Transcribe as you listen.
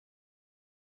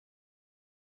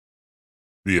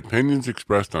The opinions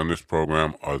expressed on this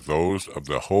program are those of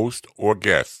the host or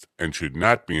guest and should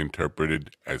not be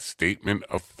interpreted as statement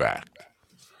of fact.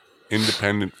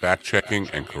 Independent fact-checking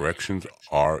and corrections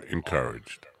are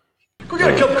encouraged. Go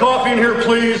get a cup of coffee in here,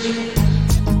 please.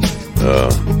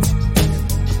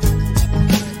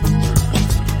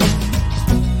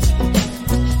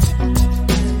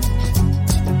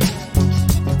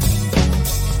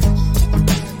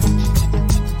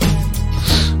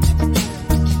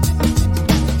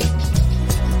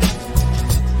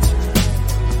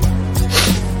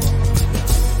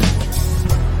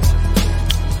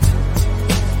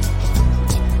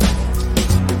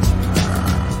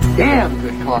 Damn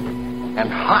good coffee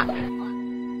and hot.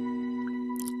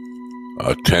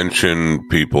 Attention,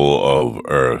 people of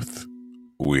Earth.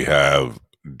 We have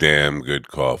damn good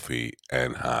coffee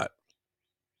and hot.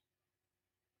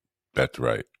 That's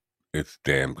right. It's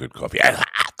damn good coffee and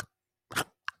hot.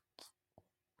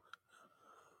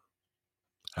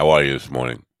 How are you this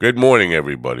morning? Good morning,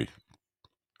 everybody.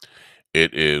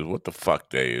 It is, what the fuck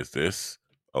day is this?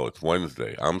 Oh, it's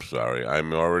Wednesday. I'm sorry.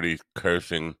 I'm already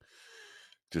cursing,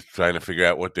 just trying to figure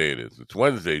out what day it is. It's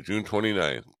Wednesday, June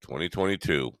 29th,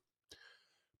 2022.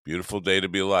 Beautiful day to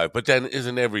be alive. But then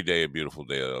isn't every day a beautiful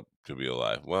day to be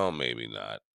alive? Well, maybe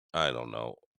not. I don't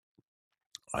know.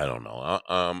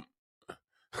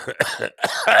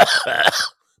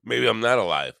 Maybe I'm not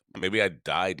alive. Maybe I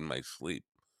died in my sleep.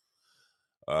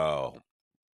 Oh.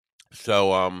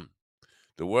 So,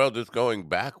 the world is going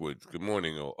backwards. Good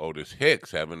morning, Otis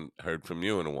Hicks. Haven't heard from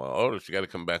you in a while. Otis, you got to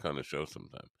come back on the show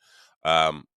sometime.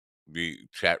 The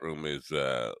chat room is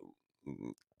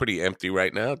pretty empty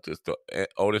right now. Just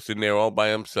Otis in there all by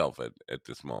himself at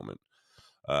this moment.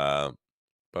 But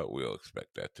we'll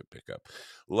expect that to pick up.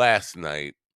 Last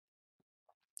night,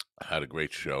 I had a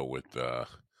great show with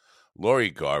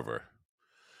Lori Garver.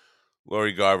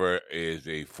 Lori Garver is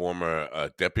a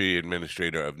former deputy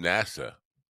administrator of NASA,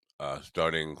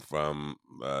 starting from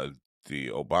the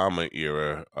Obama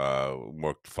era,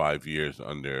 worked 5 years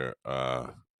under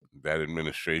that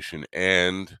administration,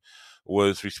 and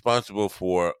was responsible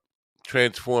for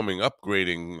transforming,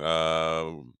 upgrading,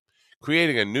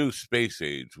 creating a new space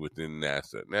age within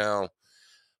NASA. Now,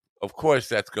 of course,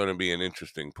 that's going to be an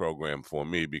interesting program for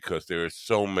me because there are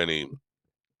so many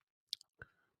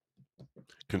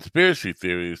conspiracy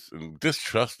theories and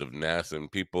distrust of NASA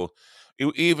and people,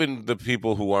 even the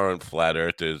people who aren't flat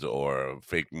earthers or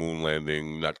fake moon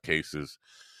landing nutcases,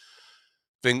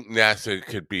 think NASA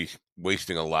could be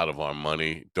wasting a lot of our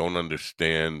money, don't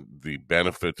understand the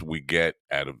benefits we get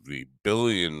out of the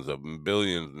billions and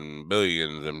billions and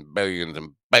billions and billions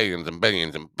and billions and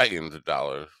billions and billions of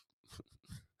dollars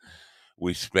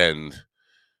we spend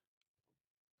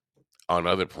on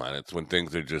other planets when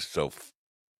things are just so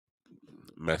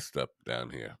messed up down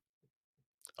here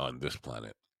on this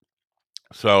planet.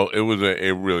 So it was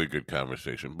a really good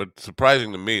conversation, but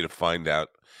surprising to me to find out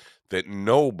that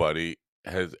nobody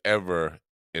has ever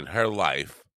in her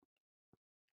life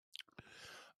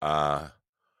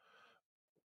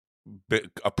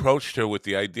approached her with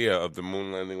the idea of the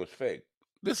moon landing was fake.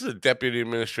 This is a deputy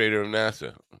administrator of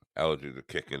NASA. Allergies are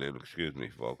kicking in. Excuse me,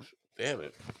 folks. Damn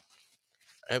it.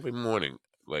 Every morning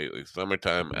lately,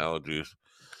 summertime allergies.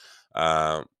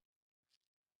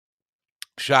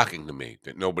 Shocking to me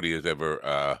that nobody has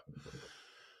ever,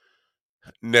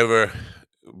 never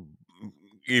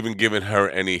even given her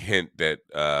any hint that,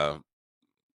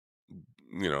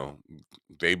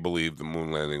 they believed the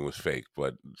moon landing was fake,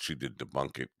 but she did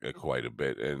debunk it quite a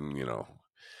bit. And,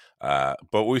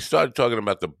 but we started talking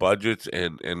about the budgets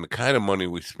and the kind of money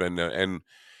we spend and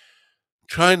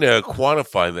trying to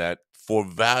quantify that for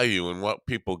value and what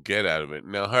people get out of it.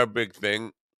 Now, her big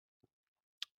thing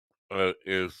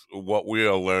is what we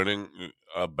are learning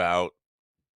about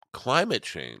climate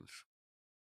change.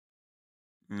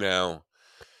 Now,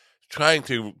 trying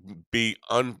to be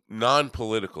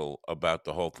non-political about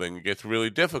the whole thing gets really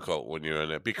difficult when you're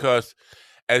in it because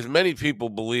as many people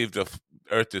believe the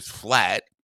Earth is flat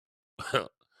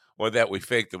or that we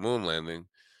faked the moon landing,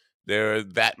 there are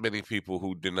that many people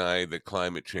who deny that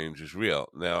climate change is real.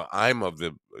 Now, I'm of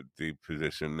the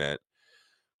position that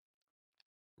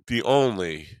the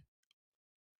only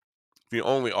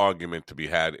argument to be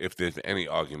had, if there's any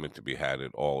argument to be had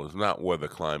at all, is not whether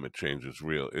climate change is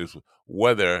real, is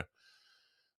whether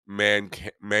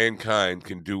mankind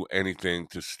can do anything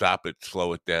to stop it,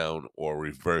 slow it down, or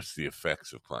reverse the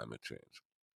effects of climate change.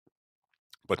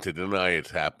 But to deny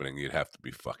it's happening, you'd have to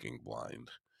be fucking blind.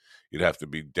 You'd have to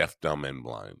be deaf, dumb, and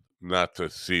blind, not to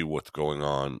see what's going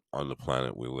on the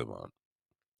planet we live on.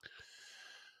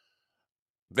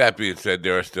 That being said,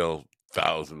 there are still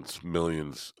thousands,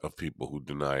 millions of people who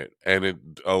deny it.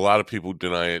 And a lot of people who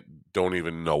deny it don't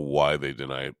even know why they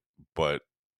deny it, but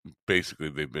basically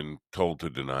they've been told to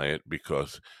deny it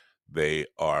because they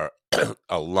are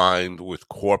aligned with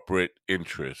corporate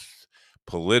interests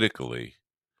politically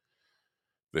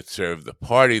that serve the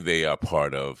party they are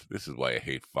part of. This is why I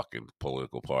hate fucking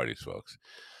political parties, folks.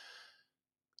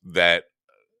 That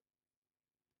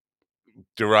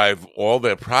derive all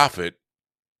their profit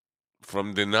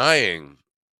from denying.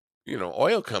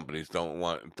 Oil companies don't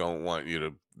want you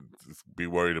to be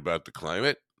worried about the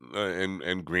climate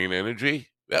and green energy.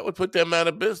 That would put them out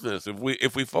of business.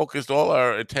 If we focused all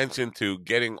our attention to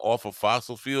getting off of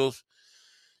fossil fuels,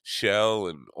 Shell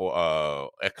and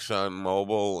Exxon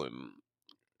Mobil and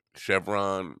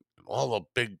Chevron, and all the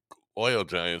big oil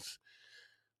giants,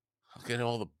 look at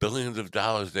all the billions of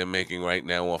dollars they're making right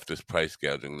now off this price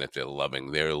gouging that they're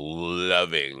loving. They're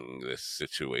loving this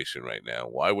situation right now.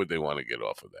 Why would they want to get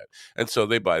off of that? And so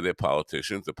they buy their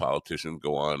politicians. The politicians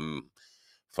go on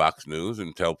Fox News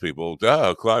and tell people,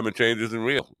 climate change isn't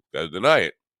real. Got to deny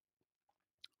it.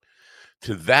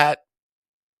 To that,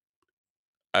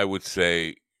 I would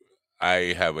say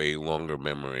I have a longer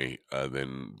memory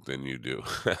than you do.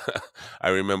 I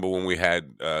remember when we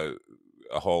had a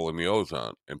hole in the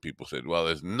ozone, and people said, "Well,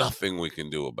 there's nothing we can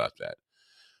do about that."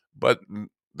 But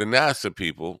the NASA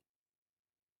people,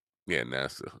 yeah,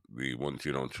 NASA, the ones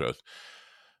you don't trust,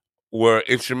 were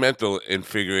instrumental in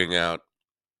figuring out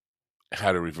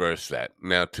how to reverse that.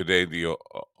 Now, today, the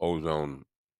ozone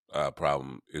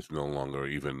problem is no longer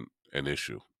even an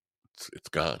issue. It's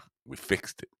gone. We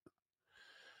fixed it.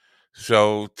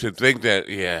 So to think that,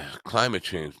 climate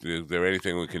change, is there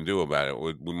anything we can do about it?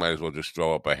 We might as well just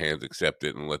throw up our hands, accept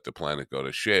it, and let the planet go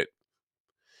to shit.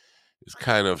 It's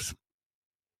kind of,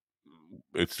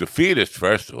 it's defeatist,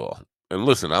 first of all. And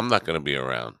listen, I'm not going to be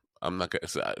around. I'm not going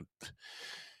to,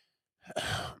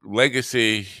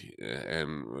 legacy,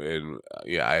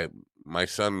 my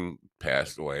son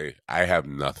passed away. I have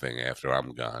nothing after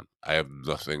I'm gone. I have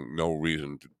nothing, no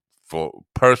reason for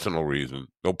personal reason,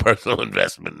 no personal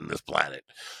investment in this planet.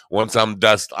 Once I'm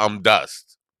dust, I'm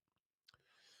dust.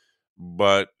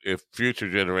 But if future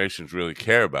generations really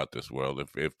care about this world,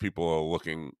 if people are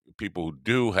looking, people who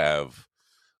do have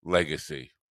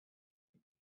legacy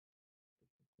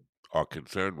are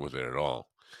concerned with it at all,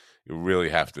 you really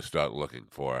have to start looking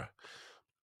for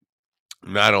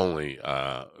not only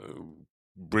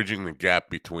bridging the gap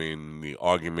between the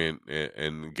argument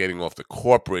and getting off the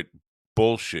corporate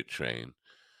bullshit train,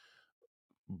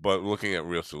 but looking at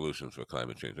real solutions for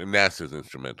climate change. And NASA's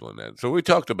instrumental in that. So we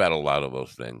talked about a lot of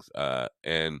those things.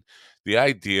 And the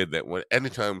idea that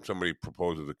anytime somebody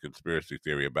proposes a conspiracy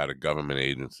theory about a government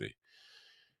agency,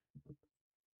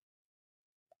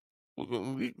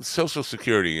 Social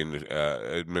Security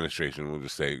Administration,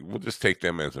 we'll just take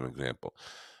them as an example.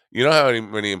 You know how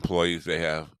many employees they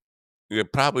have? You're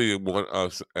probably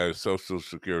a Social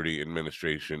Security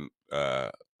Administration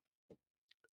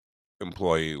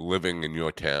employee living in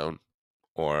your town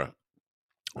or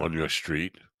on your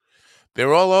street.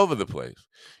 They're all over the place.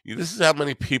 This is how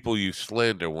many people you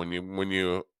slander when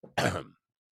you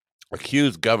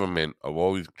accuse government of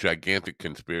all these gigantic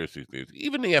conspiracy theories.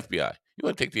 Even the FBI. You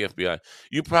want to take the FBI?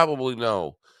 You probably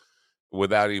know,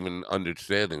 without even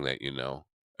understanding that,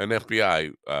 an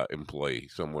FBI employee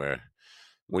somewhere.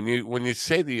 When you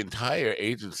say the entire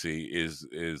agency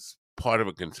is part of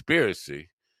a conspiracy,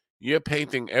 you're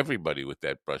painting everybody with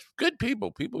that brush. Good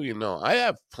people. I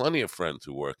have plenty of friends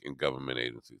who work in government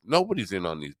agencies. Nobody's in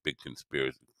on these big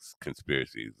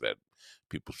conspiracies that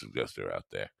people suggest are out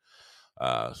there.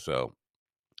 I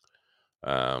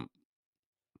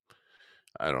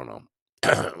don't know.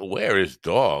 Where is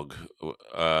dog?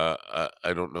 I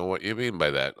don't know what you mean by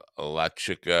that. La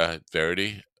Chica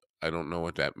 30? I don't know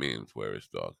what that means. Where is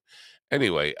dog?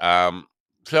 Anyway,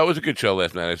 so it was a good show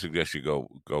last night. I suggest you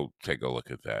go take a look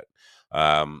at that.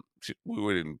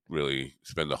 We didn't really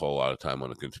spend a whole lot of time on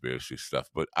the conspiracy stuff,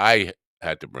 but I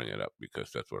had to bring it up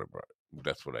because that's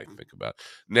what I think about.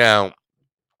 Now,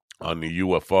 on the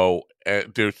UFO,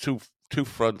 there's two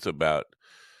fronts about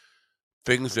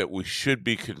things that we should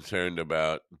be concerned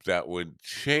about that would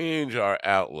change our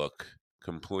outlook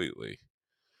completely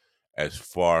as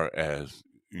far as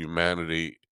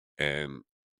humanity and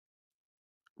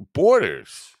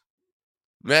borders,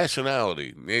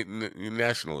 nationality,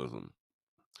 nationalism.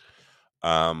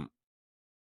 And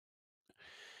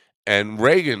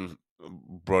Reagan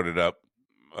brought it up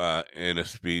in a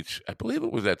speech, I believe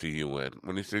it was at the UN,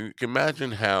 when he said,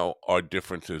 imagine how our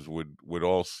differences would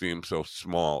all seem so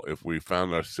small if we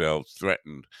found ourselves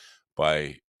threatened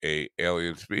by a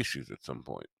alien species at some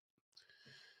point.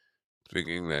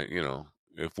 thinking that,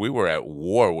 if we were at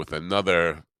war with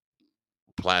another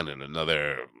planet,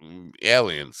 another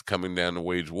aliens coming down to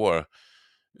wage war,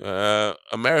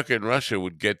 America and Russia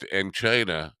would get, and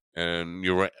China and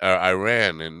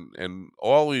Iran and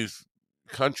all these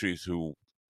countries who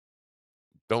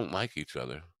don't like each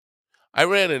other.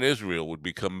 Iran and Israel would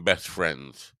become best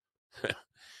friends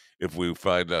if we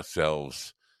find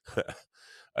ourselves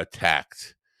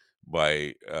attacked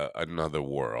by another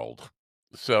world.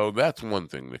 So that's one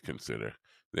thing to consider.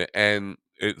 And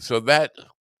so that,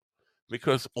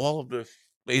 because all of the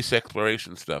space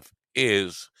exploration stuff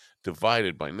is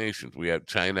divided by nations.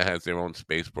 China has their own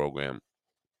space program.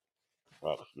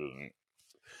 Oh, excuse me.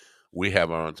 We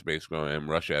have our own space program.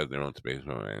 Russia has their own space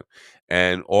program,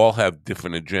 and all have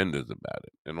different agendas about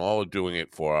it, and all are doing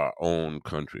it for our own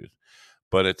countries.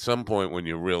 But at some point, when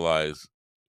you realize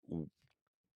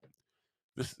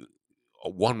this is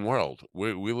one world,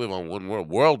 we live on one world.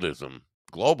 Worldism,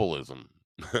 globalism,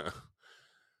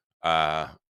 uh,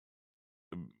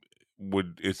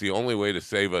 is the only way to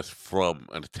save us from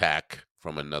an attack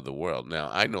from another world. Now,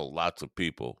 I know lots of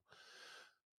people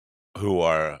who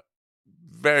are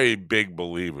very big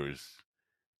believers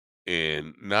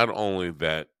in not only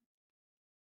that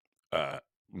uh,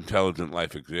 intelligent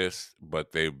life exists,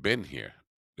 but they've been here.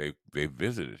 They've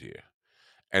visited here,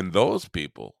 and those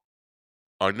people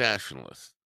are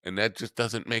nationalists, and that just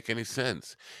doesn't make any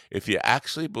sense. If you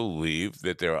actually believe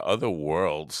that there are other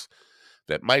worlds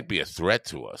that might be a threat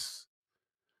to us,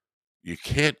 you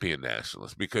can't be a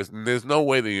nationalist, because there's no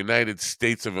way the United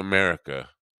States of America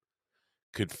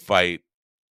could fight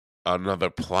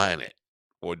another planet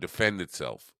or defend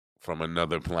itself from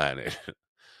another planet.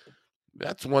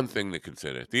 That's one thing to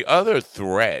consider. The other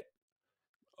threat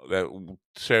that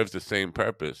serves the same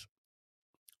purpose,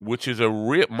 which is a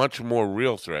much more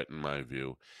real threat in my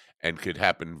view, and could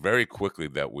happen very quickly,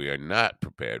 that we are not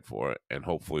prepared for, and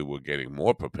hopefully we're getting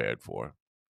more prepared for,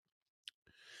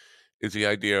 is the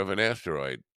idea of an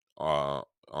asteroid on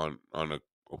a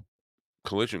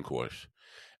collision course.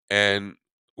 And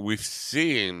we've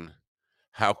seen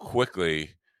how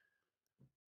quickly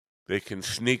they can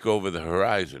sneak over the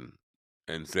horizon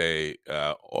and say,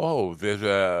 "Oh, there's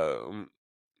a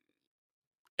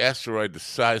asteroid the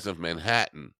size of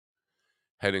Manhattan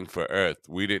heading for Earth.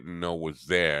 We didn't know was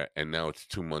there, and now it's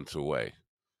 2 months away."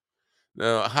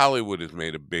 Now, Hollywood has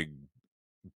made a big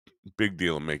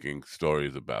deal of making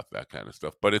stories about that kind of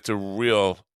stuff, but it's a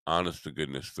real, honest to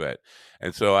goodness threat.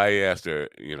 And so I asked her,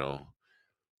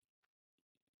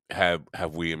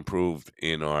 have we improved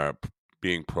in our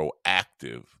being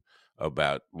proactive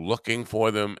about looking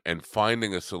for them and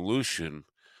finding a solution?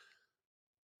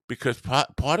 Because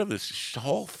part of this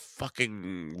whole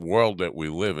fucking world that we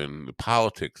live in, the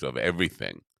politics of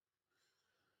everything,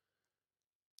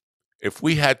 if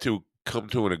we had to come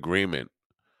to an agreement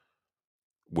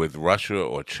with Russia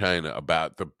or China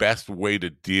about the best way to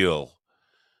deal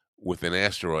with an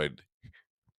asteroid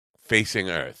facing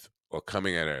Earth or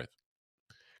coming at Earth,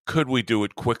 could we do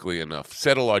it quickly enough,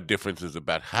 settle our differences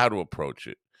about how to approach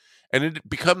it? And it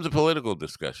becomes a political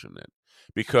discussion then.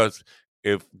 Because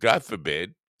if, God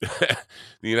forbid, the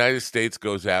United States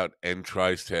goes out and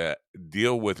tries to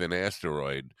deal with an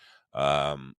asteroid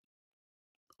on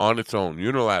its own,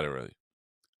 unilaterally,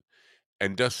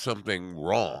 and does something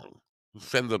wrong,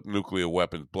 sends up nuclear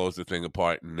weapons, blows the thing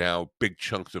apart, and now big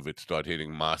chunks of it start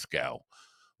hitting Moscow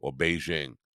or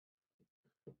Beijing,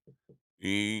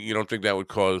 you don't think that would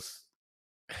cause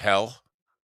hell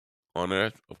on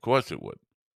Earth? Of course it would.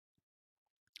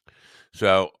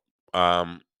 So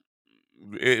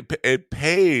it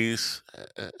pays,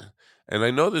 and I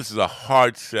know this is a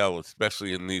hard sell,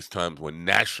 especially in these times when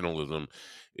nationalism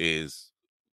is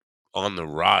on the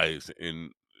rise,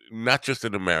 in not just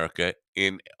in America,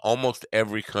 in almost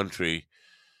every country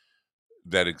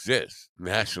that exists.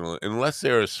 National, unless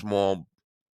there are small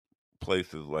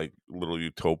places like little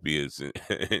utopias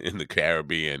in the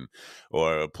Caribbean,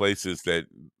 or places that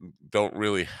don't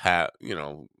really have,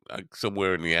 like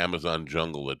somewhere in the Amazon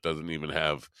jungle that doesn't even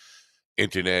have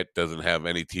internet, doesn't have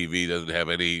any TV, doesn't have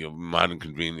any modern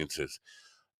conveniences.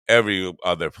 Every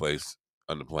other place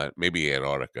on the planet, maybe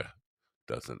Antarctica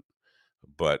doesn't,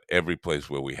 but every place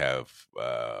where we have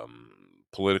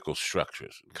political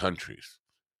structures, countries,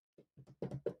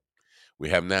 we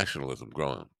have nationalism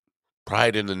growing.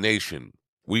 Pride in the nation.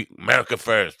 We America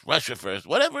first, Russia first,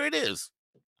 whatever it is.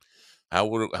 How are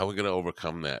we going to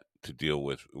overcome that to deal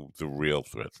with the real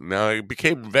threats? Now, it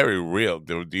became very real,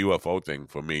 the UFO thing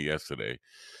for me yesterday.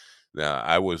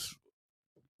 Now,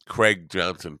 Craig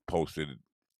Johnson posted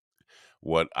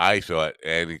what I thought,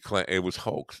 and it was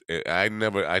hoax. I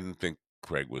didn't think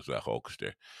Craig was a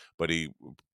hoaxer, but he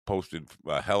posted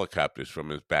helicopters from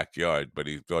his backyard, but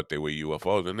he thought they were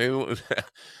UFOs, and they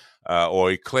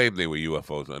or he claimed they were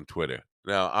UFOs on Twitter.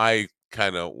 Now I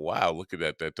kind of wow, look at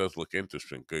that. That does look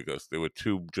interesting because there were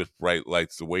two just bright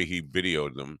lights. The way he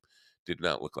videoed them did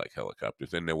not look like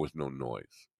helicopters, and there was no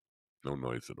noise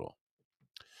at all.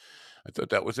 I thought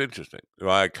that was interesting.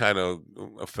 Well, I kind of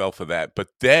fell for that, but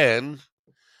then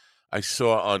I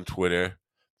saw on Twitter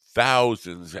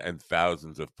thousands and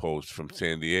thousands of posts from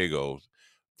San Diego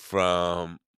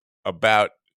from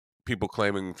about people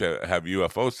claiming to have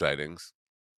UFO sightings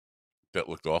that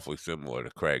looked awfully similar to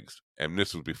Craig's. And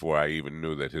this was before I even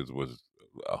knew that his was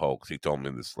a hoax. He told me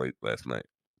this late last night.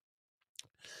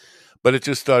 But it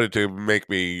just started to make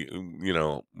me,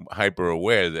 hyper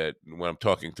aware that when I'm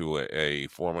talking to a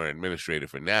former administrator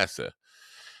for NASA,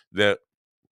 that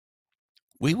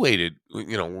we waited,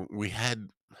 we had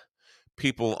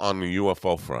people on the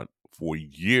UFO front for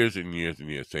years and years and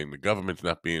years saying the government's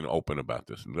not being open about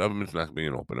this. And the government's not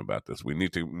being open about this. We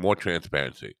need more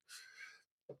transparency.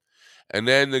 And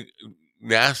then the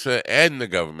NASA and the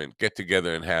government get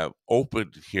together and have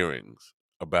open hearings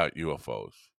about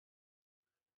UFOs.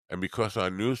 And because our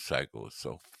news cycle is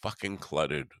so fucking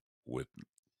cluttered with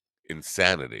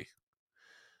insanity,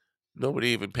 nobody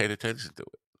even paid attention to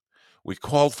it. We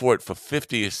called for it for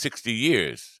 50 or 60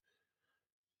 years.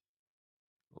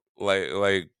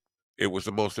 Like it was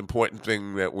the most important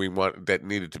thing that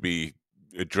needed to be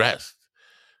addressed.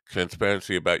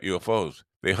 Transparency about UFOs.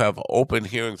 They have open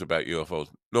hearings about UFOs.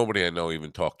 Nobody I know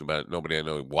even talked about it. Nobody I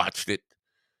know watched it.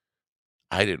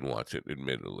 I didn't watch it,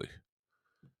 admittedly.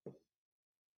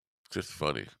 Just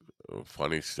funny.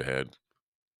 Funny, sad,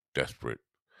 desperate.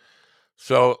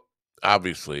 So,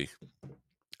 obviously,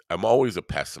 I'm always a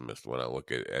pessimist when I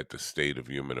look at the state of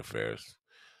human affairs.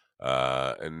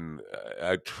 And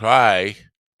I try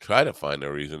to find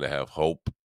a reason to have hope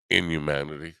in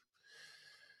humanity.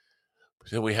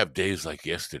 But then we have days like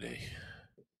yesterday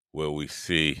where we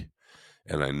see,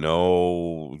 and I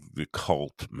know the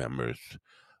cult members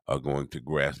are going to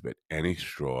grasp at any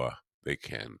straw they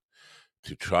can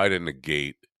to try to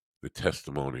negate the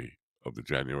testimony of the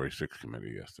January 6th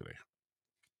committee yesterday.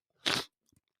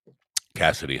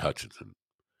 Cassidy Hutchinson,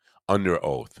 under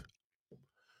oath,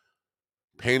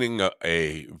 painting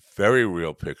a very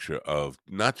real picture of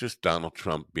not just Donald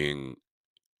Trump being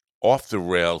off the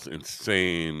rails,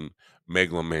 insane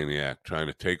megalomaniac trying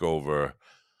to take over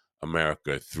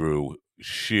America through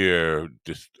sheer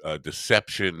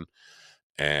deception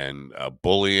and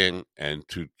bullying, and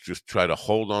to just try to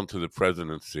hold on to the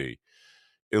presidency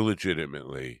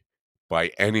illegitimately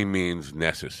by any means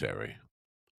necessary.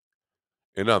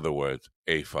 In other words,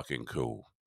 a fucking coup.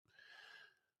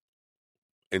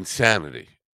 Insanity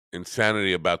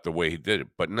about the way he did it,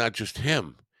 but not just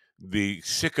him. The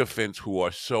sycophants who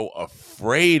are so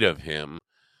afraid of him.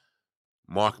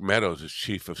 Mark Meadows, his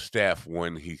chief of staff,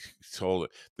 when he told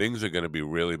it, things are going to be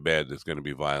really bad, there's going to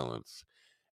be violence.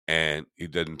 And he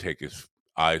doesn't take his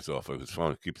eyes off of his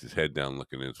phone, he keeps his head down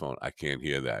looking at his phone. I can't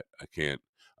hear that.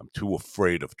 I'm too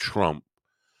afraid of Trump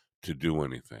to do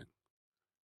anything,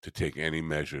 to take any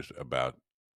measures about,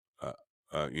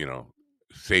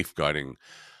 safeguarding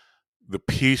the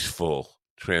peaceful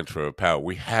transfer of power.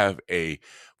 We have a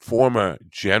former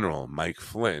general, Mike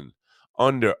Flynn,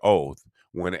 under oath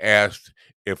when asked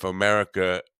if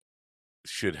America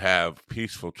should have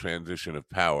peaceful transition of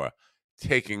power,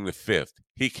 taking the fifth.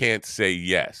 He can't say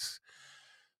yes.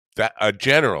 That a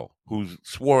general who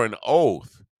swore an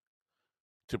oath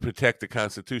to protect the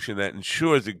Constitution that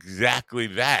ensures exactly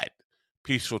that,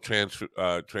 peaceful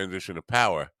transition of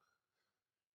power,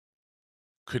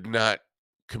 could not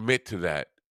commit to that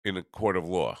in a court of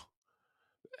law.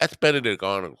 That's Benedict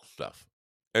Arnold stuff.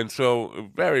 And so,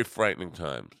 very frightening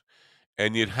times.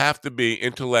 And you'd have to be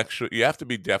intellectual, you have to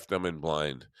be deaf, dumb, and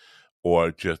blind,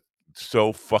 or just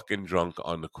so fucking drunk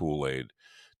on the Kool-Aid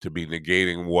to be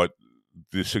negating what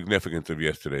the significance of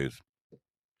yesterday's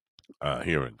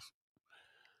hearings.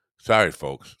 Sorry,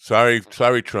 folks. Sorry,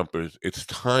 Trumpers. It's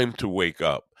time to wake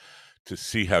up to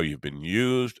see how you've been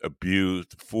used,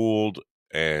 abused, fooled,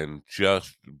 and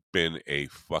just been a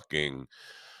fucking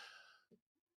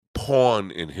pawn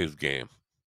in his game.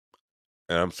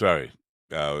 And I'm sorry.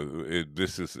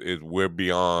 We're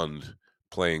beyond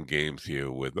playing games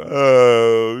here with,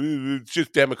 it's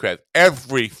just Democrats.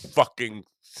 Every fucking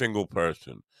single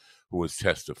person who has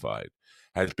testified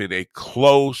has been a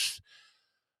close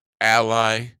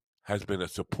ally, has been a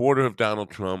supporter of Donald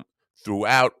Trump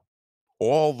throughout,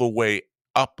 all the way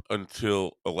up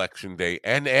until Election Day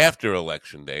and after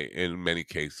Election Day, in many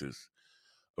cases,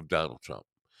 of Donald Trump.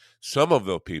 Some of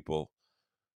those people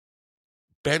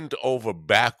bent over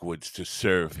backwards to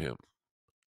serve him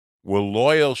were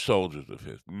loyal soldiers of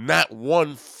his. Not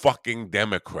one fucking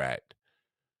Democrat,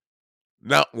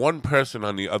 not one person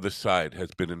on the other side has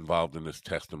been involved in this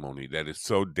testimony that is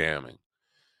so damning.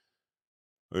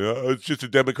 It's just a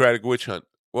Democratic witch hunt.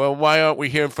 Well, why aren't we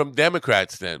hearing from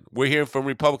Democrats then? We're hearing from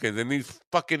Republicans. And these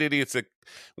fucking idiots that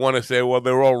want to say, well,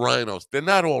 they're all rhinos. They're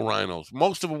not all rhinos.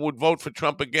 Most of them would vote for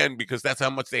Trump again because that's how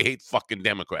much they hate fucking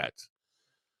Democrats.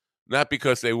 Not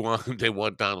because they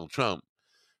want Donald Trump,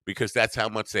 because that's how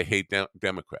much they hate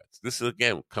Democrats. This is,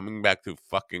 again, coming back to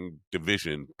fucking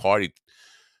division, party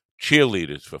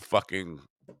cheerleaders for fucking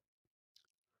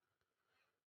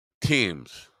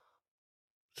teams.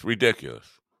 It's ridiculous.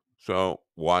 So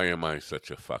why am I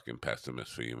such a fucking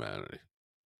pessimist for humanity?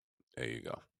 There you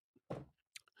go.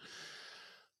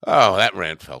 Oh, that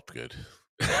rant felt good.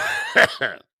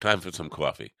 Time for some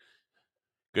coffee.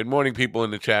 Good morning, people in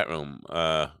the chat room.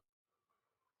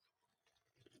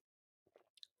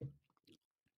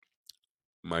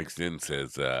 Mike Zinn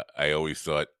says, I always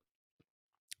thought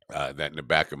that in the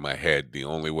back of my head, the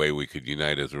only way we could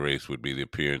unite as a race would be the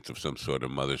appearance of some sort of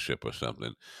mothership or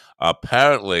something.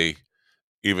 Apparently,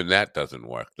 even that doesn't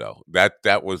work, though.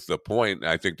 That was the point.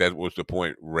 I think that was the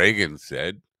point Reagan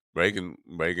said. Reagan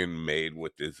made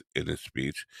with this in his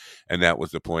speech, and that was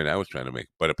the point I was trying to make.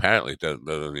 But apparently, it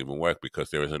doesn't even work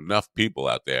because there is enough people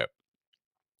out there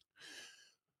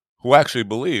who actually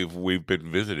believe we've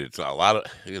been visited. So a lot of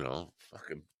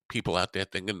fucking people out there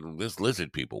thinking there's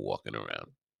lizard people walking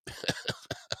around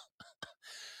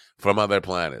from other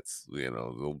planets.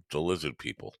 The lizard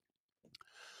people.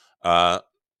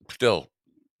 Still,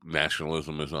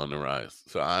 nationalism is on the rise.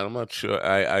 So I'm not sure.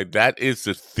 I that is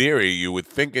the theory. You would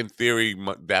think in theory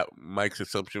that Mike's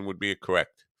assumption would be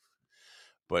correct.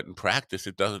 But in practice,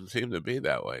 it doesn't seem to be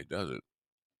that way, does it?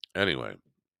 Anyway,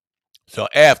 so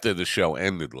after the show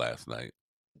ended last night,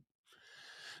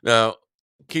 now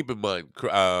keep in mind,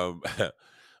 not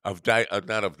of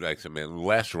Dyson, man,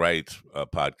 Les Wright's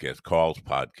podcast, Carl's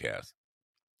podcast,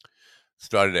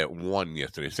 started at 1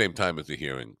 yesterday, same time as the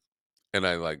hearing. And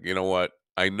I you know what?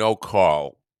 I know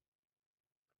Carl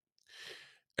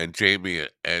and Jamie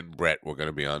and Brett were going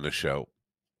to be on the show.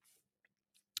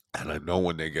 And I know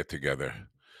when they get together,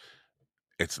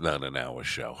 it's not an hour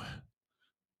show.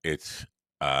 It's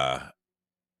 9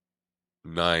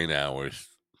 hours,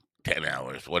 10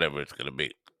 hours, whatever it's going to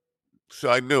be. So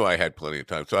I knew I had plenty of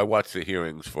time. So I watched the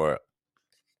hearings for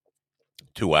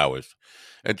 2 hours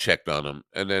and checked on them.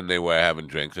 And then they were having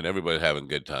drinks and everybody's having a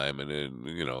good time. And then,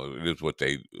 it is what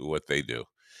they do.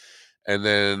 And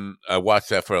then I watched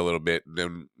that for a little bit, and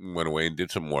then went away and did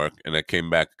some work. And I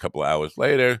came back a couple of hours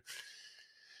later,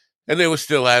 and they were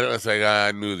still at it. I was like,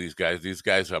 I knew these guys. These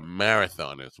guys are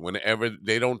marathoners. Whenever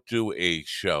they don't do a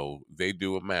show, they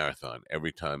do a marathon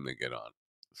every time they get on.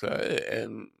 So,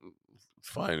 and it's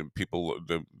fine. People,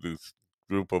 this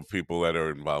group of people that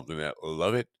are involved in that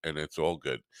love it, and it's all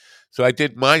good. So I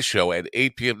did my show at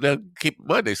 8 p.m. Now, keep in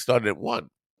mind, they started at 1.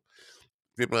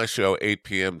 Did my show 8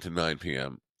 p.m. to 9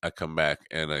 p.m. I come back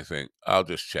and I think, I'll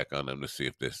just check on them to see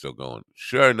if they're still going.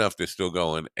 Sure enough, they're still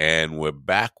going, and we're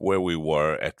back where we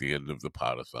were at the end of the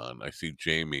podathon. I see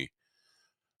Jamie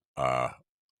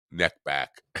neck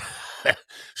back,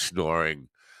 snoring.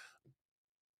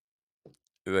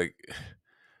 Like,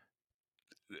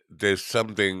 there's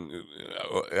something,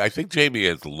 I think Jamie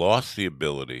has lost the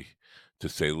ability to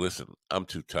say, listen, I'm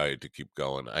too tired to keep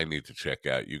going. I need to check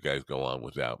out. You guys go on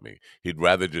without me. He'd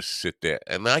rather just sit there.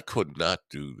 And I could not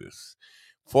do this.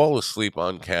 Fall asleep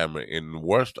on camera in the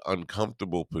worst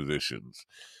uncomfortable positions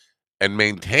and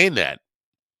maintain that.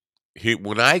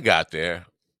 When I got there,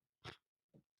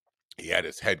 he had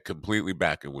his head completely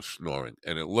back and was snoring.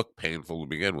 And it looked painful to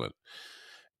begin with.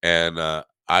 And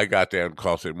I got there and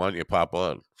Carl said, why don't you pop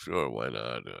on? Sure, why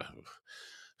not?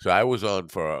 So I was on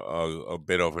for a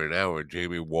bit over an hour.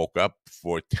 Jamie woke up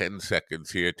for 10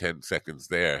 seconds here, 10 seconds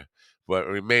there, but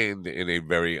remained in a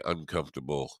very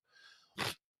uncomfortable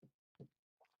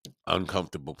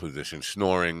position,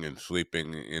 snoring and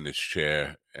sleeping in his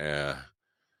chair.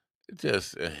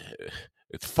 It's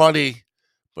funny,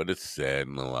 but it's sad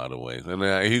in a lot of ways. And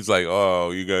he's like, oh,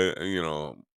 you guys,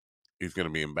 he's going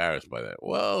to be embarrassed by that.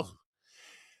 Well,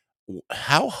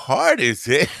 how hard is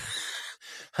it?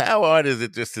 How hard is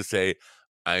it just to say,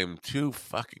 I'm too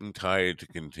fucking tired to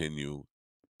continue.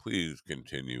 Please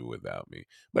continue without me.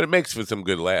 But it makes for some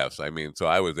good laughs. I mean, so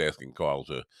I was asking Carl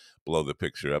to blow the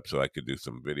picture up so I could do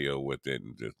some video with it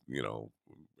and just,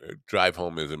 drive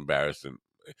home is embarrassing.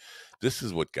 This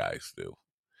is what guys do.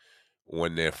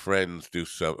 When their friends do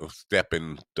some step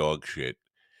in dog shit,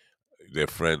 their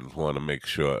friends want to make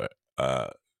sure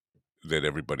that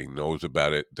everybody knows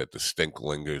about it, that the stink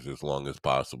lingers as long as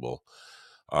possible.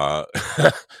 Uh,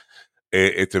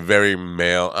 it's a very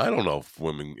male. I don't know if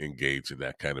women engage in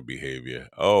that kind of behavior.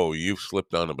 Oh, you've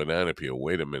slipped on a banana peel.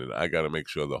 Wait a minute. I got to make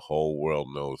sure the whole world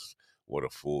knows what a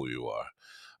fool you are.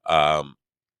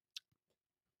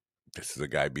 This is a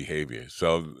guy behavior.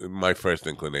 So my first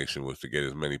inclination was to get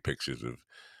as many pictures of,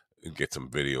 get some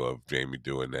video of Jamie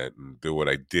doing that, and do what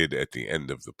I did at the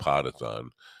end of the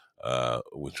podathon,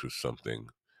 which was something.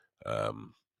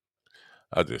 Um,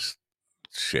 I'll just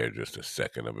share just a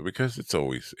second of it because it's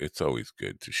always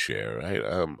good to share. Right?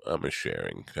 I'm a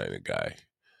sharing kind of guy.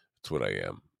 That's what I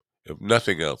am. If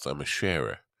nothing else, I'm a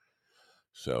sharer.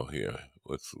 So here,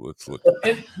 let's look.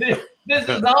 This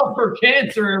is all for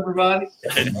cancer, everybody.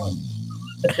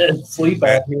 Sleep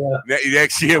apnea.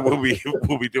 Next year we'll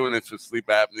be doing this for sleep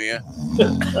apnea.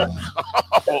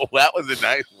 Oh, that was a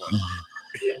nice one.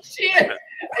 Shit.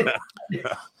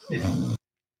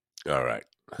 All right.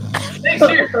 Next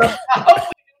year.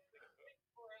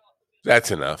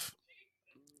 That's enough.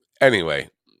 Anyway,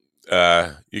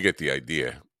 you get the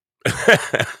idea.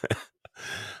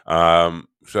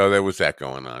 So there was that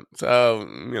going on. So,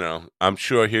 I'm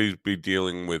sure he'll be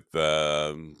dealing with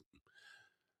the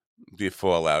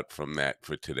fallout from that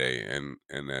for today, and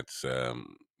that's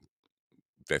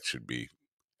that should be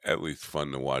at least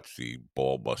fun to watch, the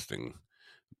ball busting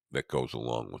that goes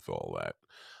along with all that.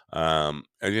 And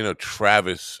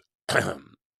Travis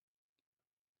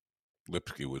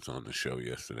Lipsky was on the show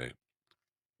yesterday,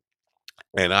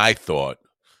 and I thought,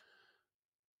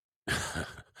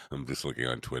 I'm just looking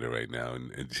on Twitter right now,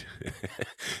 and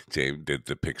Jamie did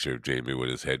the picture of Jamie with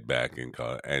his head back, and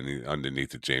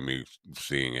underneath it, Jamie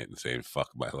seeing it and saying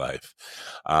 "fuck my life."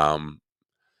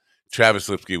 Travis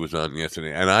Lipsky was on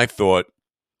yesterday, and I thought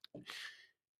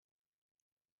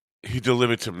he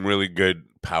delivered some really good,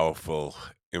 powerful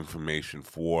information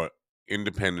for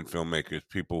independent filmmakers,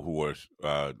 people who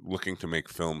are looking to make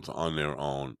films on their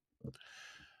own,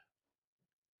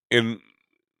 in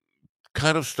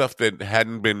kind of stuff that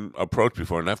hadn't been approached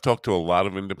before. And I've talked to a lot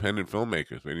of independent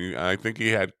filmmakers, and I think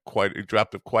he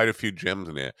dropped quite a few gems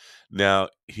in there. Now,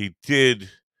 he did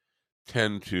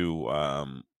tend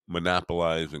to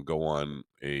monopolize and go on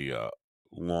a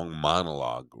long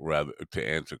monologue rather to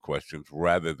answer questions,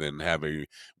 rather than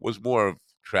was more of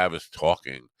Travis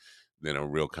talking than a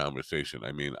real conversation.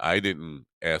 I mean, I didn't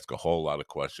ask a whole lot of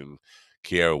questions.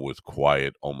 Kiara was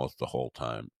quiet almost the whole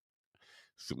time.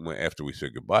 So after we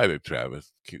said goodbye to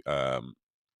Travis, Kiara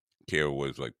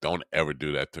was like, "Don't ever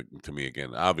do that to me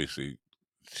again." Obviously,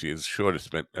 she has short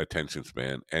attention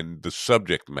span, and the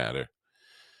subject matter.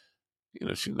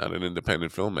 She's not an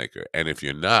independent filmmaker, and if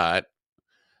you're not,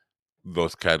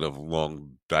 those kind of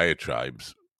long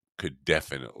diatribes could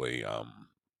definitely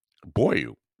bore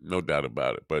you, no doubt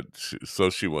about it. But so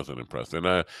she wasn't impressed, and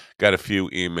I got a few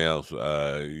emails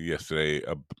yesterday,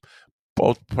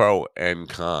 both pro and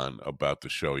con, about the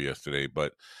show yesterday.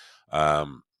 But I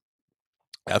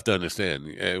have to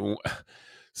understand,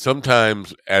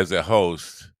 sometimes as a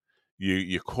host,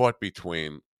 you're caught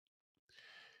between,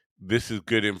 this is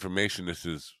good information, this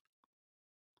is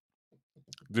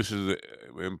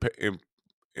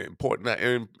important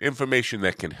information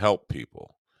that can help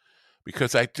people,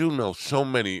 because I do know so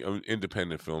many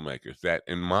independent filmmakers that,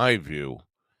 in my view,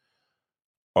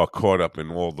 are caught up in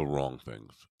all the wrong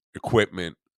things.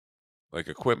 Equipment's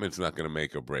not going to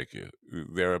make or break you.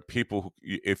 There are people who,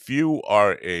 if you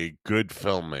are a good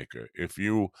filmmaker, if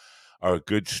you are a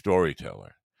good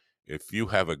storyteller, if you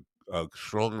have a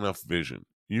strong enough vision,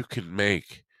 you can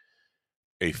make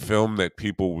a film that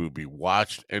people will be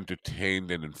watched,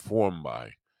 entertained, and informed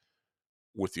by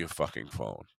with your fucking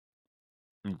phone.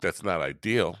 That's not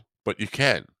ideal, but you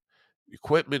can.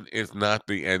 Equipment is not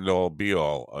the end-all,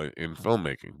 be-all in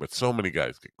filmmaking, but so many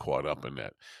guys get caught up in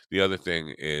that. The other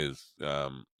thing is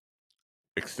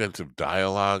extensive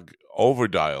dialogue,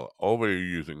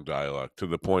 overusing dialogue to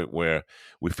the point where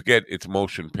we forget it's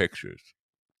motion pictures.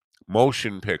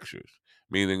 Motion pictures,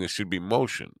 meaning it should be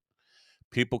motion.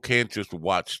 People can't just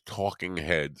watch talking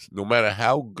heads, no matter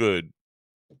how good,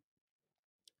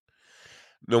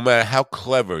 no matter how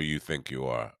clever you think you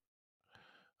are,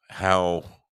 how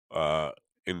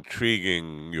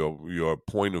intriguing your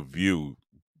point of view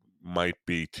might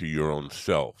be to your own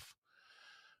self.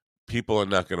 People are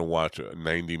not going to watch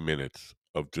 90 minutes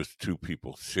of just two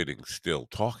people sitting still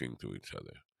talking to each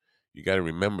other. You got to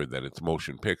remember that it's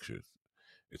motion pictures.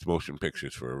 It's motion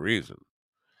pictures for a reason.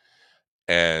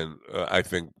 And I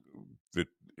think that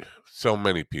so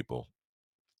many people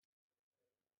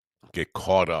get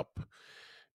caught up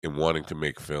in wanting to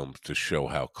make films to show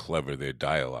how clever their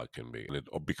dialogue can be. And it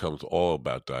becomes all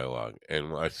about dialogue.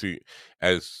 And I see,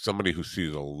 as somebody who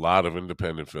sees a lot of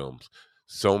independent films,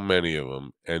 so many of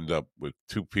them end up with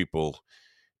two people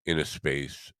in a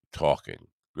space talking.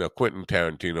 Now, Quentin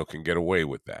Tarantino can get away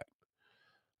with that,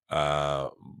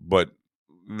 but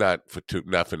not for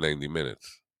 90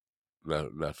 minutes.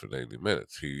 Not for 90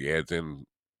 minutes. He adds in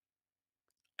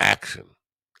action.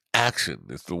 Action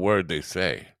is the word they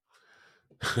say.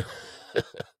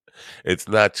 It's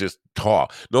not just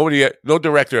talk. No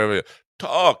director ever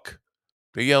talk.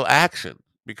 They yell action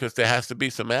because there has to be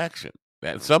some action.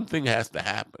 And something has to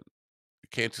happen. You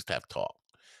can't just have talk.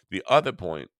 The other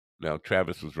point, now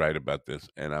Travis was right about this,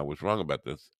 and I was wrong about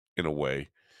this in a way,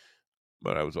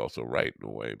 but I was also right in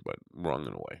a way, but wrong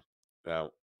in a way.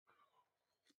 Now,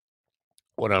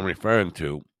 what I'm referring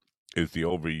to is the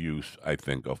overuse, I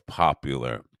think, of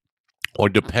popular or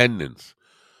dependence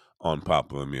on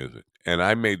popular music. And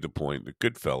I made the point that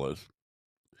Goodfellas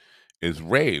is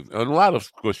raved, and a lot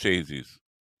of Scorsese's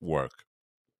work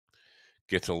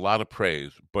gets a lot of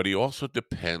praise, but he also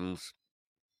depends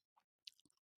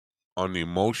on the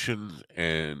emotions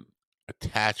and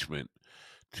attachment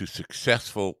to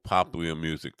successful popular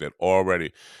music that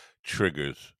already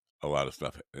triggers a lot of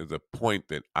stuff. There's a point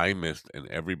that I missed and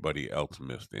everybody else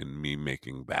missed in me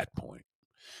making that point,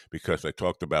 because I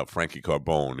talked about Frankie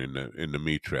Carbone in the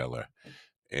Me trailer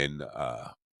in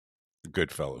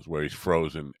Goodfellas, where he's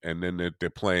frozen, and then they're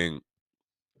playing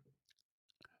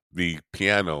the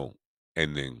piano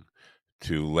ending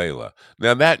to Layla.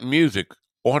 Now that music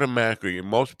automatically, and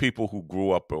most people who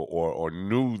grew up or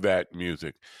knew that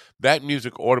music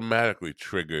automatically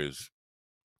triggers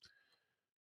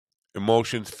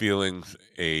emotions, feelings,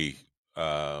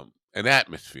 an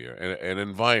atmosphere, an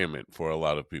environment for a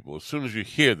lot of people. As soon as you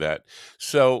hear that,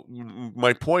 so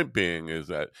my point being is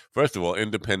that first of all,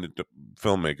 independent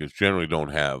filmmakers generally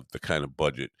don't have the kind of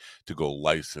budget to go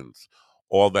license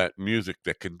all that music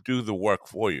that can do the work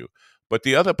for you. But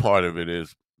the other part of it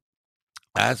is,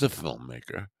 as a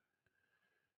filmmaker,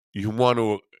 you want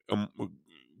to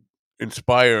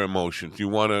inspire emotions. You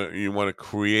want to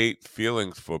create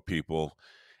feelings for people,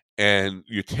 and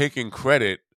you're taking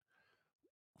credit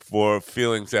for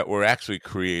feelings that were actually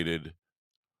created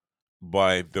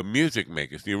by the music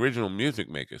makers, the original music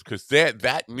makers, because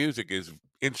that music is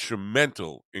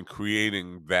instrumental in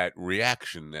creating that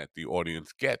reaction that the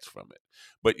audience gets from it.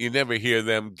 But you never hear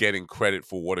them getting credit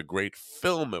for what a great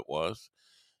film it was.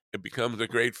 It becomes a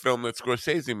great film that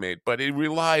Scorsese made, but it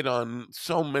relied on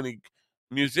so many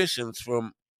musicians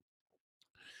from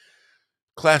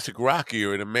classic rock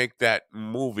era to make that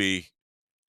movie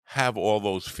have all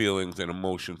those feelings and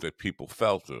emotions that people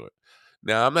felt through it.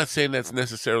 Now, I'm not saying that's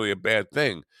necessarily a bad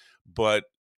thing, but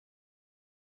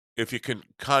if you can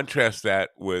contrast that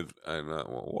with,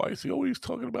 why is he always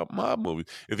talking about mob movies?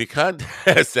 If you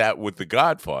contrast that with The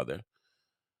Godfather,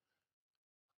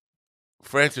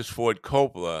 Francis Ford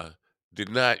Coppola did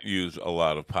not use a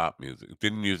lot of pop music,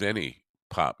 didn't use any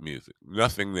pop music,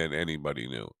 nothing that anybody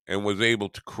knew, and was able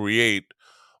to create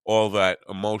all that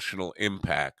emotional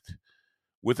impact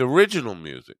with original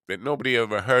music that nobody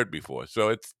ever heard before. So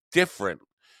it's different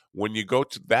when you go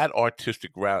to that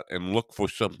artistic route and look for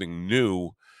something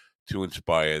new to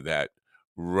inspire that,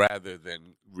 rather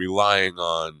than relying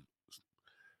on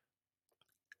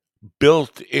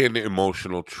built-in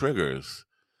emotional triggers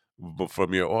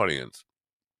from your audience.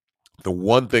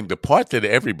 The part that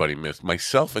everybody missed,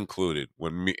 myself included,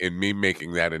 when me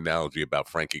making that analogy about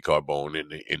Frankie Carbone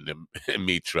in the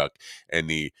meat truck and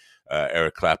the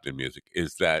Eric Clapton music,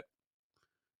 is that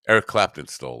Eric Clapton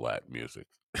stole that music.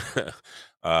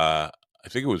 I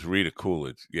think it was Rita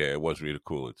Coolidge. Yeah, it was Rita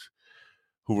Coolidge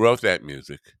who wrote that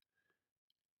music.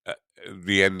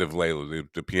 The end of Layla,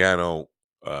 the piano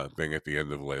thing at the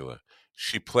end of Layla.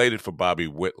 She played it for Bobby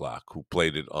Whitlock, who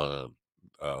played it on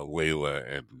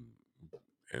Layla,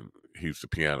 and he's the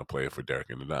piano player for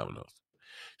Derek and the Dominoes.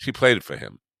 She played it for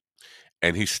him,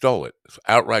 and he stole it,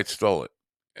 outright stole it.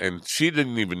 And she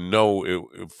didn't even know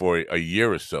it for a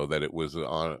year or so that it was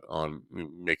on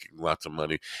making lots of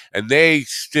money. And they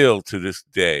still, to this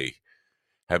day,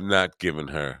 have not given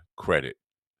her credit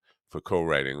for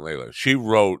co-writing Layla. She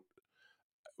wrote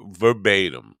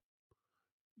verbatim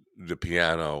the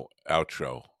piano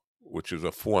outro, which is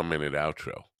a 4-minute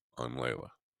outro on Layla.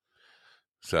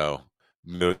 So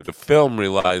the film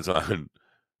relies on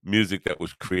music that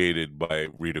was created by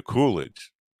Rita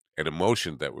Coolidge and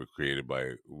emotions that were created by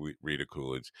Rita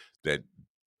Coolidge that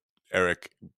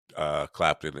Eric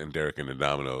Clapton and Derek and the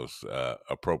Dominoes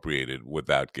appropriated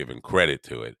without giving credit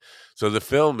to it. So the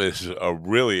film is a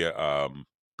really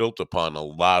built upon a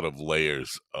lot of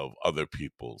layers of other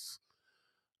people's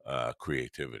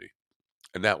creativity.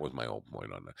 And that was my whole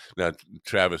point on that. Now,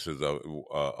 Travis is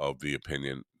of the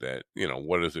opinion that,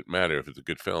 what does it matter if it's a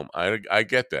good film? I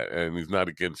get that, and he's not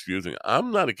against using it.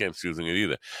 I'm not against using it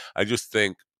either. I just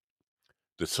think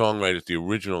the songwriters, the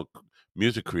original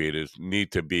music creators,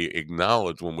 need to be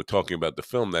acknowledged when we're talking about the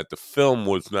film, that the film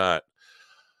was not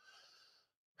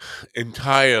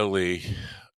entirely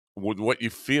what you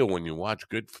feel when you watch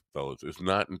Goodfellas is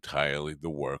not entirely the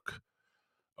work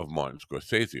of Martin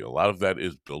Scorsese. A lot of that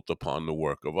is built upon the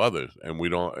work of others, and we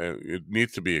don't. It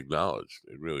needs to be acknowledged.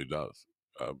 It really does,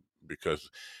 because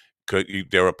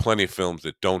there are plenty of films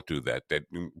that don't do that. That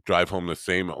drive home the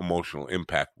same emotional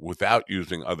impact without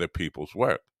using other people's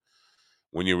work.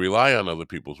 When you rely on other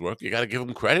people's work, you got to give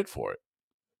them credit for it.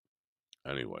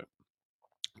 Anyway,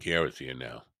 Kiara's here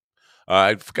now.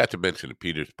 I forgot to mention the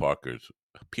Peters Parkers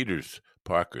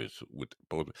with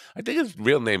both. I think his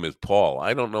real name is Paul.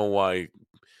 I don't know why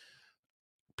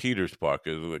Peters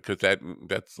Parker, because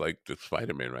that's like the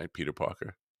Spider-Man, right? Peter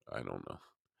Parker. I don't know.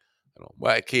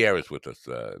 Well, Kiara's with us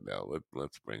now.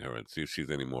 Let's bring her and see if she's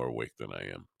any more awake than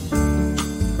I am.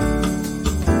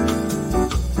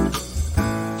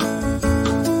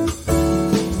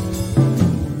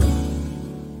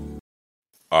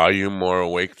 Are you more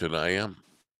awake than I am?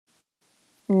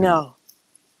 No.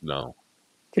 No.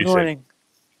 Good morning.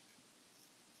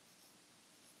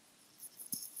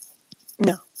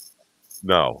 No.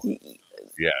 No.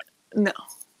 Yeah. No.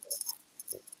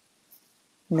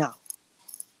 No.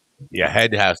 Your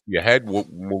head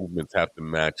movements have to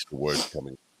match the words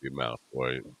coming from your mouth,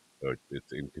 or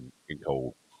it's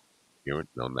incoherent.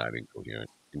 No, not incoherent.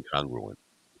 Incongruent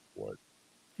word.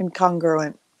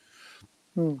 Incongruent.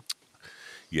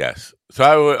 Yes.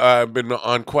 So I've been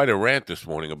on quite a rant this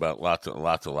morning about lots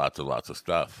of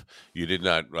stuff. You did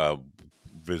not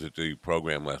visit the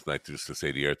program last night just to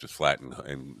say the earth is flat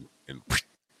and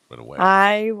went away.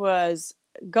 I was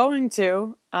going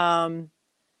to.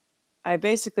 I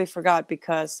basically forgot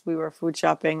because we were food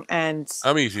shopping, and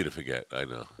I'm easy to forget. I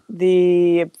know.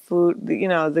 The food,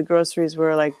 the groceries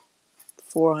were like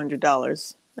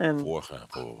 $400, and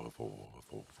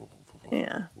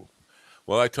yeah.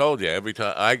 Well, I told you, every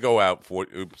time I go out for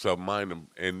so mine,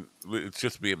 and it's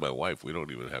just me and my wife. We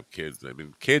don't even have kids. I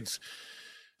mean, kids.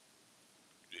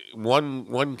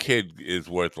 One kid is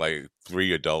worth like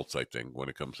 3 adults, I think, when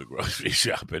it comes to grocery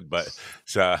shopping. But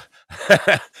so,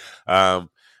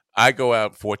 I go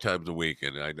out 4 times a week,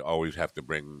 and I always have to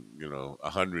bring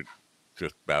 100,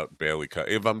 just about barely cut.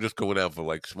 If I'm just going out for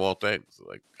like small things,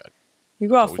 like you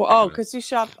go out for because you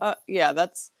shop. Yeah,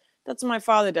 that's what my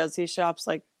father does. He shops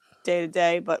like day to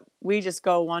day, but we just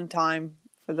go one time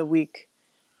for the week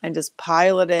and just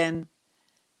pile it in.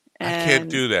 I can't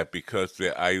do that because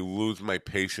I lose my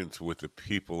patience with the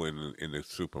people in the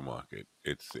supermarket.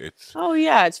 It's oh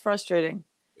yeah, it's frustrating.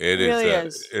 It really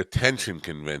is a attention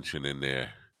convention in there.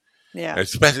 Yeah,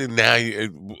 especially now.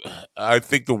 I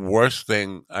think the worst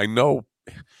thing, I know,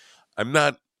 I'm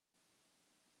not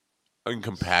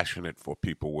uncompassionate for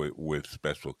people with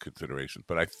special considerations,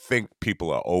 but I think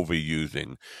people are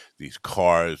overusing these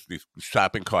cars, these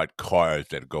shopping cart cars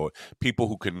that go. People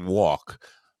who can walk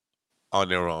on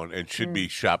their own and should be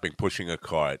shopping, pushing a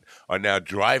cart, are now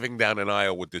driving down an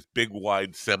aisle with this big,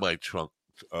 wide semi-trunk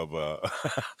of a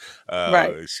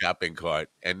right. shopping cart,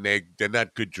 and they're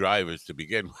not good drivers to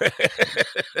begin with.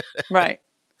 Right.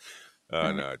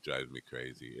 Oh, no, it drives me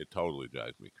crazy. It totally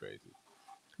drives me crazy.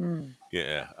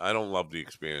 Yeah, I don't love the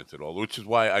experience at all, which is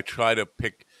why I try to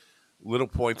pick little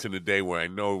points in the day where I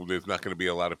know there's not going to be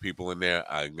a lot of people in there.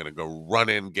 I'm going to go run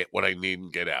in, get what I need,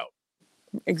 and get out.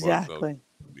 Exactly.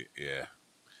 Yeah,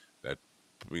 that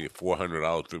be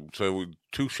 $400. So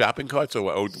 2 shopping carts,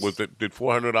 or did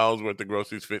 $400 worth of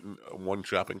groceries fit in one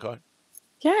shopping cart?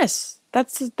 Yes,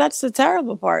 that's the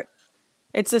terrible part.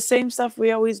 It's the same stuff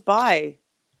we always buy,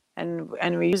 and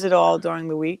we use it all during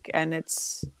the week. And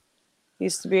it's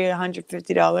used to be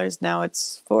 $150. Now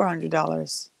it's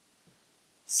 $400.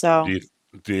 So.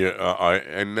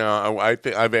 And now I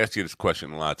think I've asked you this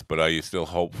question lots, but are you still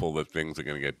hopeful that things are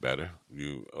going to get better?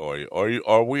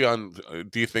 Are we on?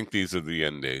 Do you think these are the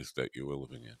end days that you were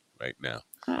living in right now?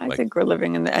 I think we're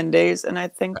living in the end days, and I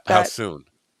think that how soon?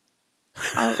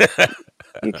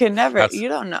 You can never. You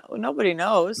don't know. Nobody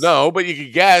knows. No, but you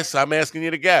can guess. I'm asking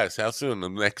you to guess. How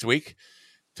soon? Next week?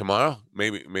 Tomorrow?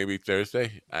 Maybe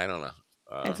Thursday? I don't know.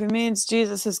 If it means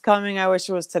Jesus is coming, I wish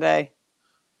it was today,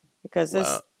 because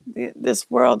this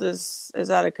world is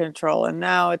out of control, and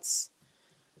now it's,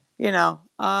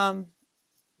 I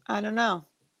don't know.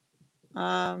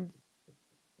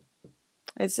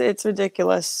 It's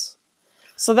ridiculous.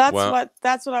 So that's Well,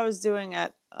 what I was doing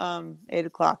at 8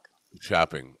 o'clock.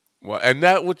 shopping. Well, and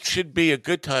that should be a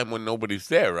good time when nobody's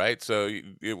there, right? So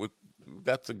it would.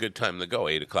 That's a good time to go,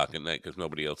 8 o'clock at night, because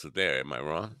nobody else is there. Am I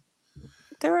wrong?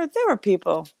 There were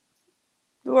people.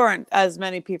 There weren't as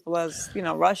many people as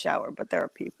rush hour, but there are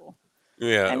people,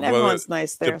 Yeah. and Well, everyone's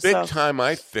nice the there. big So time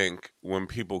I think when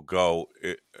people go,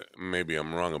 maybe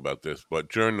I'm wrong about this, but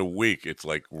during the week it's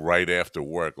like right after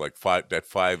work, like 5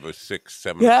 or 6,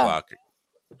 7 o'clock. yeah,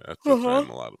 That's the time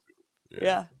a lot of people. Yeah.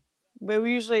 yeah.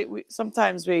 But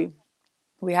sometimes we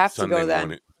have to Sunday go then.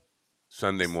 morning.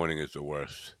 Sunday morning is the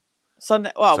worst.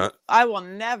 Sunday. Well, Sun- I will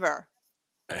never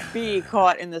be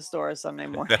caught in the store Sunday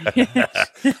morning.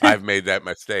 I've made that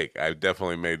mistake. I've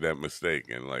definitely made that mistake,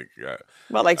 and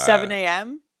Well, like uh, 7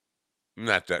 a.m.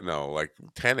 not that no, like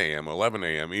 10 a.m., 11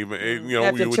 a.m. Even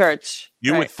After church,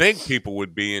 you would right? think people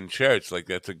would be in church, like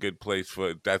that's a good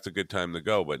time to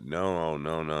go, but no,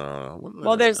 no, no.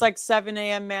 Well, there's like 7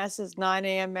 a.m. masses, 9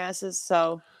 a.m. masses.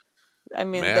 So I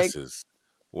mean, Masses.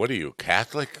 What are you,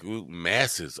 Catholic? Ooh,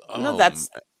 masses. no, Oh,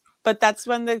 but that's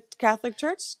when the Catholic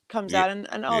Church comes yeah, out,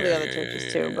 and all the yeah, other yeah, churches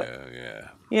yeah, too. But yeah,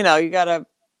 yeah.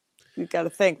 you gotta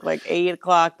think like 8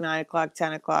 o'clock, 9 o'clock,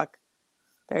 10 o'clock.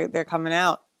 They're coming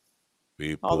out all the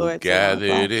People way to 1 o'clock.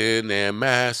 gathered in their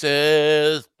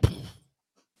masses.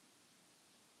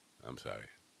 I'm sorry.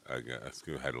 I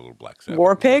had a little Black Sabbath. War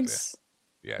moment there. pigs.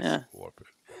 Yes, Yeah. war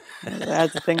pigs. I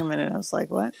had to think a minute. I was like,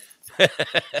 what?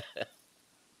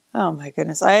 Oh my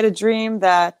goodness! I had a dream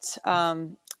that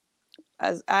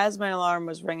as my alarm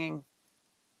was ringing,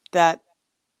 that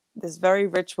this very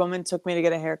rich woman took me to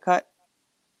get a haircut,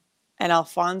 and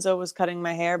Alfonso was cutting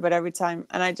my hair, but every time,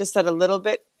 and I just said a little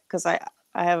bit because I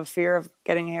have a fear of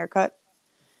getting a haircut,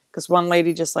 because one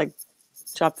lady just like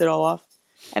chopped it all off,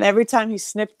 and every time he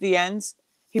snipped the ends,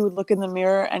 he would look in the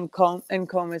mirror and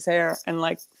comb his hair and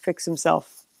like fix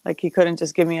himself. Like he couldn't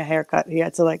just give me a haircut; he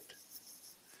had to like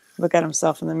look at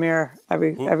himself in the mirror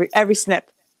every snip.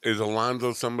 Is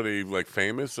Alonzo somebody like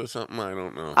famous or something? I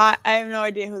don't know. I have no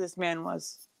idea who this man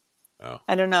was. Oh,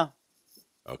 I don't know.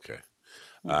 okay.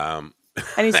 And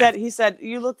he said,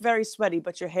 you look very sweaty,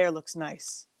 but your hair looks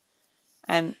nice.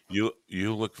 And you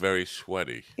look very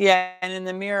sweaty. yeah, and in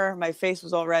the mirror, my face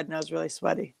was all red and I was really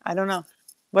sweaty. I don't know.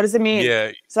 What does it mean?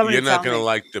 Yeah, Somebody you're not tell gonna me.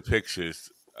 like the pictures.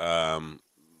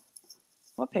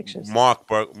 What pictures? Mark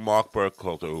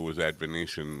Burkhalter, who was at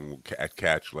Venetian at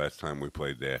Catch last time we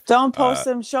played there. Don't post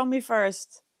them. Show me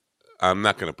first. I'm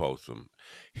not gonna post them.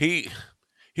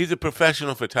 He's a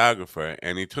professional photographer,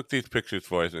 and he took these pictures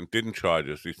for us and didn't charge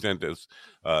us. He sent us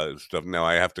stuff. Now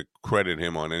I have to credit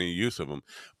him on any use of them,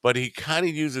 but he kind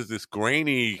of uses this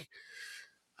grainy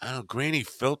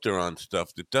filter on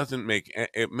stuff that doesn't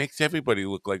it makes everybody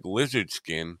look like lizard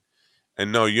skin.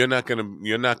 And no, you're not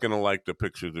gonna like the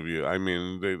pictures of you. I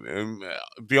mean,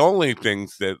 the only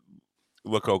things that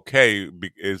look okay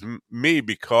is me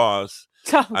because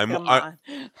Oh, I'm come on.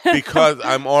 because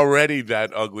I'm already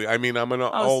that ugly. I mean, I'm an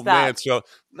old stop. man, so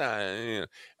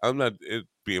I'm not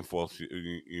being false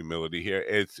humility here.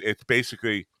 It's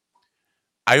basically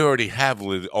I already have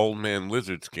old man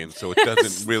lizard skin, so it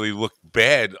doesn't really look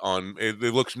bad on. It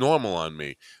looks normal on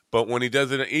me. But when he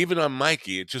does it, even on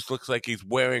Mikey, it just looks like he's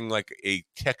wearing like a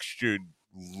textured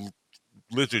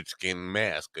lizard skin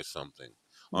mask or something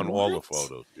on all the What?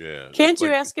 photos. Yeah. Can't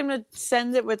you ask him to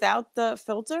send it without the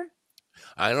filter?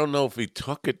 I don't know if he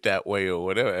took it that way or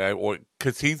whatever, or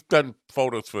because he's done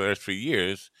photos for us for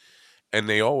years, and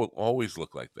they always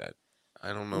look like that.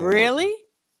 I don't know. Really?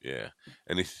 Yeah,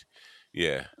 and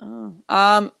yeah.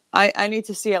 Oh. I need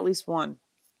to see at least one.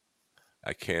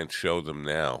 I can't show them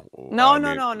now. No,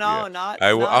 yeah. not.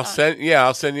 I'll send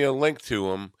you a link to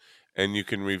them, and you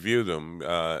can review them.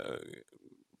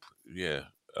 Yeah.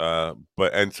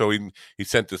 But and so he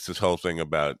sent us this whole thing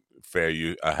about fair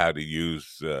use, how to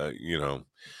use,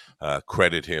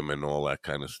 credit him and all that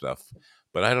kind of stuff.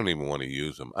 But I don't even want to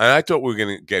use them. And I thought we were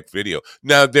going to get video.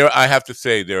 Now I have to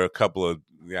say there are a couple of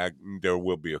there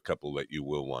will be a couple that you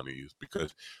will want to use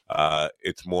because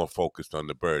it's more focused on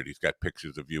the bird. He's got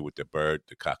pictures of you with the bird,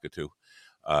 the cockatoo,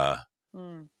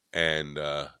 and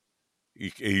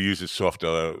he uses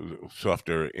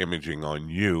softer imaging on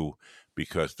you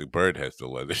because the bird has the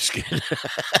leather skin.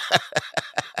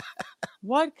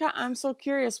 I'm so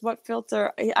curious. What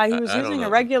filter? He was I don't using a know.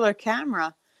 regular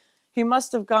camera. He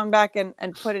must have gone back and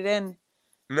put it in.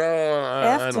 No,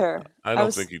 after. I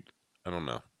don't think he. I don't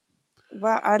know.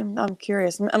 Well, I'm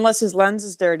curious. Unless his lens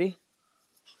is dirty.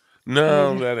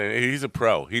 No, he's a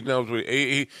pro. He knows what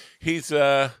he's.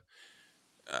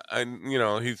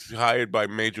 he's hired by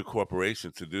major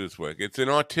corporations to do this work. It's an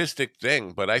artistic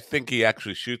thing, but I think he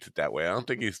actually shoots it that way. I don't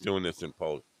think he's doing this in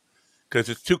post because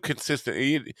it's too consistent.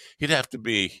 He'd have to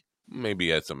be maybe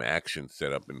he had some action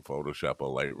set up in Photoshop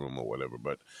or Lightroom or whatever,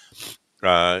 but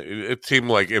it seemed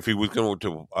like if he was going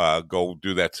to go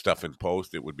do that stuff in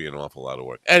post, it would be an awful lot of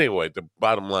work. Anyway, the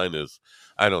bottom line is,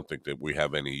 I don't think that we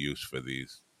have any use for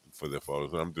the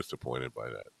photos, and I'm disappointed by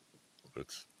that.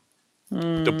 It's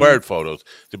the bird photos.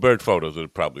 The bird photos are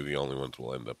probably the only ones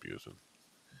we'll end up using.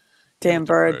 Damn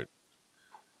bird.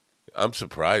 I'm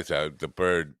surprised how the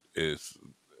bird is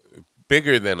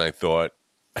bigger than I thought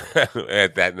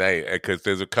at that night, because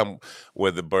there's a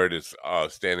where the bird is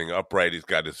standing upright. He's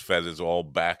got his feathers all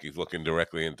back. He's looking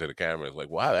directly into the camera. It's like,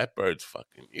 wow, that bird's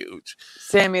fucking huge.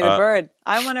 Sammy the bird.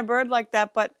 I want a bird like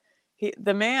that, but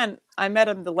the man, I met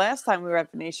him the last time we were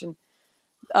at Venetian.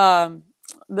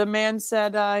 The man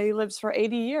said he lives for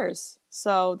 80 years.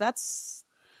 So that's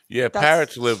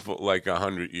parrots live like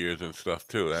 100 years and stuff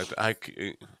too.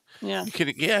 You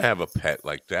can't have a pet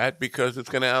like that because it's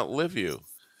going to outlive you.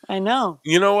 I know.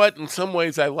 You know what? In some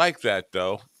ways, I like that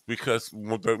though, because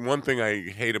the one thing I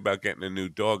hate about getting a new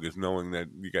dog is knowing that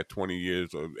you got 20 years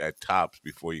at tops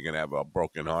before you're going to have a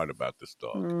broken heart about this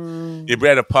dog. You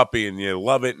bred a puppy and you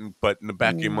love it, but in the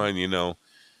back of your mind,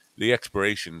 the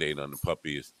expiration date on the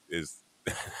puppy is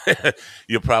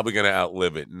you're probably going to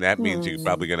outlive it, and that means you're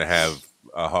probably going to have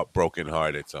a broken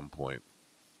heart at some point.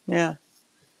 Yeah.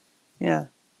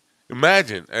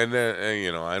 Imagine, and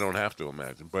then I don't have to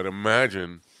imagine, but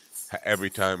imagine every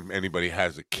time anybody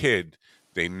has a kid,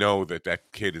 they know that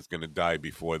kid is going to die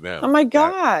before them. Oh my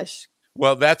gosh!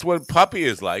 Well, that's what puppy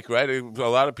is like, right? A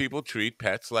lot of people treat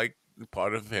pets like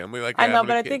part of the family. Like I know,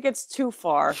 but I think it's too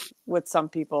far with some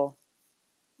people.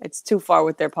 It's too far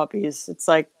with their puppies. It's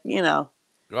like the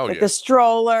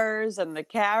strollers and the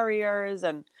carriers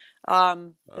and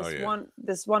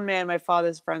this one man my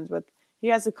father's friends with. He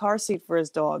has a car seat for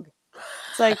his dog.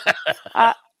 It's like,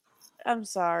 I'm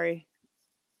sorry.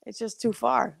 It's just too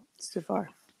far. It's too far.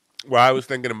 Well, I was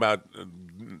thinking about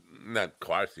not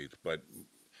car seats, but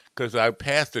because I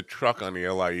passed a truck on the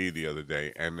LIE the other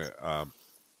day, and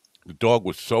the dog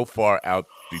was so far out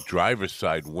the driver's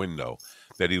side window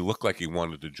that he looked like he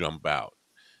wanted to jump out.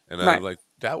 And I was like,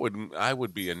 I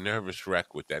would be a nervous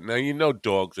wreck with that. Now,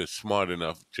 dogs are smart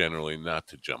enough generally not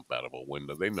to jump out of a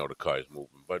window. They know the car is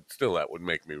moving, but still that would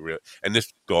make me real. And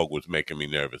this dog was making me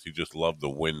nervous. He just loved the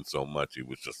wind so much. He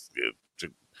was just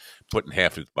putting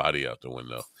half his body out the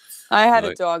window. I had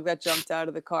a dog that jumped out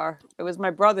of the car. It was my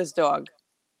brother's dog.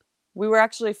 We were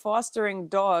actually fostering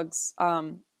dogs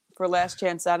for Last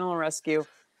Chance Animal Rescue.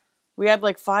 We had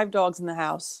like 5 dogs in the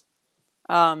house.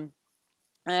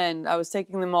 And I was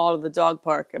taking them all to the dog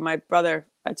park. And I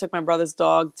took my brother's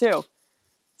dog too.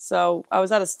 So I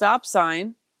was at a stop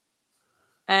sign.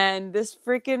 And this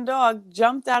freaking dog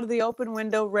jumped out of the open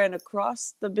window, ran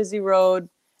across the busy road,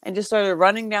 and just started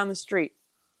running down the street.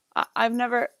 I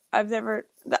wouldn't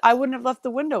have left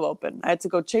the window open. I had to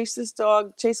go chase this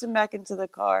dog, chase him back into the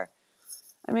car.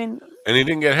 And he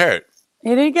didn't get hurt.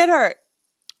 He didn't get hurt.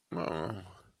 Oh,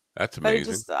 that's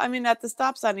amazing. But at the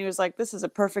stop sign, he was like, this is a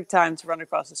perfect time to run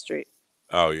across the street.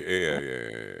 Oh,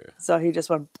 yeah. So he just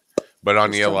went. But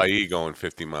on the LIE, going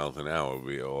 50 miles an hour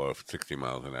or 60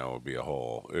 miles an hour would be a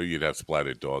hole. You'd have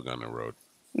splattered dog on the road.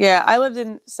 Yeah, I lived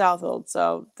in Southold,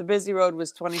 so the busy road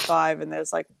was 25, and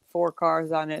there's like 4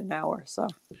 cars on it an hour. So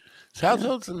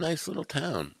Southold's a nice little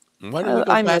town. Why don't you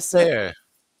go back there?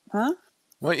 Huh?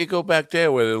 Why don't you go back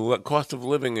there where the cost of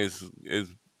living is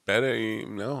better?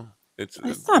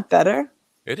 It's not better.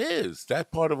 It is.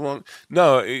 That part of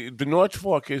the North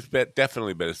Fork is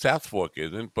definitely better. South Fork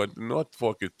isn't, but the North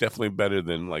Fork is definitely better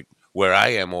than like where I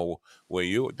am or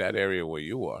that area where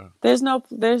you are. There's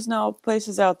no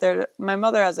places out there. My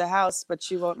mother has a house, but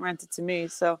she won't rent it to me.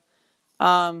 So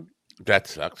that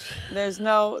sucks. There's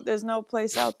no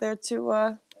place out there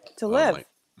to live.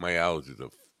 My allergies are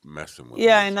messing with me.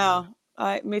 Yeah, I know.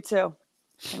 Me too.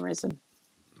 For some reason.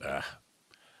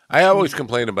 I always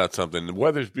complain about something. The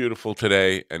weather's beautiful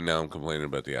today, and now I'm complaining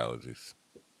about the allergies.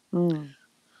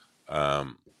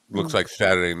 Looks like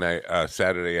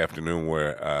Saturday afternoon,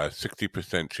 we're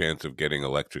 60% chance of getting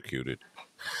electrocuted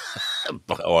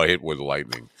or hit with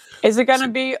lightning. Is it going to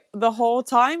be the whole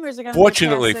time, or is it going to?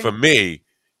 Fortunately for me,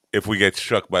 if we get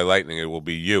struck by lightning, it will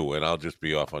be you, and I'll just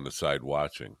be off on the side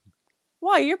watching.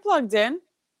 Why? You're plugged in.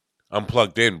 I'm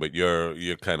plugged in, but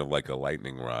you're kind of like a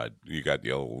lightning rod. You got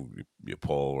your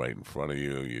pole right in front of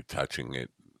you. You're touching it.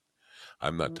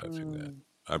 I'm not touching that.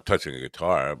 I'm touching a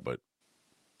guitar, but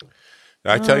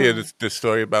I tell you this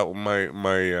story about my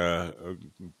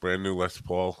brand new Les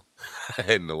Paul.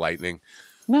 in the Lightning?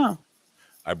 No.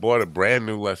 I bought a brand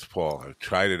new Les Paul. I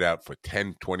tried it out for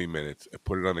 10, 20 minutes. I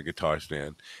put it on the guitar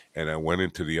stand, and I went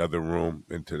into the other room,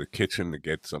 into the kitchen to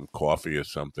get some coffee or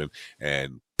something,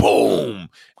 and boom!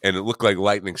 And it looked like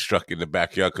lightning struck in the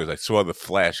backyard because I saw the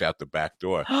flash out the back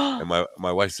door. And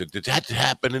my wife said, "Did that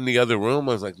happen in the other room?"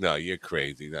 I was like, "No, you're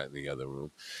crazy. Not in the other room."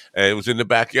 And it was in the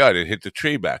backyard. It hit the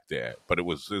tree back there, but it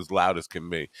was as loud as can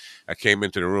be. I came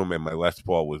into the room, and my Les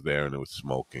Paul was there, and it was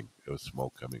smoking. There was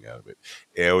smoke coming out of it.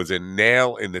 It was a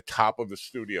nail in the top of the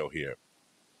studio here.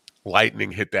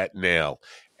 Lightning hit that nail,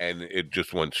 and it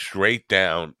just went straight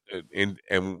down.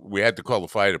 And we had to call the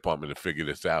fire department to figure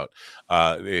this out.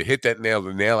 It hit that nail.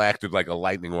 The nail acted like a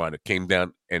lightning rod. It came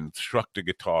down and struck the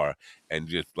guitar and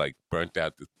just like burnt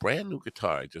out this brand new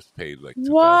guitar. I just paid like $2,000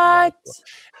 What? for.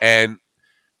 And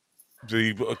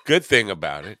the good thing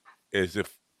about it is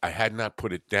if I had not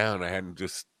put it down, I hadn't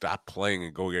just stopped playing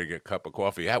and go get a cup of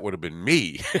coffee, that would have been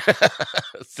me.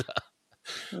 So,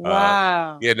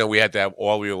 Wow. yeah, no, we had to have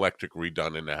all the electric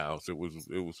redone in the house.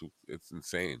 It's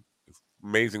insane. It's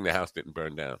amazing the house didn't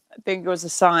burn down. I think it was a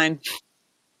sign.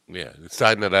 Yeah, it's a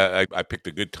sign that I picked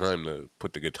a good time to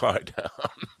put the guitar down.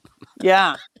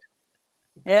 Yeah.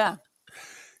 Yeah.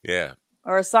 Yeah,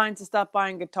 Or a sign to stop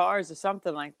buying guitars or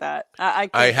something like that. I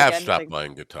can't I think have of stopped anything.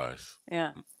 buying guitars.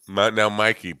 Yeah. Now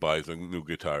Mikey buys a new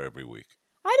guitar every week.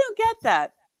 I don't get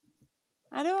that.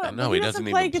 I don't. I know but he doesn't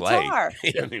play even play. guitar.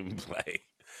 He doesn't even play.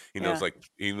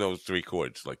 He knows 3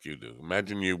 chords like you do.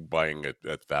 Imagine you buying a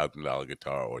 $1,000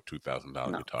 guitar or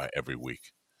 $2,000 guitar every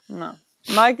week. No,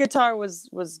 my guitar was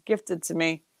gifted to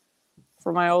me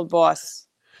from my old boss,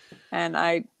 and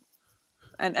I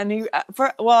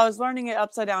was learning it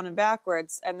upside down and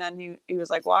backwards, and then he was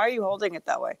like, "Why are you holding it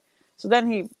that way?" So then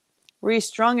he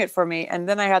restrung it for me, and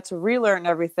then I had to relearn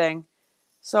everything.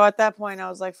 So at that point, I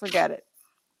was like, "Forget it."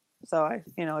 So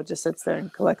it just sits there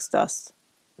and collects dust.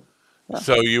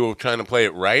 So you were trying to play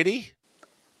it righty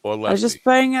or lefty? I was just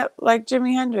playing it like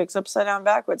Jimi Hendrix, upside down,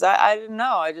 backwards. I didn't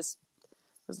know. I just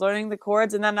was learning the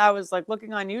chords, and then I was like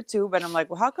looking on YouTube, and I'm like,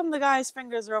 well, how come the guy's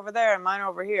fingers are over there and mine are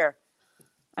over here?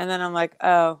 And then I'm like,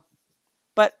 oh,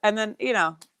 and then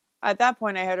at that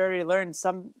point I had already learned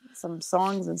some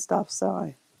songs and stuff.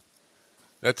 So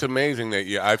That's amazing that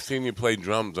I've seen you play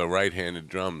drums or right-handed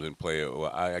drums and play it.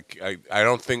 I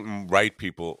don't think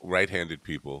right-handed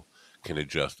people can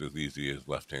adjust as easy as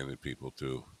left-handed people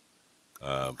do.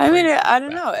 I mean, I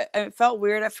don't know. It felt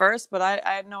weird at first, but I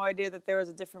had no idea that there was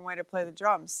a different way to play the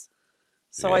drums.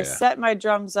 So I set my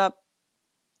drums up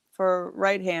for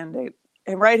right-handed.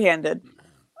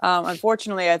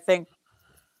 Unfortunately, I think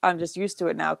I'm just used to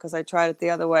it now because I tried it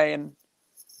the other way, and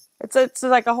it's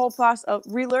like a whole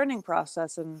relearning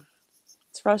process, and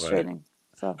it's frustrating. Right.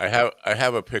 So I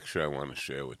have a picture I want to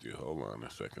share with you. Hold on a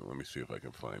second. Let me see if I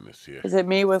can find this here. Is it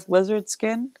me with lizard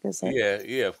skin?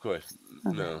 Yeah, of course.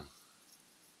 Okay. No.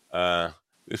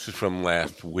 This is from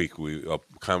last week. A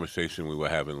conversation we were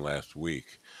having last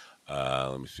week.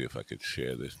 Let me see if I could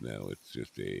share this now. It's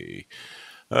just a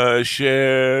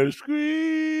share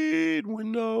screen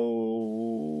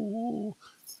window.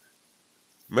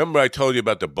 Remember I told you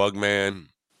about the bug man?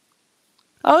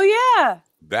 Oh yeah.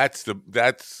 That's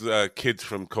kids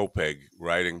from Copeg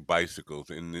riding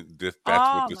bicycles, and that's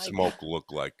what the smoke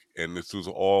looked like. And this was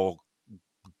all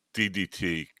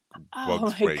DDT,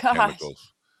 bug spray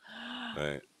chemicals.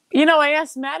 Right. I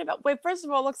asked Matt about. Wait, first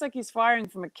of all, it looks like he's firing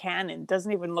from a cannon.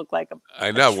 Doesn't even look like a.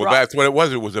 I know. Well, that's what it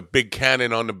was. It was a big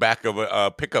cannon on the back of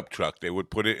a pickup truck. They would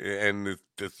put it in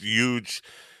this huge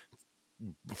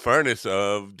furnace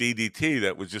of DDT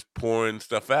that was just pouring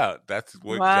stuff out. That's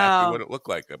exactly what it looked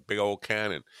like, a big old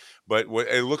cannon. But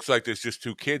it looks like there's just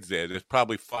 2 kids there. There's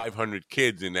probably 500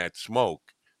 kids in that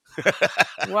smoke.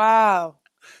 Wow.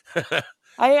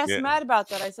 I asked Matt about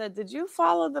that. I said, did you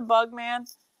follow the bug man?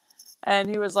 And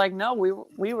he was like, no,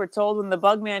 we were told when the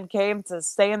bug man came to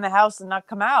stay in the house and not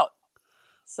come out.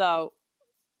 So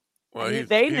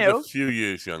they knew. He's a few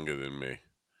years younger than me.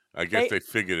 I guess they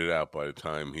figured it out by the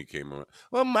time he came around.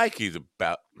 Well, Mikey's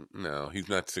he's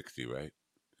not 60, right?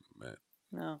 Matt?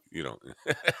 No. You don't.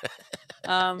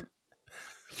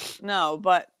 No,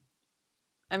 but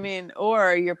I mean,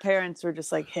 or your parents were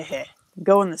just like, hey,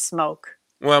 go in the smoke.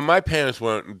 Well, my parents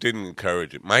didn't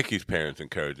encourage it. Mikey's parents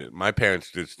encouraged it. My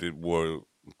parents they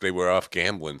were off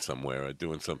gambling somewhere or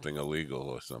doing something illegal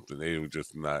or something. They were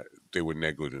just they were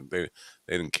negligent. They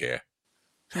didn't care.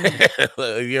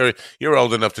 You're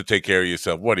old enough to take care of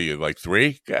yourself. What are you, like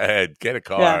 3? Go ahead, get a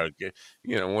car.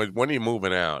 Yeah. When are you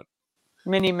moving out?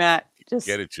 Mini Matt, just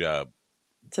get a job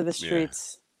to the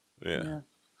streets. Yeah.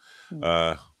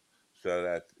 So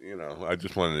that, I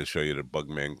just wanted to show you the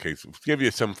Bugman in case, give you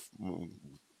some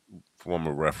form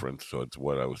of reference towards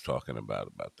what I was talking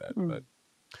about that. But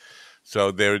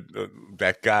so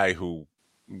that guy who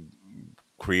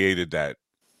created that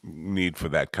need for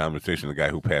that conversation, the guy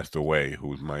who passed away, who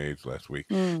was my age last week,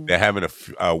 they're having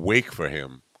a wake for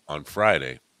him on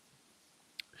Friday,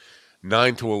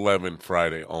 9 to 11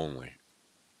 Friday only.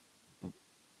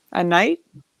 At night?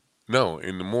 No,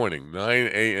 in the morning, 9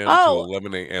 a.m. to Oh.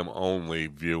 11 a.m. only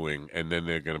viewing, and then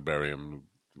they're going to bury him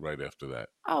right after that.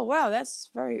 Oh, wow. That's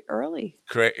very early.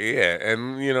 Yeah,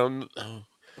 and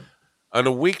on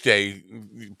a weekday,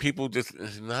 people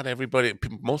just, not everybody,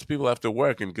 most people have to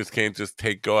work and just can't just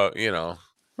take go out,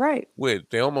 Right.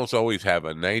 They almost always have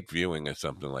a night viewing or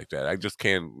something like that. I just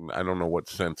can't, I don't know what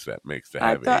sense that makes to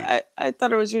have I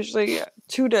thought it was usually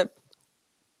 2 to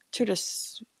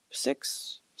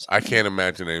 6. I can't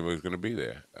imagine anybody's going to be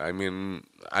there. I mean,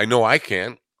 I know I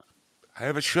can't. I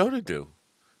have a show to do.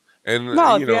 And,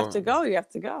 No, if you have to go, you have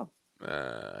to go.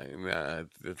 Nah,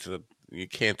 you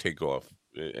can't take off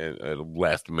at the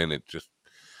last minute.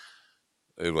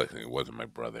 It wasn't my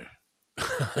brother.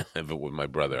 If it was my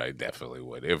brother, I definitely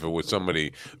would. If it was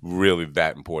somebody really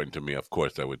that important to me, of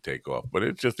course I would take off. But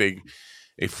it's just a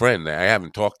friend. I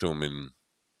haven't talked to him in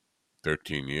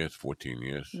 13 years, 14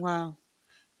 years. Wow.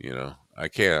 I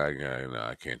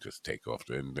can't just take off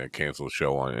and cancel a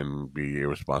show and be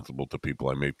irresponsible to people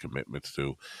I made commitments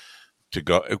to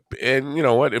go. And you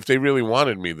know what? If they really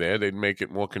wanted me there, they'd make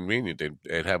it more convenient.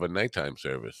 They'd have a nighttime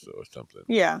service or something.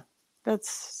 Yeah,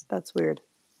 that's weird.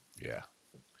 Yeah,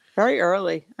 very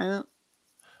early.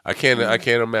 I can't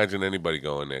imagine anybody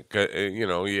going there.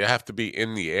 You have to be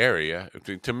in the area.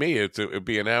 To me, it'd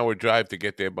be an hour drive to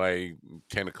get there by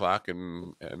 10 o'clock,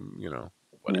 and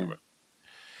whatever.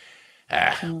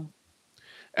 Yeah.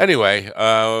 Anyway,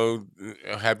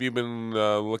 have you been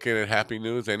looking at Happy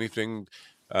News? Anything?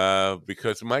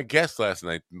 Because my guest last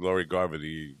night, Lori Garver,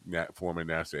 the former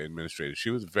NASA administrator, she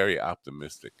was very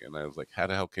optimistic, and I was like, "How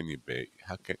the hell can you be?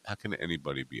 How can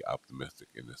anybody be optimistic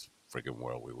in this friggin'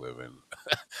 world we live in?"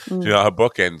 Her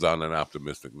book ends on an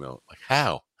optimistic note. Like,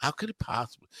 how? How could it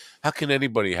possibly? How can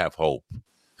anybody have hope?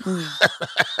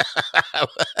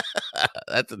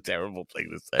 That's a terrible thing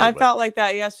to say. I felt like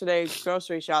that yesterday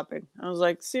grocery shopping. I was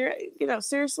like,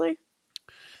 seriously?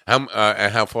 How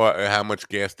much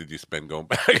gas did you spend going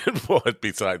back and forth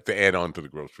besides to add on to the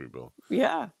grocery bill?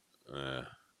 Yeah. I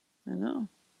know.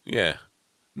 Yeah.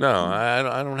 No,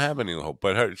 I don't have any hope.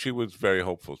 But she was very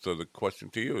hopeful. So the question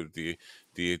to you is: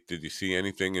 did you see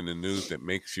anything in the news that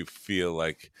makes you feel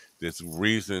like there's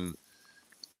reason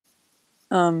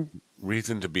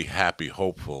to be happy,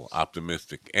 hopeful,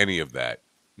 optimistic? Any of that?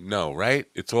 No, right?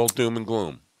 It's all doom and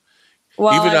gloom.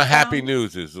 Well, even happy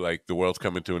news is like the world's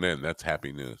coming to an end. That's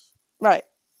happy news, right?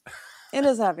 It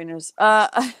is happy news.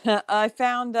 I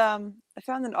found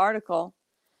an article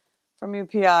from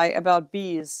UPI about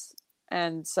bees,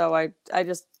 and so I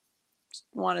just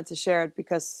wanted to share it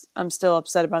because I'm still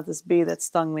upset about this bee that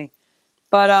stung me.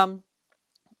 But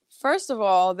first of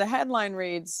all, the headline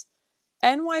reads: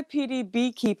 NYPD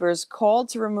beekeepers called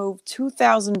to remove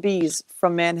 2,000 bees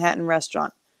from Manhattan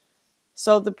restaurant.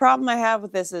 So the problem I have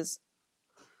with this is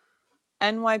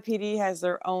NYPD has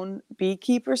their own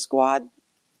beekeeper squad.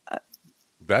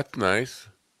 That's nice.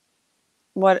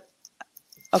 What?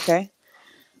 Okay.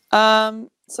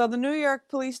 So the New York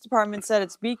Police Department said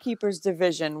its beekeepers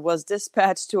division was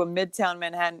dispatched to a Midtown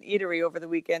Manhattan eatery over the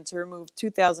weekend to remove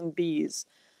 2,000 bees.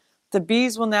 The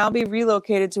bees will now be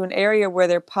relocated to an area where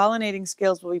their pollinating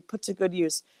skills will be put to good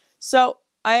use. So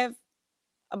I have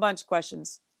a bunch of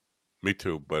questions. Me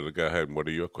too, but go ahead. What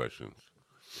are your questions?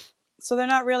 So they're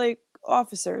not really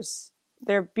officers.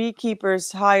 They're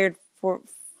beekeepers hired for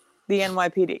the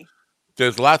NYPD.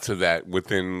 There's lots of that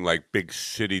within like big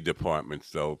city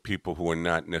departments, though. People who are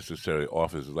not necessarily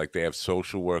officers, like they have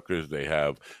social workers. They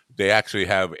actually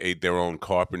have their own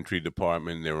carpentry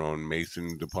department, their own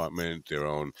mason department,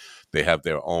 They have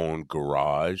their own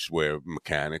garage where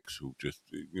mechanics who just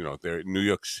they're New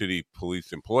York City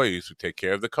police employees who take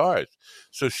care of the cars.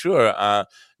 So sure,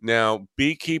 now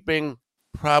beekeeping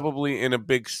probably in a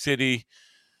big city.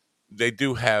 They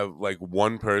do have like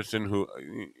one person who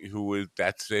is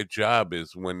that's their job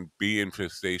is when bee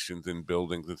infestations in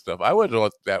buildings and stuff. I would have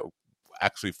thought that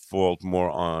actually falls more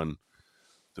on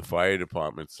the fire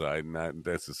department side, not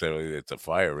necessarily it's a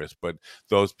fire risk, but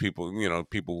those people,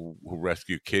 people who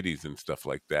rescue kitties and stuff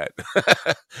like that.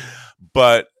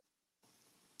 But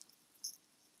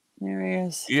There he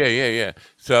is. Yeah.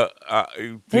 So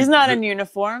He's not in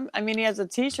uniform. I mean, he has a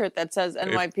T-shirt that says if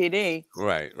NYPD.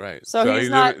 right. So So he's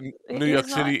he's not. a New York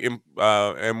He's not. City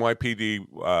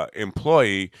NYPD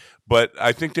employee, but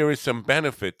I think there is some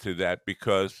benefit to that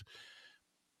because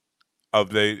of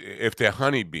if they're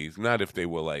honeybees, not if they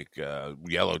were like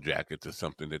yellow jackets or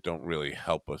something that don't really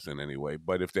help us in any way.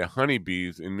 But if they're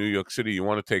honeybees in New York City, you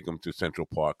want to take them to Central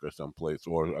Park or someplace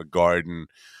or a garden,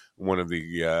 one of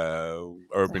the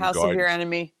urban House of your gardens.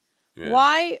 enemy. Yeah.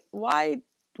 Why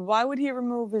would he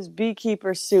remove his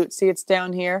beekeeper suit? See, it's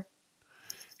down here.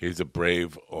 He's a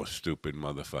brave or stupid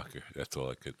motherfucker. That's all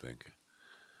I could think.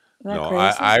 Isn't that No,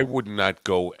 crazy? I would not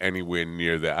go anywhere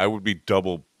near that. I would be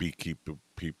double beekeeper,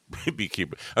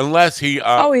 unless he.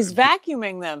 He's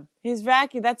vacuuming them.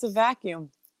 That's a vacuum.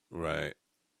 Right.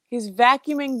 He's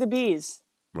vacuuming the bees.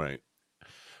 Right.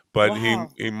 But Wow.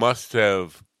 he must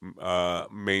have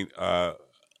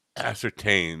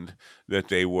ascertained that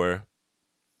they were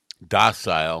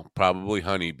docile, probably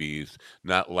honeybees,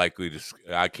 not likely to.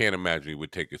 I can't imagine he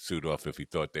would take his suit off if he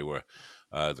thought they were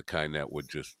the kind that would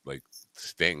just like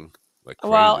sting like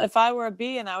crazy. Well, if I were a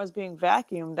bee and I was being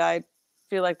vacuumed, I'd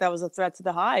feel like that was a threat to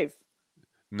the hive.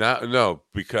 No,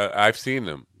 because I've seen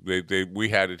them. We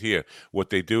had it here. What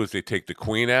they do is they take the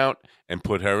queen out and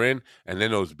put her in, and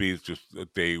then those bees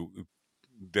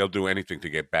they'll do anything to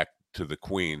get back to the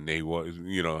queen. They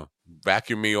will,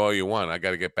 vacuum me all you want. I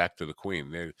got to get back to the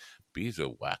queen. Bees are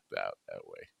whacked out that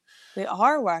way. They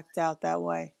are whacked out that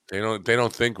way. They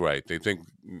don't think right. They think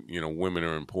women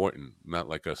are important, not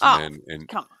like us men, and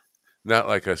come on. not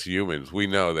like us humans. We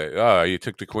know that. Oh, you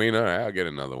took the queen. All right, I'll get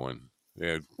another one.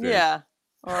 Yeah.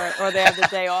 Or they have the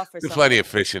day off or There's something. plenty of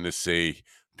fish in the sea.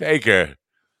 Take her.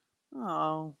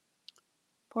 Oh,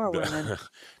 poor women.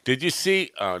 Did you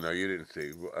see? Oh no, you didn't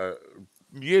see.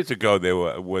 Years ago, there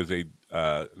was a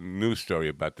news story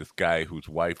about this guy whose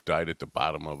wife died at the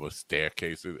bottom of a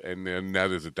staircase, and then now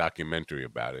there's a documentary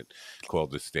about it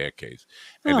called "The Staircase."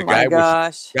 And the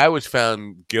guy was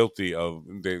found guilty of.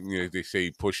 They say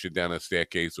he pushed her down a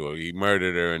staircase or he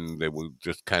murdered her, and they were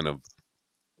just kind of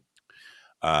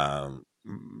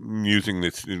using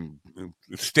this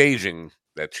staging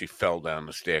that she fell down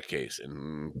the staircase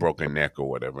and broke her neck or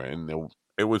whatever, and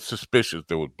it was suspicious.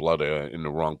 There was blood in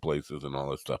the wrong places and all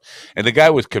that stuff. And the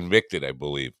guy was convicted, I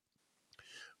believe,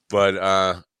 but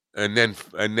and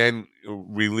then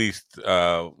released.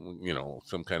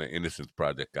 Some kind of Innocence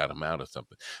Project got him out or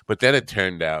something. But then it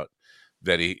turned out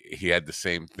that he had the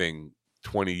same thing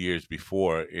 20 years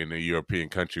before in a European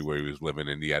country where he was living,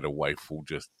 and he had a wife who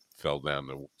just fell down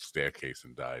the staircase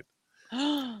and died.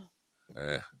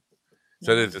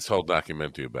 So there's this whole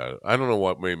documentary about it. I don't know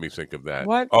what made me think of that.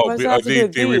 What?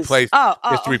 They replaced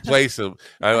just Oh. replace them.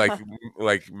 I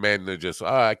like men that just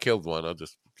I killed one. I'll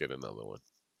just get another one.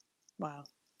 Wow.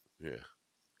 Yeah,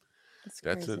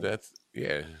 That's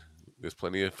yeah. There's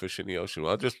plenty of fish in the ocean.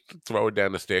 I'll just throw her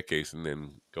down the staircase and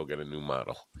then go get a new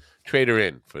model. Trade her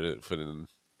in for the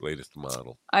latest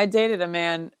model. I dated a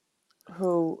man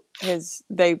who his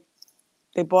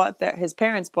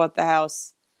parents bought the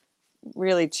house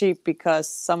really cheap because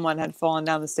someone had fallen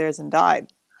down the stairs and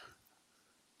died.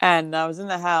 And I was in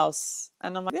the house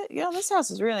and I'm like, this house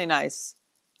is really nice.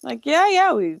 Like,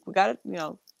 yeah, we got it,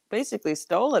 basically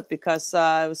stole it because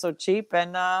it was so cheap.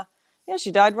 And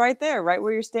she died right there, right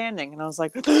where you're standing. And I was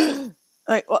like,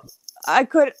 well, I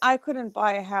couldn't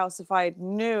buy a house if I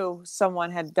knew someone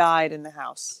had died in the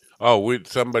house. Oh,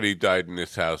 somebody died in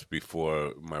this house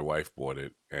before my wife bought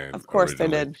it. And of course they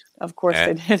did. Of course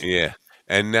they did. Yeah.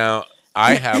 And now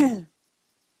I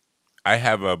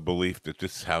have a belief that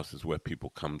this house is where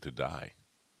people come to die.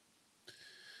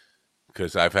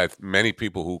 Because I've had many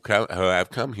people who have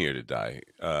come here to die.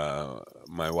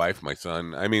 My wife, my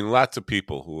son. I mean, lots of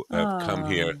people who have come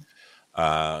here,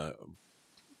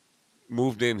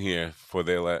 moved in here for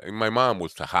their. My mom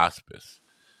was to hospice.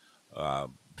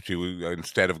 She was,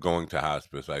 instead of going to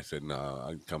hospice, I said, "No,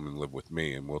 I come and live with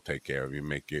me, and we'll take care of you,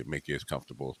 make you as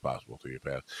comfortable as possible till you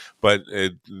pass." But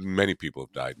many people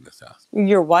have died in this house.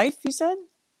 Your wife, you said?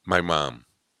 My mom.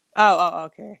 Oh,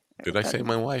 okay. Did I say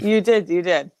my wife? You did.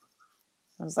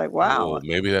 I was like, wow. Oh,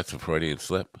 maybe that's a Freudian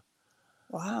slip.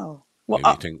 Wow. Well,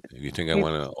 you think I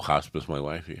want to hospice my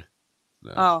wife here?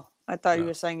 No. Oh, I thought you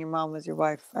were saying your mom was your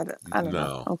wife. I don't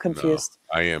know. I'm confused.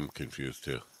 No, I am confused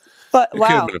too. But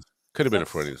wow. Could have been a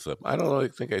Freudian slip. I don't really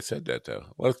think I said that though.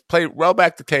 Let's roll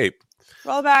back the tape.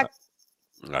 Roll back.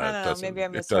 I don't know. Maybe I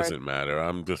misheard. It doesn't matter.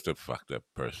 I'm just a fucked up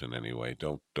person anyway.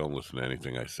 Don't listen to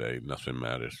anything I say. Nothing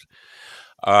matters.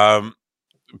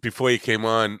 before you came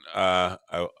on,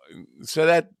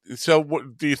 so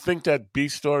what do you think that B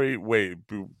story? Wait,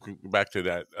 back to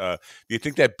that. Do you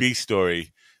think that B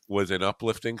story was an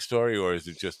uplifting story, or is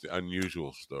it just an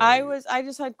unusual story? I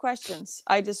just had questions.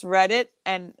 I just read it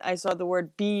and I saw the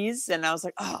word bees and I was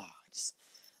like, oh, just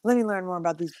let me learn more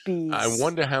about these bees. I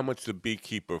wonder how much the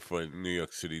beekeeper for New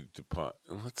York City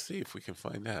Department. Let's see if we can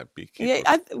find out. Beekeeper.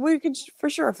 Yeah, we could for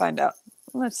sure find out.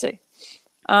 Let's see.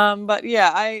 But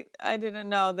yeah, I didn't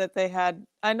know that they had.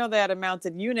 I know they had a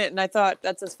mounted unit, and I thought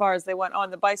that's as far as they went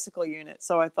on the bicycle unit.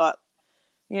 So I thought,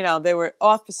 they were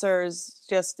officers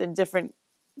just in different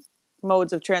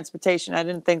modes of transportation. I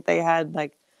didn't think they had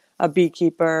like a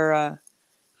beekeeper, a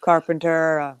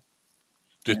carpenter.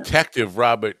 Detective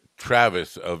Robert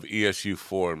Travis of ESU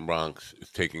 4 in Bronx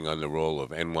is taking on the role of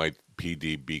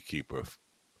NYPD beekeeper.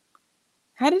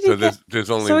 How did he? So there's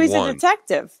only so he's one. a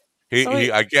detective.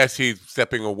 I guess he's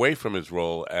stepping away from his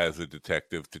role as a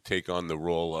detective to take on the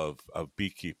role of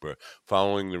beekeeper,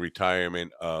 following the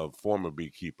retirement of former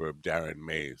beekeeper Darren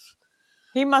Mays.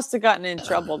 He must have gotten in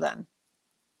trouble then.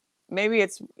 Maybe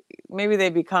they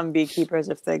become beekeepers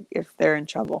if they're in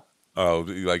trouble. Oh,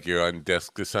 like you're on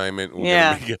desk assignment?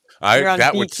 Yeah.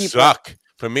 That would suck.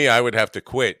 For me, I would have to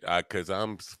quit because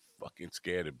I'm fucking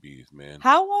scared of bees, man.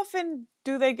 How often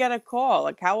do they get a call?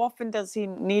 Like, how often does he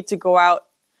need to go out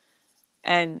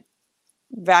and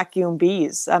vacuum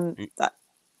bees? In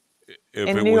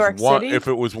New York City? If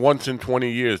it was once in 20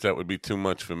 years, that would be too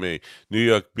much for me. New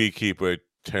York beekeeper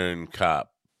turned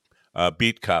cop.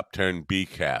 Beat cop turned bee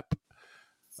cap.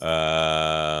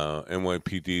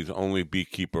 NYPD's only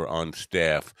beekeeper on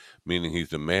staff, meaning he's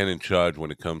the man in charge when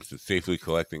it comes to safely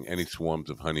collecting any swarms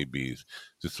of honeybees.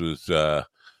 This was,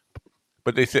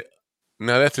 but they said,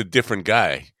 no, that's a different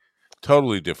guy.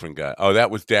 Totally different guy. Oh,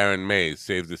 that was Darren Mays,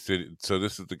 Save the City. So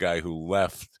this is the guy who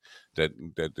left that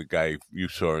the guy you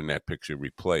saw in that picture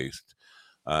replaced.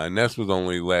 And this was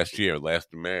only last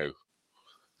May. This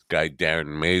guy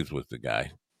Darren Mays was the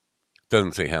guy.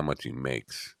 Doesn't say how much he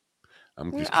makes.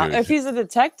 I'm just curious. If he's a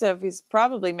detective, he's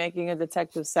probably making a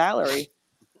detective salary.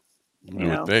 You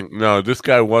would think. No, this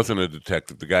guy wasn't a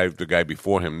detective. The guy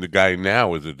before him. The guy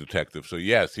now is a detective. So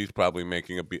yes, he's probably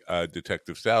making a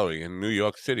detective salary in New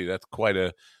York City. That's quite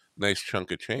a nice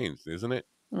chunk of change, isn't it?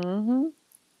 Mm-hmm.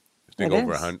 I think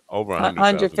over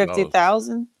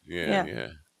 $150,000. Yeah.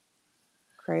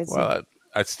 Crazy. Well,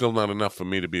 that's still not enough for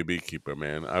me to be a beekeeper,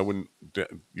 man. I wouldn't.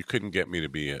 You couldn't get me to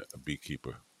be a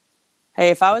beekeeper. Hey,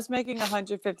 if I was making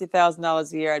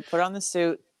 $150,000 a year, I'd put on the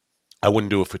suit. I wouldn't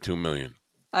do it for $2 million.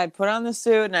 I'd put on the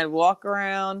suit and I'd walk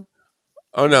around.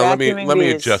 Oh no, let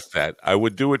me adjust that. I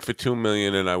would do it for $2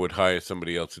 million, and I would hire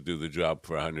somebody else to do the job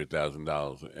for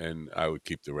 $100,000, and I would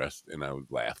keep the rest, and I would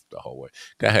laugh the whole way.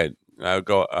 Go ahead. I'd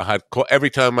call every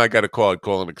time I got a call. I'd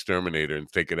call an exterminator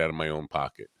and take it out of my own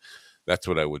pocket. That's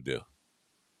what I would do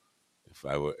if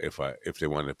they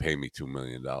wanted to pay me $2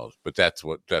 million. But that's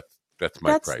my price. That's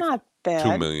not bad.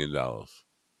 $2 million.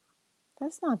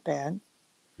 That's not bad.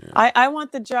 Yeah. I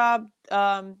want the job.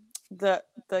 The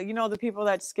people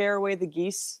that scare away the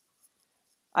geese.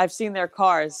 I've seen their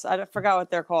cars. I forgot what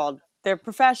they're called. They're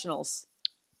professionals.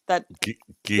 That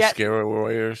geese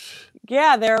scarewayers.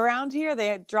 Yeah, they're around here.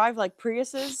 They drive like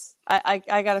Priuses. I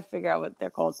got to figure out what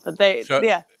they're called. But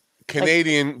the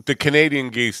Canadian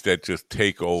geese that just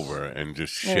take over and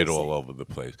just shit all over the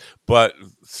place. But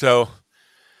so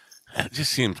that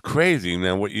just seems crazy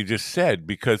now what you just said,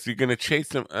 because you're going to chase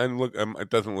them. And look, it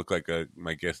doesn't look like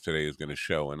my guest today is going to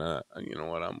show. And you know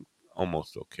what? I'm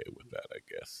almost okay with that, I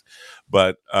guess.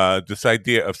 But this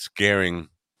idea of scaring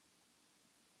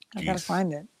geese. I got to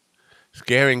find it.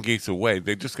 Scaring geese away.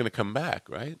 They're just going to come back,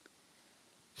 right?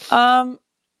 I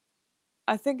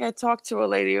think I talked to a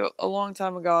lady a long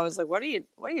time ago. I was like, what are you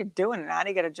doing? And how do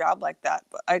you get a job like that?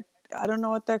 But I don't know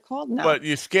what they're called now. But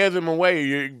you scare them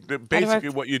away. Basically,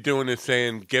 what you're doing is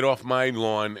saying, get off my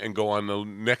lawn and go on the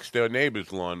next door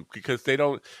neighbor's lawn, because they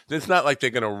don't. It's not like they're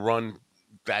going to run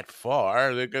that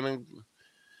far. They're going to,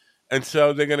 and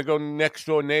so they're going to go next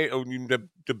door, the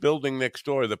building next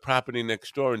door, the property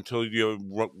next door, until your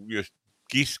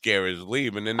geese scarers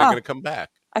leave, and then they're going to come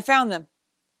back. I found them.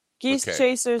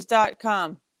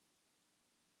 Geesechasers.com.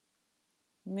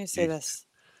 Let me see this.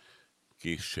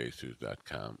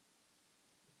 Geesechasers.com.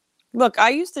 Look, I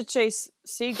used to chase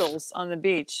seagulls on the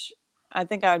beach. I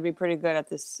think I would be pretty good at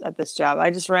this job.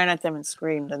 I just ran at them and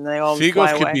screamed, and they all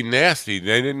seagulls fly away. Could be nasty.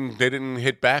 They didn't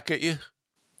hit back at you?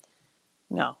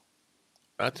 No.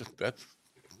 That's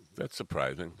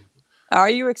surprising. Are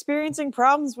you experiencing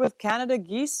problems with Canada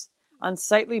geese?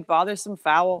 Unsightly, bothersome,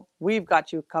 foul? We've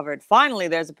got you covered. Finally,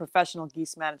 there's a professional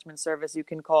geese management service you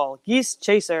can call. Geese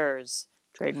Chasers.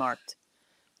 trademarked.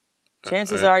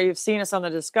 Chances are you've seen us on the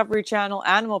Discovery Channel,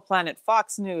 Animal Planet,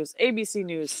 Fox News, ABC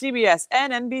News, CBS,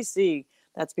 and NBC.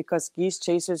 That's because Geese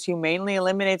Chasers humanely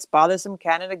eliminates bothersome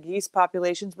Canada geese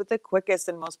populations with the quickest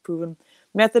and most proven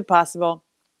method possible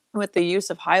with the use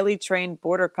of highly trained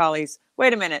border collies.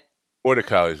 Wait a minute. Border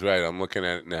collies, right? I'm looking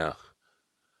at it now.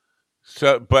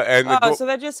 So, So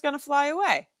they're just going to fly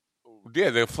away. Yeah,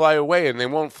 they'll fly away, and they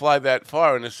won't fly that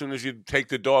far. And as soon as you take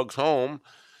the dogs home,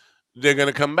 they're going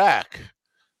to come back.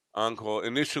 Uncle,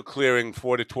 initial clearing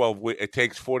 4 to 12 weeks. It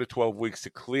takes 4 to 12 weeks to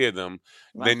clear them.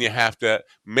 Right. Then you have to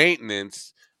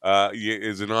maintenance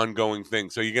is an ongoing thing.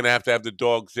 So you're going to have the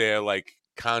dogs there like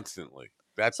constantly.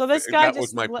 So this guy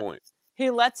was my point. He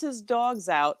lets his dogs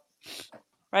out,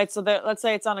 right? So let's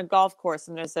say it's on a golf course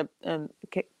and there's a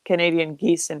Canadian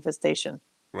geese infestation,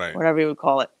 right? Whatever you would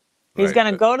call it. He's going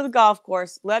to go to the golf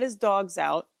course, let his dogs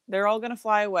out. They're all going to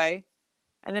fly away,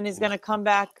 and then he's going to come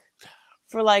back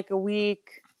for like a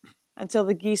week until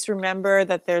the geese remember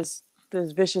that there's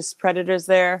vicious predators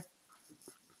there.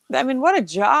 I mean, what a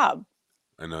job.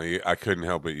 I know. I couldn't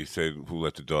help it. You said, who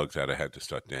let the dogs out? I had to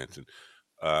start dancing.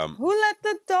 Who let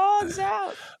the dogs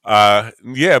out?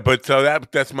 Yeah, but so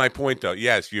that's my point, though.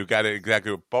 Yes, you got it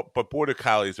exactly. But border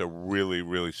collies are really,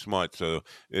 really smart. So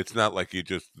it's not like you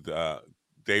just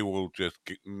they will just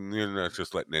you're not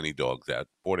just letting any dogs out.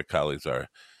 Border collies are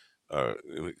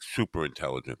super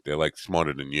intelligent. They're like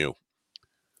smarter than you.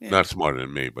 Yeah. Not smarter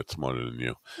than me, but smarter than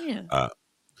you. Yeah.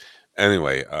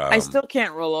 Anyway, I still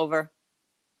can't roll over,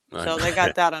 so they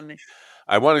got that on me.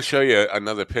 I want to show you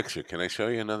another picture. Can I show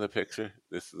you another picture?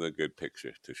 This is a good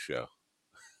picture to show.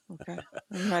 Okay,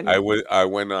 I'm ready. I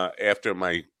went after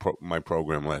my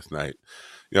program last night.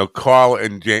 You know, Carl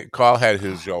had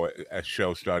his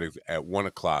show starting at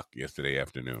 1:00 yesterday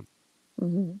afternoon.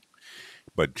 Mm-hmm.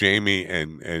 But Jamie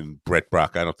and Brett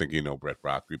Brock, I don't think you know Brett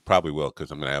Brock. You probably will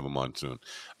because I'm going to have him on soon.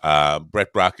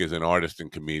 Brett Brock is an artist and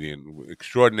comedian,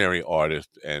 extraordinary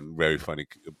artist and very funny.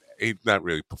 He's not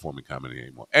really performing comedy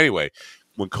anymore. Anyway,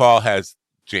 when Carl has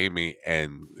Jamie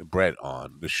and Brett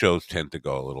on, the shows tend to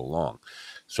go a little long.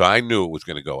 So I knew it was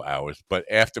going to go hours. But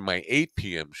after my 8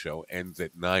 p.m. show ends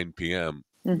at 9 p.m.,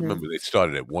 remember they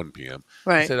started at 1 p.m.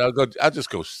 Right. I said, I'll just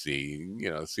go see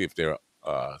if they're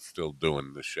still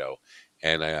doing the show.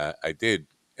 And I did,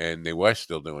 and they were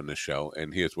still doing the show.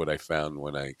 And here's what I found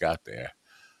when I got there.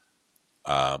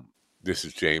 This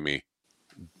is Jamie,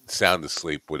 sound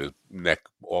asleep with his neck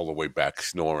all the way back,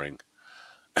 snoring.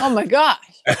 Oh, my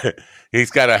gosh. He's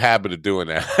got a habit of doing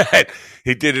that.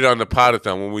 He did it on the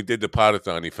podathon. When we did the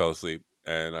podathon, he fell asleep.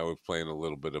 And I was playing a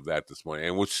little bit of that this morning,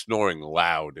 and was snoring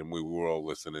loud, and we were all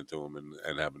listening to him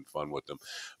and having fun with him.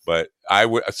 But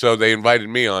so they invited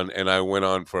me on, and I went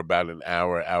on for about an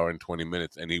hour and 20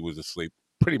 minutes, and he was asleep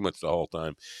pretty much the whole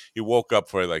time. He woke up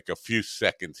for like a few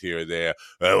seconds here or there.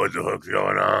 Oh, what the heck's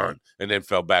going on? And then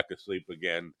fell back asleep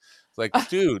again. It's like,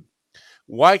 dude,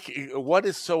 what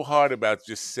is so hard about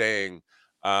just saying,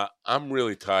 I'm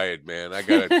really tired, man. I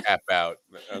got to tap out.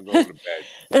 I'm going to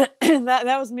bed.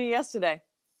 That was me yesterday.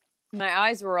 My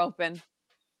eyes were open.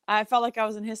 I felt like I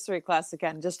was in history class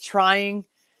again, just trying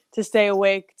to stay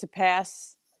awake, to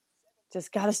pass.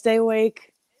 Just got to stay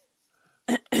awake.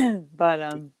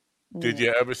 But did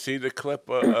you ever see the clip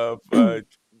of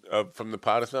from the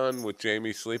podathon with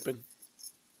Jamie sleeping?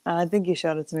 I think you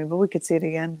showed it to me, but we could see it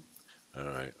again. All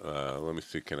right. Let me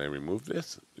see. Can I remove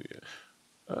this? Yeah.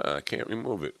 I can't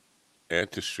remove it.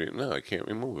 Add to stream. No, I can't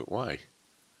remove it. Why?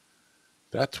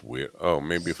 That's weird. Oh,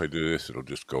 maybe if I do this, it'll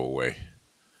just go away.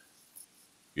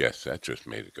 Yes, that just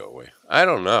made it go away. I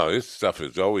don't know. This stuff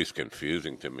is always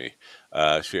confusing to me.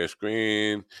 Share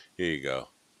screen. Here you go.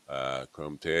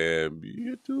 Chrome tab.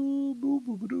 YouTube. Boo,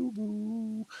 boo, boo,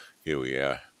 boo. Here we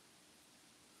are.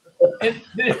 This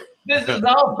is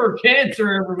all for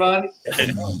cancer, everybody.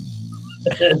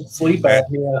 Sleep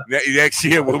apnea. Next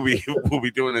year we'll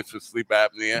be doing this for sleep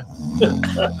apnea.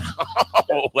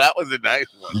 Oh, that was a nice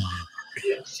one.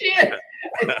 Shit.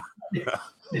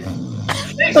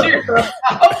 Next year, I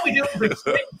hope we do it for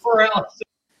sleep paralysis.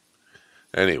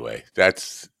 Anyway,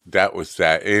 that was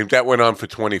that. And that went on for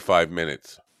 25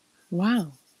 minutes.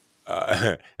 Wow.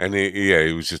 And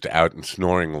he was just out and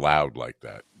snoring loud like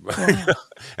that. Wow.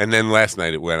 And then last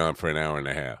night it went on for an hour and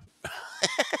a half.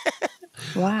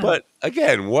 Wow. But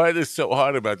again, what is so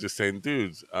hard about just saying,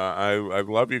 dudes, I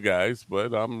love you guys,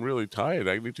 but I'm really tired.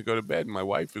 I need to go to bed. My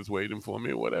wife is waiting for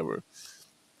me or whatever.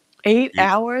 8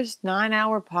 hours,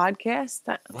 9-hour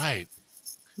podcast? Right.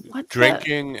 What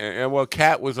Drinking. And well,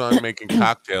 Kat was on making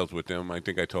cocktails with them. I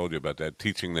think I told you about that,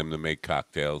 teaching them to make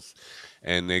cocktails.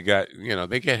 And they get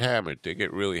hammered. They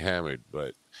get really hammered.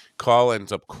 But Carl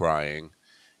ends up crying.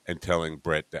 and telling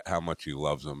Brett that how much he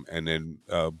loves him. And then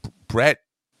Brett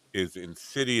is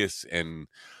insidious and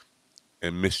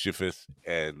mischievous,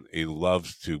 and he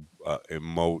loves to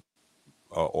emote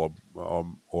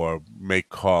or make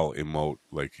Carl emote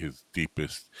like his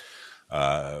deepest,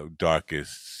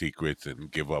 darkest secrets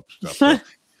and give up stuff.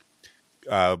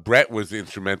 So Brett was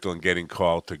instrumental in getting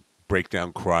Carl to break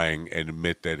down crying and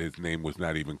admit that his name was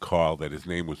not even Carl, that his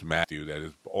name was Matthew, that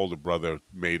his older brother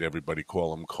made everybody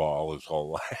call him Carl his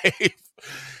whole life.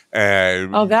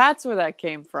 And Oh, that's where that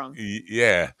came from.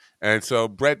 yeah, and so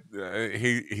Brett,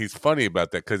 he's funny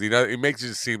about that because he makes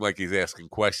it seem like he's asking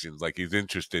questions, like he's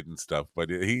interested in stuff, but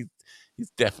he's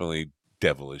definitely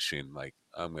devilish in like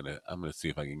I'm gonna see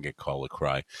if I can get Carl to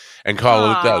cry, and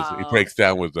Carl does. He Oh. breaks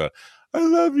down with a "I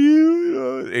love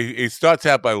you." He starts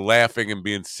out by laughing and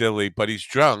being silly, but he's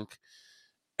drunk.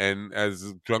 And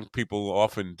as drunk people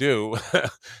often do,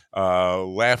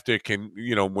 laughter can,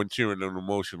 once you're in an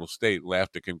emotional state,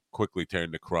 laughter can quickly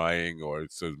turn to crying or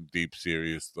some deep,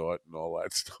 serious thought and all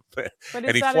that stuff. But And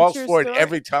is he that falls a true for it story?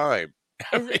 every time.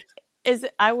 Is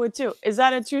it? I would too. Is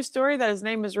that a true story that his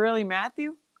name is really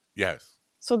Matthew? Yes.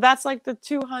 So that's like the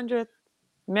 200th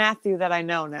Matthew that I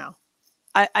know now.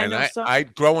 I know I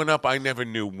growing up, I never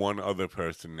knew one other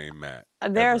person named Matt.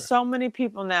 there ever. are so many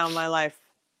people now in my life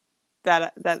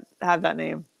that have that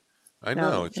name. I No,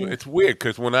 know it's weird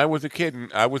because when I was a kid,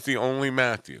 I was the only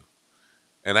Matthew,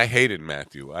 and I hated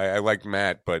Matthew. I liked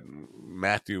Matt, but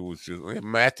Matthew was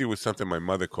something my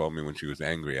mother called me when she was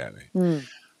angry at me.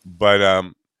 But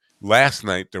last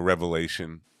night the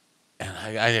revelation,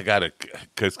 and I got it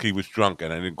because he was drunk,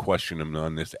 and I didn't question him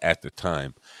on this at the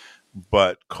time.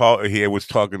 But he was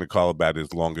talking to Carl about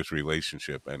his longest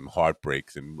relationship and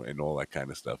heartbreaks and all that kind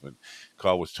of stuff, and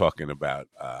Carl was talking about.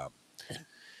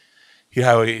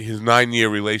 His 9-year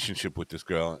relationship with this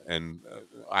girl, and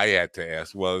I had to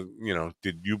ask, well,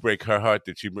 did you break her heart?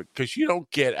 Did she? Because you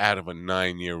don't get out of a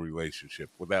 9-year relationship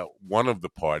without one of the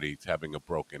parties having a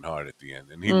broken heart at the end.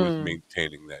 And he was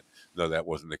maintaining that no, that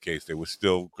wasn't the case. They were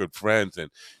still good friends, and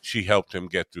she helped him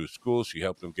get through school. She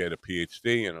helped him get a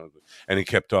PhD, and he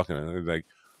kept talking. And I was like,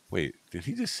 wait, did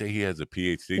he just say he has a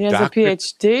PhD? He has a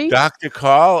PhD? Dr.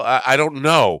 Carl? I don't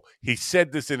know. He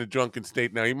said this in a drunken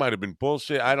state. Now, he might have been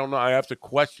bullshit. I don't know. I have to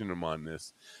question him on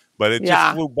this. But it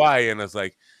just flew by, and I was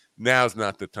like, now's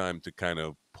not the time to kind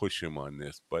of push him on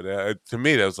this. But to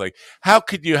me, that was like, how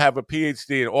could you have a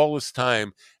PhD in all this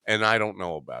time, and I don't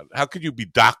know about it? How could you be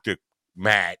Dr.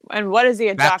 Matt? And what is he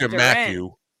a Dr. doctor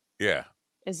Matthew? in? Yeah.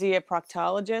 Is he a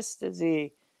proctologist? Is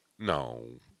he?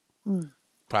 No.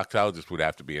 Proctologist would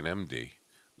have to be an MD,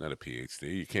 not a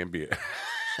PhD. You can't be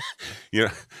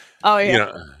Oh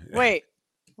yeah. Wait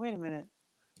a minute.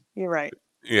 You're right.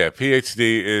 Yeah,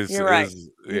 PhD is. You're right.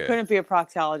 He couldn't be a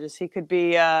proctologist. He could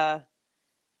be a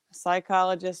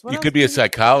psychologist. You could be a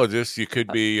psychologist. You could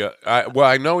be.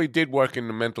 I know he did work in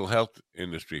the mental health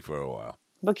industry for a while.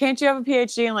 But can't you have a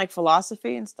PhD in like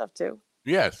philosophy and stuff too?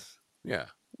 Yes. Yeah.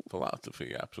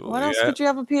 Philosophy, absolutely. What else could you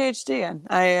have a PhD in?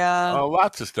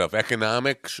 Lots of stuff.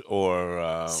 Economics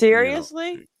or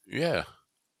seriously? Yeah.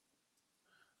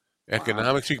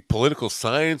 Economics, political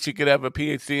science, you could have a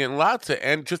PhD in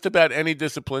and just about any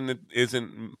discipline that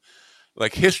isn't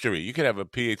like history. You could have a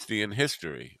PhD in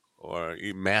history or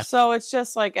math. So it's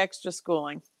just like extra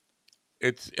schooling.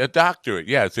 It's a doctorate.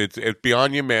 Yes, it's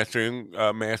beyond your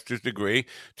master's degree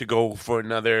to go for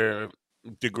another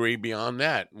degree beyond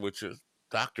that, which is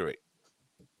doctorate.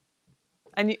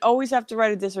 And you always have to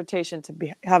write a dissertation to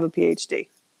have a PhD.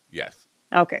 Yes.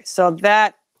 Okay, so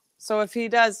if he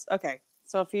has a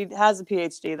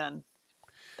PhD, then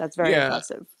that's very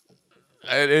impressive.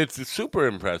 It's super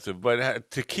impressive, but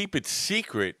to keep it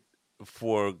secret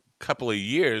for a couple of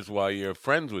years while you're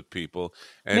friends with people,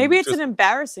 and maybe it's an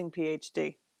embarrassing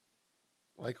PhD.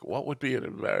 Like, what would be an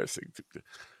embarrassing?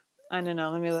 I don't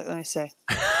know. Let me say.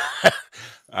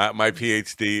 My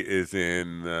PhD is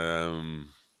in.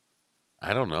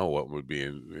 I don't know what would be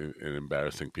an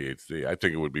embarrassing PhD. I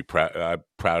think it would be I'm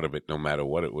proud of it, no matter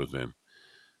what it was in,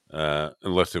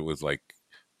 unless it was like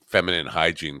feminine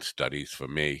hygiene studies. For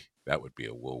me, that would be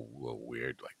a little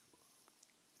weird. Like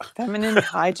feminine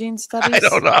hygiene studies. I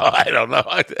don't know.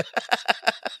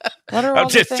 What are I'm all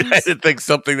just the things? trying to think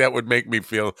something that would make me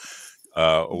feel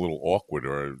a little awkward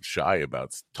or shy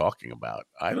about talking about.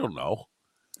 I don't know.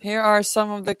 Here are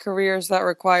some of the careers that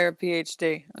require a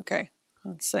PhD. Okay,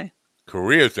 let's see.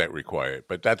 Careers that require it,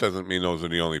 but that doesn't mean those are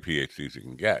the only PhDs you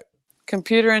can get.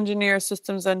 Computer engineer,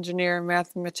 systems engineer,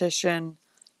 mathematician,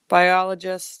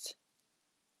 biologist,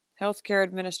 healthcare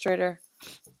administrator.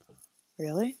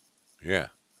 Really? Yeah.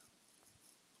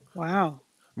 Wow.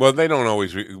 Well, they don't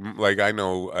always like. I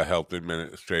know a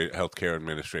healthcare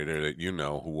administrator that you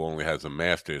know who only has a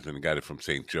master's and got it from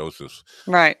St. Joseph's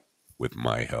Right. with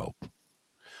my help.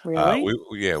 Really?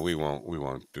 We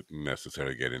won't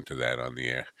necessarily get into that on the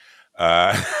air.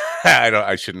 Uh,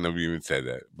 I shouldn't have even said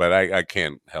that, but I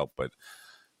can't help but.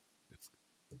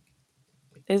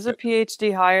 Is a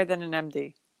PhD higher than an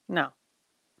MD? No.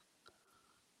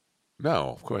 No,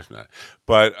 of course not.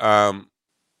 But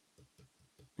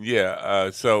yeah.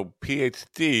 So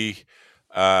PhD,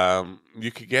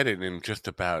 you could get it in just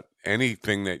about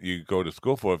anything that you go to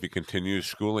school for if you continue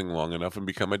schooling long enough and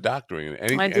become a doctor.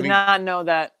 I did not know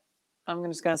that. I'm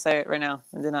just going to say it right now.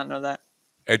 I did not know that.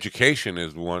 Education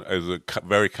is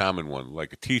very common one,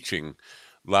 like teaching.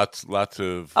 Lots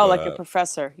of. Oh, like a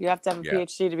professor. You have to have a Yeah.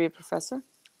 PhD to be a professor?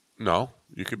 No,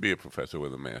 you could be a professor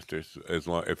with a master's as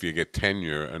long if you get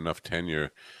enough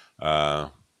tenure.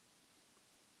 No,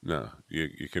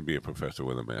 you can be a professor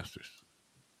with a master's.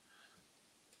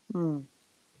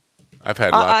 I've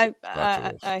had lots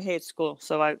of those. I hate school,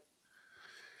 so I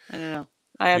don't know.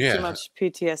 I have too much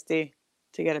PTSD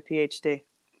to get a PhD.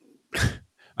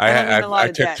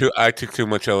 I took too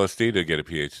much LSD to get a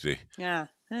PhD. Yeah.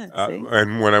 See?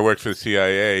 And when I worked for the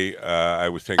CIA, I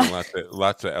was taking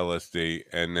lots of LSD,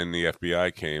 and then the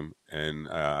FBI came, and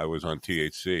I was on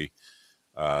THC,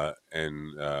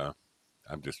 and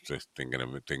I'm just thinking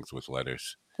of things with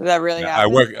letters. Did that really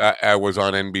happen? I was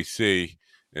on NBC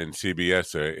and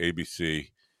CBS or ABC.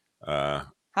 How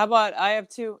about I have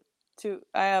too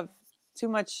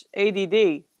much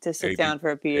ADD to sit down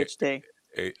for a PhD.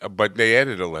 But they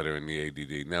added a letter in the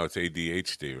ADD. Now it's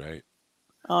ADHD, right?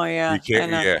 Oh yeah,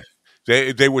 yeah.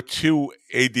 They were too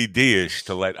ADD-ish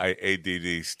to let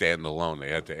ADD stand alone. They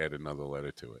had to add another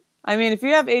letter to it. I mean, if you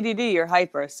have ADD, you're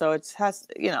hyper. So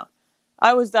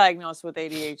I was diagnosed with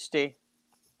ADHD,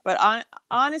 but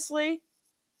honestly,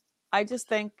 I just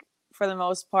think for the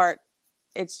most part,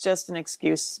 it's just an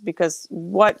excuse because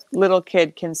what little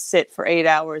kid can sit for 8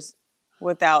 hours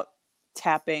without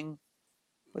tapping,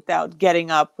 without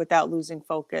getting up, without losing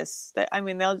focus? I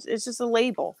mean, it's just a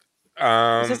label.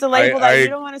 It's just a label that you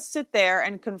don't want to sit there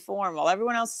and conform while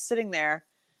everyone else is sitting there.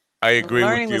 I agree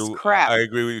with you. This crap. I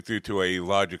agree with you to a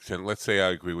large extent. Let's say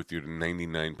I agree with you to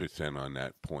 99% on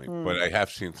that point. But I have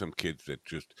seen some kids that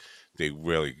they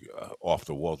really off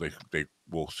the wall. They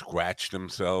will scratch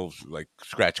themselves, like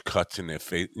scratch cuts in their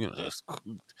face.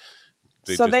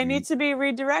 They need to be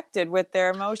redirected with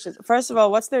their emotions. First of all,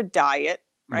 what's their diet?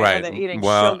 Right? Are they eating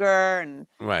sugar and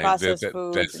processed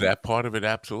foods? That's that part of it,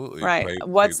 absolutely. Right.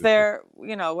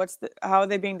 How are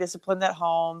they being disciplined at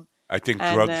home? I think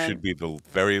drugs should be the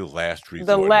very last resort.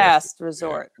 The last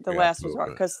resort.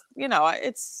 Because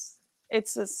it's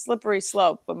a slippery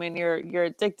slope. I mean, you're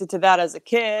addicted to that as a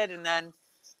kid, and then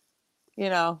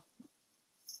you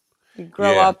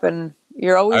grow up and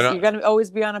you're going to always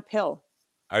be on a pill.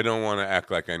 I don't want to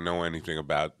act like I know anything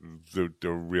about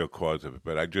the real cause of it,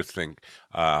 but I just think,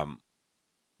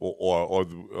 or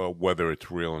whether it's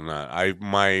real or not.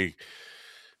 My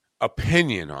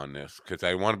opinion on this, because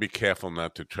I want to be careful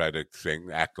not to try to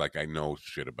act like I know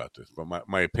shit about this, but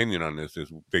my opinion on this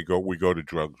is we go to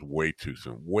drugs way too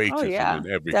soon, soon in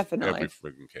every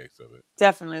freaking case of it.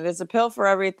 Definitely, there's a pill for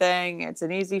everything. It's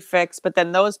an easy fix, but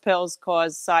then those pills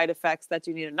cause side effects that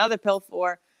you need another pill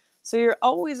for. So you're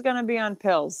always going to be on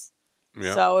pills.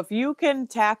 Yeah. So if you can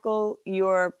tackle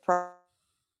your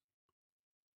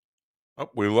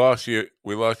we lost you.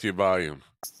 We lost your volume.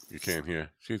 You can't hear.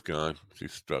 She's gone.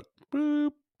 She's stuck.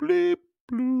 Bloop, bleep,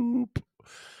 bloop.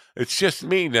 It's just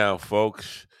me now,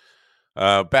 folks.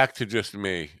 Back to just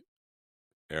me.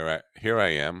 Here I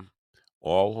am,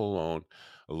 all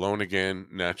alone again.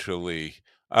 Naturally,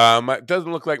 it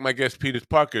doesn't look like my guest Peter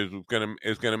Parker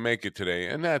is gonna make it today,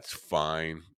 and that's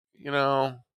fine. He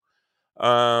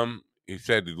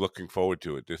said he's looking forward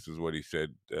to it. This is what he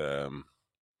said 2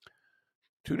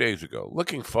 days ago.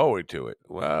 Looking forward to it.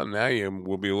 Well, now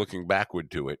we'll be looking backward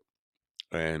to it,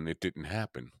 and it didn't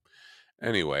happen.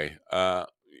 Anyway,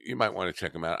 you might want to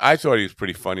check him out. I thought he was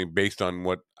pretty funny based on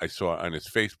what I saw on his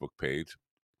Facebook page.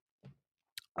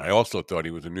 I also thought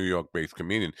he was a New York-based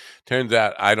comedian. Turns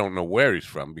out I don't know where he's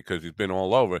from because he's been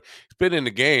all over. He's been in the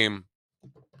game.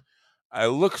 It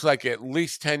looks like at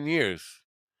least 10 years.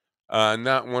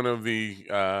 Not one of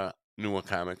the newer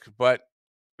comics, but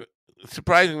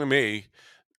surprising to me,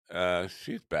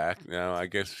 she's back now. I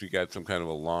guess she got some kind of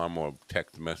alarm or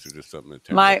text message or something.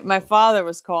 My father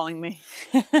was calling me.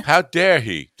 How dare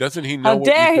he? Doesn't he know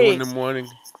what you do in the morning?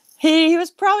 He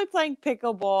was probably playing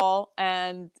pickleball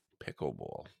and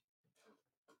pickleball.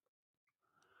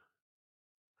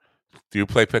 Do you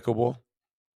play pickleball?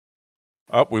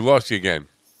 Oh, we lost you again.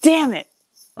 Damn it.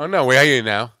 Oh, no, we hear you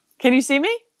now. Can you see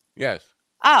me? Yes.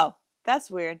 Oh, that's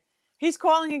weird. He's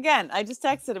calling again. I just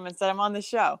texted him and said I'm on the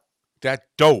show. That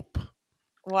dope.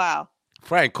 Wow.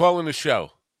 Frank, call in the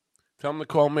show. Tell him to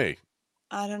call me.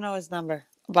 I don't know his number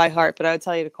by heart, but I would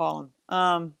tell you to call him.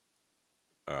 Oh.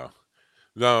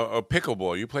 No,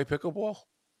 pickleball. You play pickleball?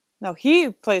 No, he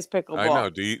plays pickleball. I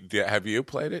know. Have you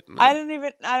played it? No. I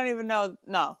don't even know.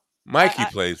 No. Mikey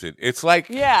plays it. It's like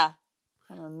yeah.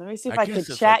 Hold on, let me see if I could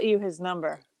guess chat it's you his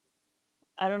number.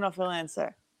 I don't know if he'll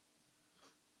answer.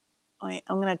 Wait,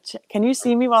 I'm gonna. Can you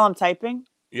see me while I'm typing?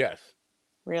 Yes.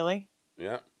 Really?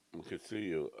 Yeah, we can see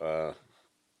you.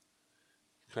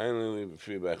 Kindly leave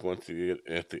feedback once you get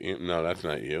at the. No, that's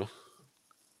not you.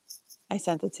 I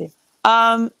sent it to you.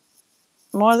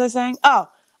 What was I saying? Oh,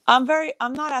 I'm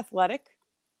not athletic.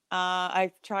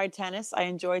 I've tried tennis. I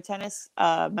enjoy tennis.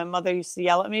 My mother used to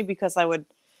yell at me because I would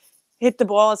hit the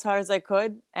ball as hard as I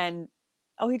could. And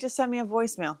he just sent me a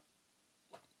voicemail.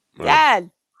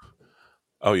 Dad.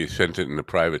 Oh, you sent it in the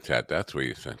private chat. That's where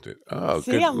you sent it. Oh,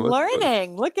 see, good. I'm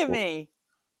learning. Look at me.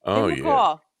 Oh, give him a yeah.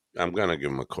 call. I'm gonna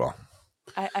give him a call.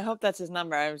 I hope that's his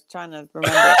number. I was trying to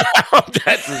remember.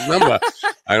 That's his number.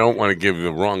 I don't want to give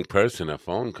the wrong person a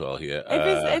phone call here.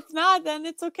 If it's not, then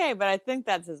it's okay. But I think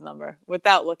that's his number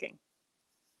without looking.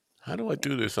 How do I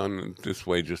do this on this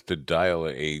way just to dial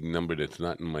a number that's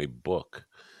not in my book?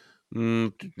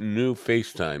 New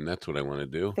FaceTime. That's what I want to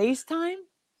do. FaceTime?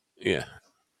 Yeah.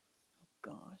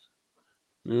 Gosh.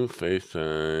 New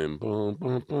FaceTime. Boom,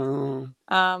 boom, boom.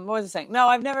 What was I saying? No,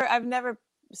 I've never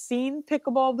seen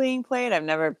pickleball being played. I've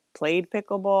never played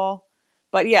pickleball.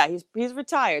 But yeah, he's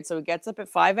retired, so he gets up at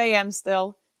 5 a.m.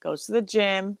 still, goes to the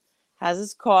gym, has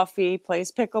his coffee, plays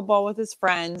pickleball with his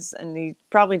friends, and he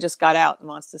probably just got out and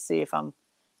wants to see if I'm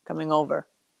coming over.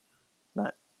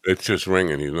 But it's just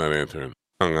ringing. He's not answering.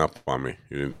 Hung up on me.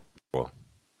 He didn't call.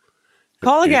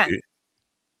 Call again.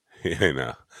 Yeah,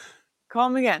 no. Call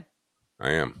him again.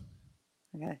 I am.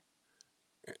 Okay.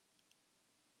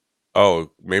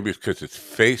 Oh, maybe it's because it's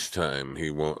FaceTime.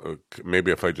 He won't. Maybe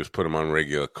if I just put him on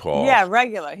regular call. Yeah,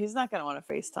 regular. He's not going to want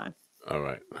to FaceTime. All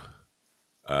right.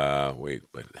 Wait,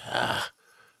 but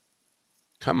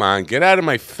come on, get out of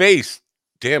my face!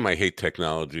 Damn, I hate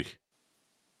technology.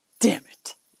 Damn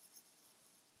it.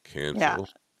 Cancel. Yeah.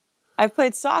 I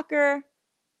played soccer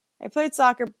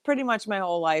pretty much my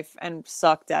whole life and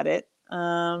sucked at it.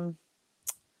 Let's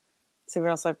see what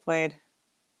else I've played.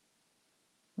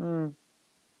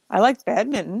 I like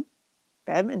badminton.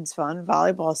 Badminton's fun.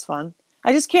 Volleyball's fun.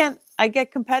 I just can't. I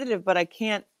get competitive, but I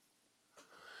can't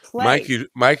play.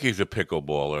 Mikey's a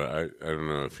pickleballer. I don't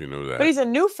know if you know that. But he's a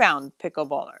newfound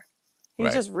pickleballer. He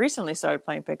Right. just recently started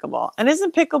playing pickleball. And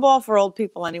isn't pickleball for old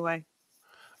people anyway?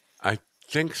 I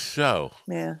think so.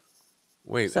 Yeah.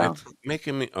 Wait, So. it's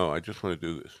making me. Oh, I just want to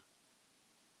do this.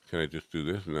 Can I just do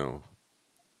this? No.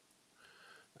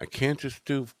 I can't just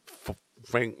do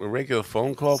Frank a regular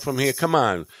phone call from here. Come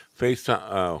on, FaceTime.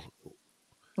 Oh.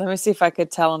 Let me see if I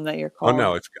could tell him that you're calling. Oh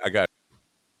no, I got.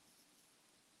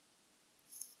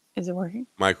 Is it working?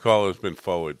 My call has been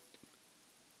forwarded.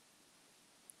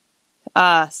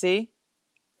 See?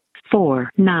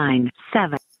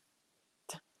 497.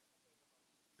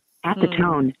 At the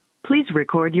tone, please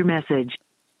record your message.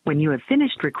 When you have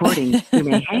finished recording, you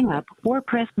may hang up or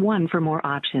press 1 for more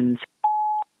options.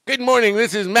 Good morning.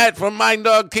 This is Matt from Mind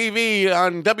Dog TV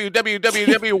on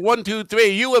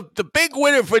WWW123. You are the big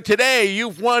winner for today.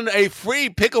 You've won a free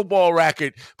pickleball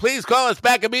racket. Please call us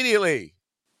back immediately.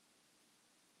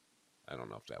 I don't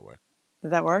know if that worked.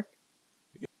 Did that work?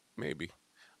 Yeah, maybe.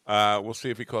 We'll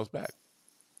see if he calls back.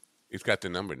 He's got the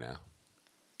number now.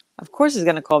 Of course he's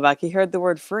going to call back. He heard the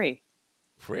word free.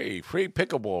 Free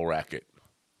pickleball racket.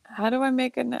 How do I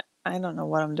make it? I don't know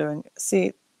what I'm doing.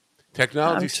 See,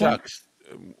 technology sucks.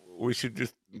 We should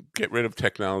just get rid of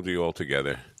technology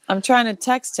altogether. I'm trying to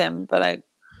text him, but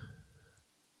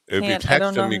if you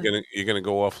text him, you're gonna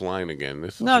go offline again.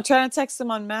 I'm trying to text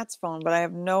him on Matt's phone, but I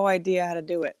have no idea how to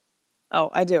do it. Oh,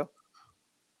 I do.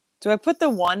 Do I put the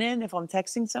 1 in if I'm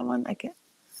texting someone? I can't.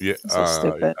 Yeah, so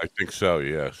stupid. I think so.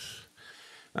 Yes,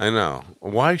 I know.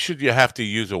 Why should you have to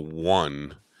use a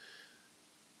 1?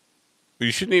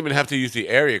 You shouldn't even have to use the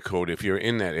area code if you're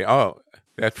in that. Oh,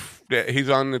 he's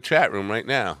on the chat room right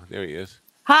now. There he is.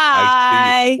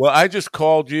 Hi. Well, I just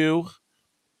called you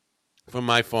from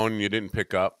my phone and you didn't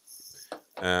pick up.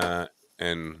 And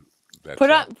that's put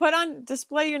on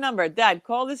display your number. Dad,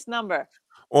 call this number.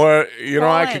 Or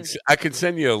I can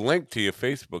send you a link to your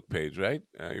Facebook page, right?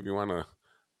 If you want a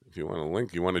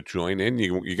link, you want to join in.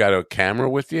 You got a camera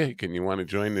with you? You want to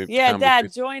join the Yeah, conversation?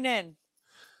 Dad, join in.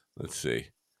 Let's see.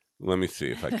 Let me see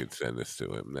if I could send this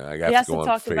to him. Now I He have has to go to on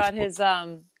talk Facebook. about his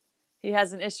he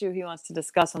has an issue he wants to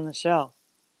discuss on the show.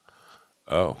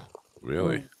 Oh,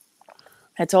 really?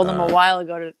 I told him a while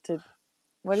ago to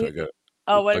what do So you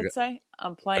what I did it say?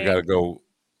 I'm playing. gotta go.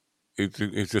 It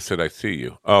just said I see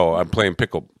you. Oh, I'm playing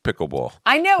pickleball.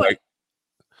 I knew Like, it.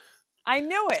 I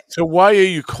knew it. so why are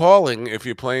you calling if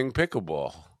you're playing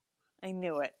pickleball? I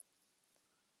knew it.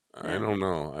 I don't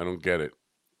know. I don't get it.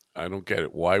 I don't get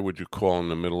it. Why would you call in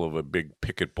the middle of a big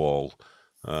pickleball?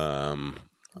 I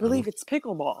believe it's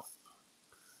pickleball.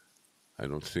 I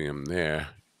don't see him there.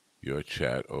 Your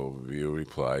chat overview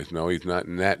replies. No, he's not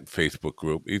in that Facebook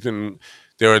group. He's in.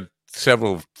 There are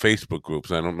several Facebook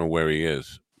groups. I don't know where he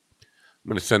is. I'm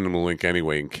going to send him a link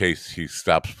anyway in case he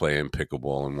stops playing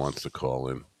pickleball and wants to call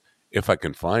in. If I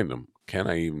can find him. Can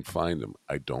I even find him?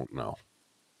 I don't know.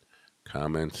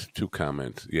 Comments. 2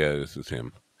 comments. Yeah, this is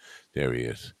him. There he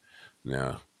is.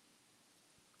 Now,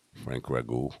 Frank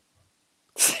Ragu.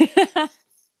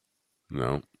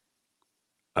 No.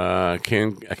 I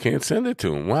can't send it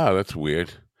to him. Wow, that's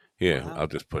weird. Here, Wow. I'll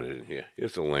just put it in here.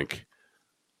 Here's the link.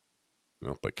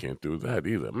 Nope, I can't do that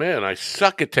either. Man, I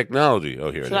suck at technology.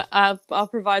 Oh, here it is. I'll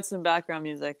provide some background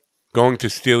music. Going to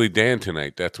Steely Dan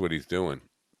tonight. That's what he's doing.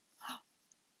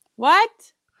 What?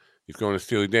 He's going to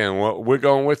Steely Dan. Well, we're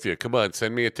going with you. Come on,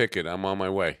 send me a ticket. I'm on my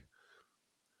way.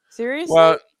 Seriously?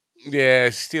 Well,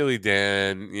 yeah, Steely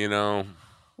Dan, you know.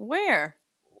 Where?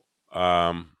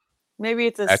 Maybe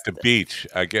it's at the beach.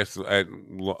 I guess at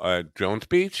Jones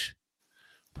Beach?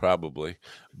 Probably.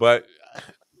 But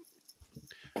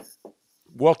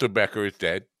Walter Becker is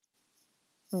dead.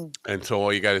 And so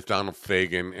all you got is Donald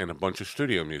Fagen and a bunch of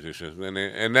studio musicians,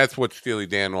 and that's what Steely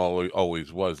Dan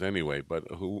always was anyway. But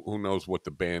who knows what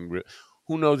the band?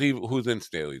 Who knows even who's in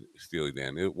Steely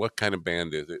Dan? What kind of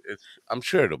band is it? I'm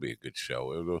sure it'll be a good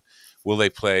show. Will they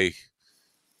play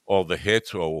all the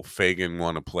hits, or will Fagen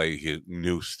want to play his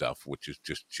new stuff, which is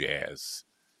just jazz?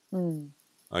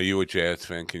 Are you a jazz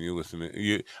fan? Can you listen to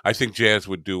you? I think jazz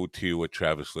would do to you what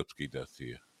Travis Lipsky does to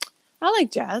you. I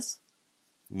like jazz.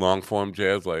 Long form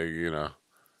jazz, like,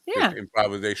 Yeah.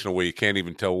 Improvisational, where you can't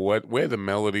even tell where the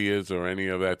melody is or any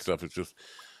of that stuff. It's just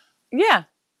Yeah.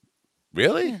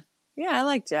 really. Yeah, I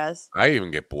like jazz. I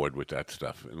even get bored with that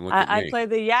stuff. And look at me. I play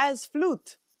the jazz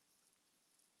flute.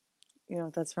 You know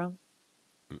what that's from?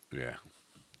 Yeah.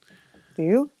 Do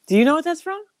you? Do you know what that's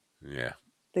from? Yeah.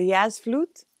 The jazz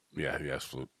flute? Yeah. Yes,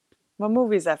 flute. What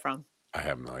movie is that from? I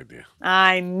have no idea.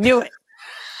 I knew it.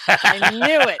 I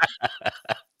knew it.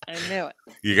 I knew it.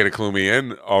 You gonna clue me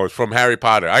in? Oh, it's from Harry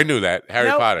Potter. I knew that. Harry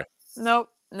Potter. Nope.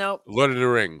 Lord of the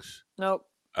Rings. Nope.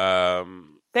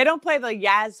 They don't play the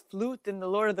jazz flute in the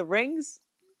Lord of the Rings.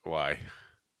 Why?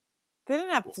 They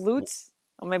didn't have flutes.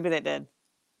 Or maybe they did.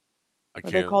 Are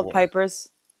they called pipers?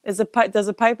 Does a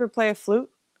piper play a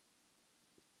flute?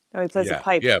 No, he plays a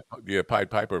pipe. Yeah. Pied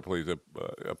Piper plays a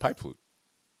pipe flute.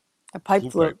 A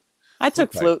pipe flute. I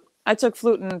took flute. I took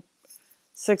flute in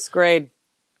 6th grade.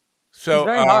 So it's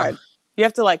very hard. You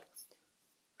have to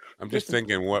I'm just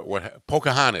thinking what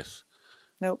Pocahontas.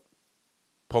 Nope.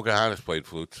 Pocahontas played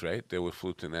flutes, right? There were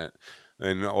flutes in that,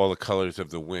 and All the Colors of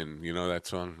the Wind. You know that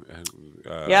song?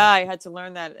 Yeah, I had to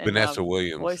learn that. In, Vanessa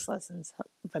Williams. Voice lessons.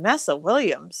 Vanessa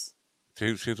Williams.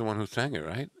 She's the one who sang it,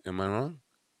 right? Am I wrong?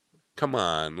 Come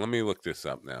on, let me look this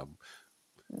up now.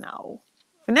 No.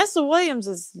 Vanessa Williams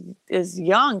is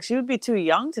young. She would be too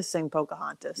young to sing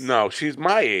Pocahontas. No, she's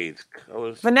my age.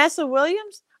 Vanessa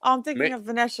Williams? Oh, I'm thinking of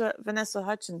Vanessa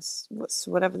Hutchins,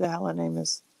 whatever the hell her name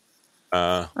is.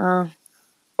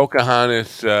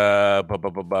 Pocahontas.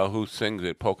 Who sings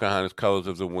it? Pocahontas, Colors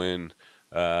of the Wind.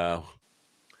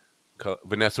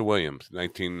 Vanessa Williams,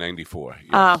 1994.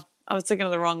 Yes. I was thinking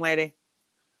of the wrong lady.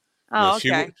 Oh, no,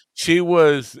 okay. She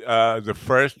was the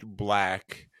first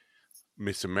Black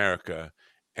Miss America,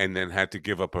 and then had to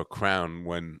give up her crown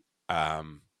when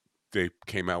they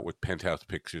came out with penthouse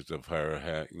pictures of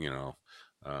her,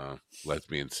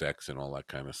 lesbian sex and all that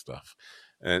kind of stuff.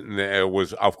 And there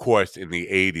was, of course, in the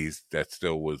 80s, that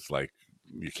still was like,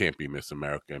 you can't be Miss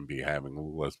America and be having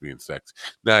lesbian sex.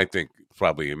 Now I think it's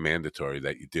probably mandatory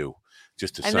that you do,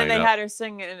 just to sign up. And then they had her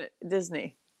sing in a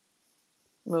Disney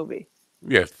movie.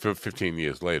 Yeah, for 15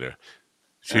 years later.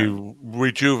 She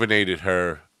rejuvenated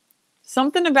her.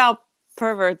 Something about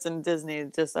perverts in Disney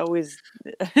just always.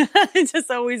 Do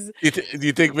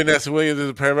you think Vanessa Williams is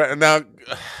a pervert? Now,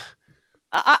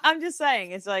 I'm just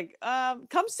saying, it's like,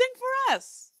 come sing for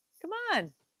us. Come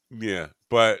on. Yeah,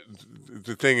 but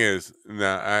the thing is,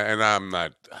 I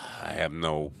have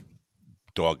no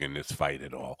dog in this fight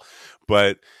at all.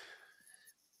 But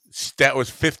that was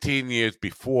 15 years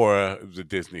before the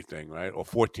Disney thing, right? Or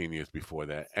 14 years before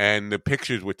that. And the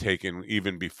pictures were taken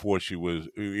even before she was,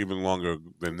 even longer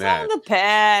than It's all that. in the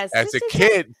past. As a Just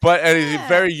kid, but as a yeah.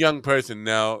 very young person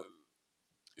now,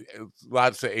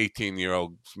 lots of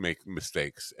 18-year-olds make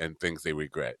mistakes and things they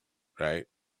regret, right?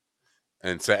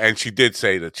 And she did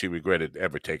say that she regretted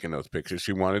ever taking those pictures.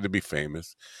 She wanted to be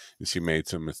famous, and she made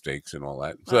some mistakes and all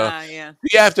that. So yeah.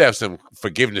 you have to have some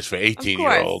forgiveness for Of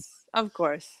 18-year-olds. course. Of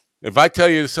course. If I tell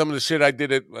you some of the shit I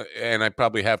did and I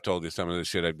probably have told you some of the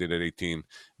shit I did at 18,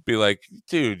 be like,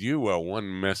 dude, you are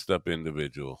one messed up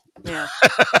individual. Yeah.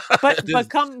 But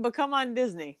come on,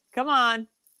 Disney. Come on.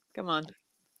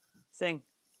 Sing.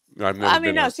 I've never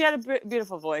been no, she had a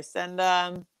beautiful voice, and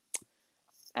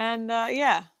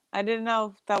yeah, I didn't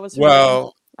know that was her name.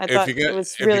 Well, I if thought you're gonna, it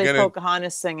was if you're really gonna,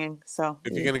 Pocahontas singing. So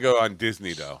if you're gonna go on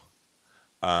Disney though,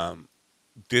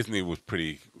 Disney was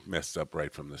pretty messed up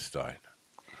right from the start.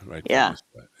 Right from yeah, the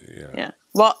start. yeah.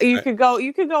 Well, you could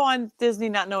go on Disney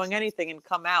not knowing anything and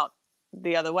come out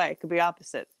the other way. It could be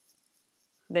opposite.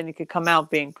 Then you could come out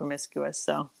being promiscuous.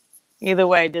 So either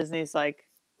way, Disney's like.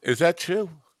 Is that true?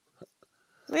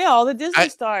 Yeah, all the Disney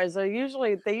stars are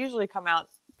usually come out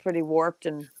pretty warped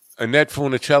and. Annette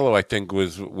Funicello, I think,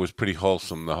 was pretty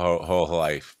wholesome the whole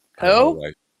life.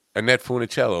 Who? Annette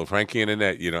Funicello, Frankie and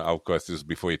Annette. You know, of course, this is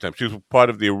before your time. She was part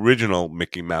of the original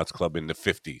Mickey Mouse Club in the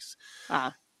 50s.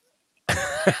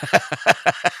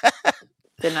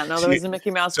 Did not know there was a Mickey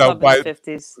Mouse Club in the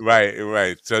 50s.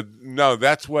 Right. So no,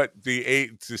 that's what the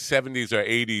 70s or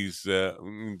 80s,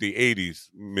 the 80s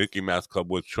Mickey Mouse Club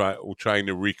was trying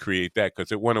to recreate that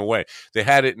because it went away. They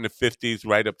had it in the 50s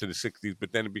right up to the 60s,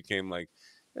 but then it became like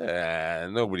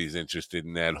nobody's interested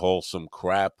in that wholesome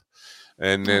crap.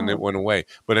 And then it went away.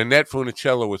 But Annette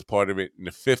Funicello was part of it in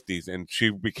the 50s, and she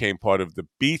became part of the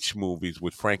Beach movies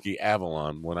with Frankie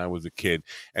Avalon when I was a kid.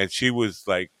 And she was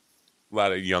like a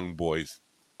lot of young boys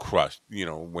crushed,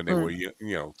 when they were,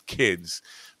 kids,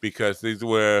 because these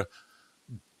were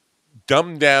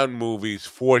dumbed down movies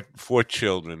for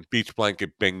children. Beach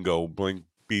Blanket Bingo,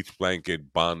 Beach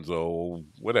Blanket Bonzo,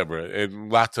 whatever.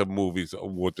 And lots of movies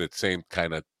with the same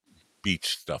kind of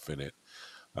beach stuff in it.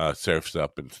 Surfs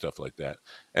Up and stuff like that.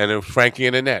 And it was Frankie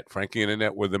and Annette. Frankie and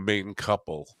Annette were the main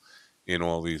couple in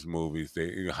all these movies.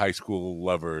 They high school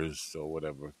lovers or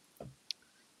whatever.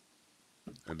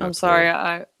 I'm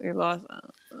sorry, you lost.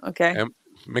 Okay. And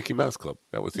Mickey Mouse Club.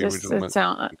 That was the original.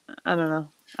 I don't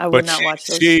know. I would not watch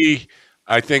those. She,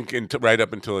 I think, right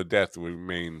up until her death,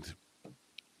 remained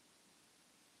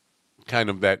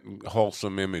kind of that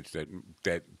wholesome image that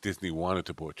Disney wanted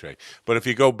to portray. But if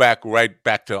you go right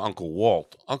back to Uncle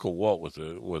Walt was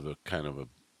a kind of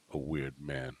a weird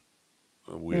man.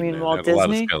 A weird you mean man. Walt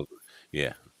Disney?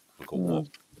 Yeah, Uncle Walt.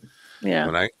 Yeah.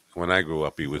 When I grew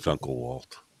up, he was Uncle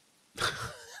Walt.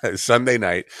 Sunday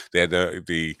night, they had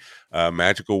the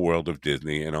Magical World of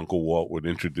Disney, and Uncle Walt would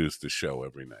introduce the show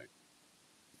every night.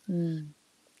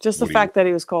 Just the fact that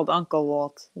he was called Uncle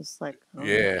Walt is like.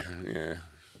 Yeah.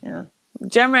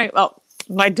 Generally,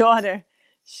 my daughter,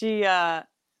 she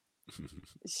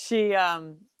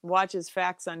watches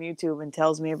facts on YouTube and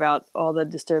tells me about all the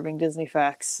disturbing Disney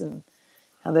facts and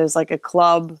how there's like a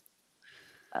club,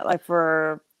 like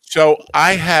for. So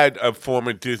I had a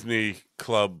former Disney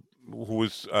club who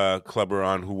was clubber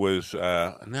on who was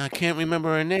I can't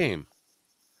remember her name.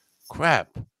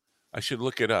 Crap, I should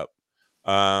look it up.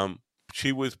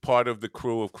 She was part of the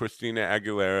crew of Christina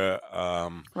Aguilera,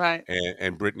 right,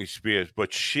 and Britney Spears.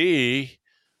 But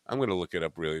I'm going to look it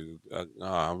up. Really,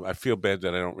 I feel bad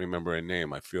that I don't remember her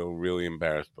name. I feel really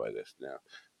embarrassed by this now.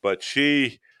 But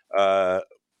she,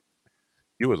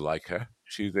 you would like her.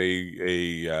 She's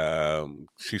she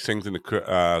sings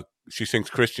she sings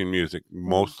Christian music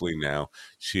mostly now.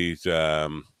 She's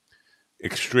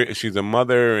she's a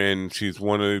mother, and she's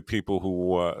one of the people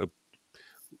who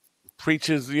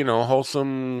preaches,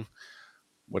 wholesome,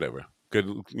 whatever,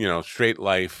 good, straight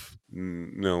life.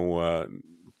 Not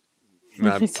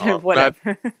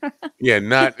whatever.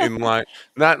 Not in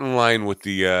line with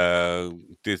the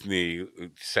Disney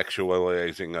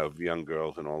sexualizing of young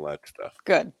girls and all that stuff.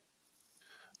 Good.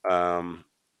 I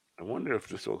wonder if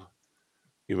this will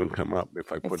even come up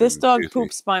if I put. If this dog Disney.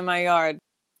 poops by my yard,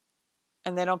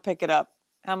 and they don't pick it up,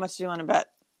 how much do you want to bet?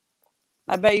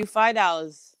 I bet you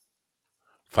 $5.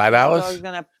 $5? The dog's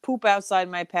gonna poop outside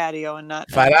my patio and not.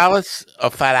 $5 or $5?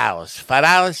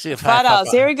 $5. $5.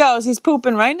 Here he goes. He's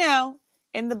pooping right now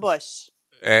in the bush.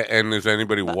 And is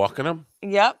anybody walking him?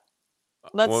 Yep.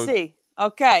 Let's see.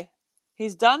 Okay,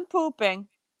 he's done pooping,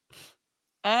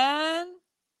 and.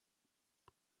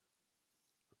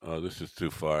 Oh, this is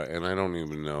too far, and I don't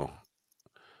even know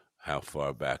how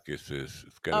far back is this?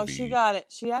 It's got to Oh, she be got it.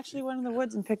 She actually went in the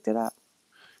woods and picked it up.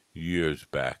 years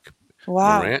back.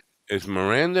 Wow. Is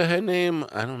Miranda her name?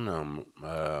 I don't know.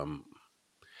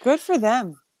 Good for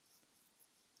them.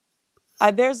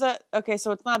 Okay,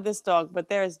 so it's not this dog, but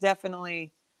there's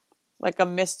definitely like a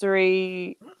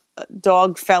mystery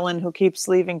dog felon who keeps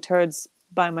leaving turds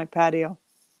by my patio.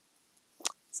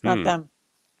 It's not them.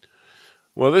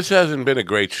 Well, this hasn't been a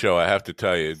great show, I have to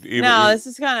tell you. No, this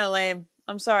is kind of lame.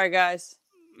 I'm sorry, guys.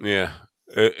 Yeah.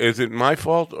 Is it my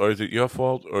fault, or is it your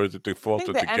fault, or is it the I fault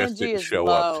think that the the guest energy didn't is show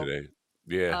up low. today?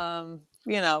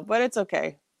 Yeah. But it's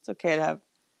okay. It's okay to have.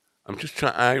 I'm just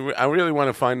trying. I really want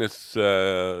to find this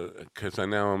because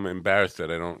I'm embarrassed that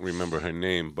I don't remember her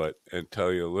name, but and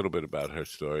tell you a little bit about her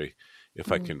story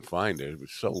if I can find it. It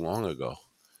was so long ago.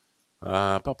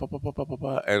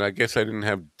 And I guess I didn't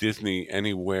have Disney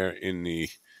anywhere in the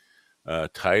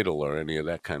title or any of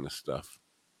that kind of stuff.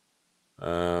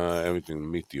 Everything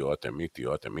meet the author, meet the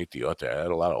author, meet the author. I had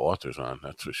a lot of authors on,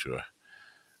 that's for sure.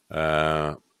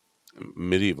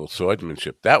 Medieval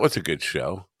Swordsmanship. That was a good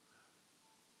show.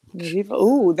 Medieval.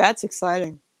 Ooh, that's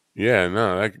exciting. Yeah,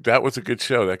 no, that was a good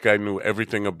show. That guy knew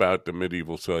everything about the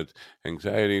medieval swords.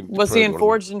 Anxiety. Was he in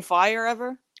Forged in Fire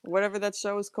ever? Whatever that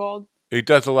show is called. He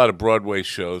does a lot of Broadway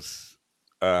shows.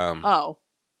 Oh,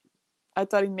 I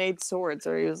thought he made swords,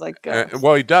 or he was like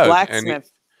well, he does,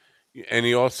 blacksmith. and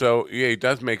he also, he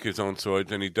does make his own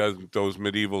swords, and he does those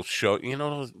medieval shows.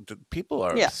 People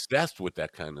are obsessed with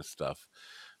that kind of stuff.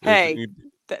 Hey,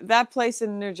 that place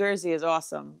in New Jersey is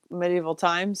awesome. Medieval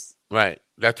Times. Right,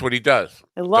 that's what he does.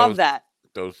 I love that.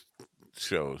 Those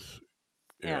shows.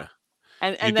 Yeah.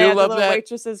 And they have the little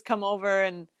waitresses come over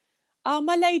and, oh,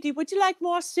 my lady, would you like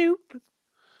more soup,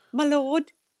 my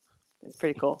lord? It's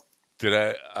pretty cool.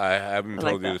 I haven't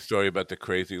told you the story about the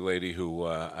crazy lady who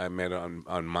I met on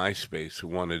MySpace who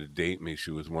wanted to date me. She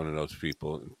was one of those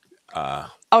people.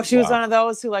 She was one of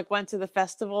those who went to the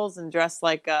festivals and dressed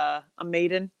like a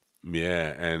maiden.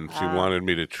 Yeah, and she wanted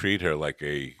me to treat her like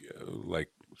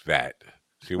that.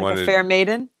 She wanted a fair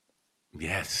maiden.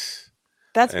 Yes,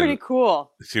 that's pretty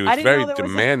cool. She was very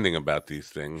demanding about these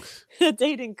things. A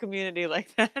dating community like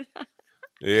that.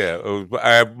 Yeah,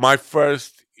 my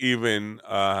first even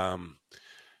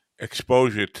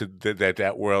exposure to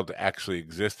that world actually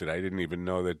existed. I didn't even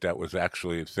know that was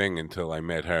actually a thing until I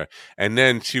met her. And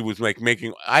then she was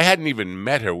making. I hadn't even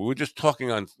met her. We were just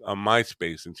talking on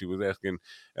MySpace, and she was asking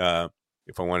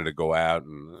if I wanted to go out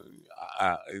and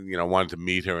wanted to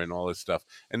meet her and all this stuff.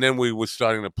 And then we were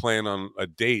starting to plan on a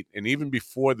date. And even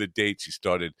before the date, she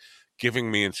started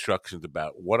giving me instructions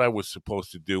about what I was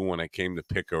supposed to do when I came to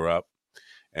pick her up,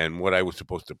 and what I was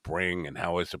supposed to bring, and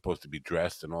how I was supposed to be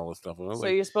dressed, and all this stuff. So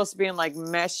you're supposed to be in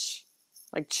mesh,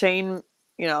 chain,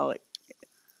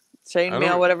 chain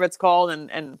mail, whatever it's called,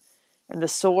 and the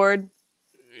sword.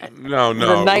 No,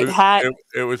 the night hat.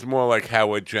 It was more like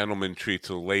how a gentleman treats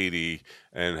a lady,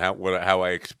 and how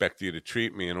I expect you to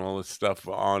treat me, and all this stuff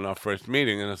on our first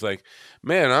meeting. And it's like,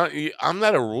 man, I'm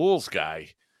not a rules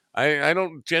guy. I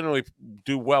don't generally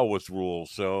do well with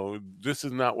rules, so this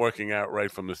is not working out right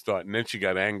from the start. And then she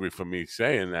got angry for me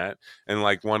saying that, and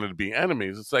wanted to be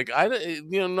enemies. It's like,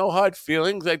 no hard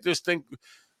feelings. I just think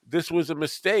this was a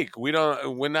mistake. We're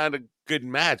not a good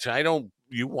match.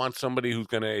 You want somebody who's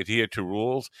going to adhere to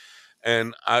rules,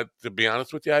 and to be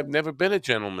honest with you, I've never been a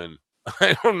gentleman.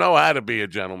 I don't know how to be a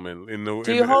gentleman.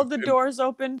 Do you hold the doors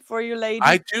open for your lady?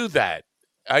 I do that.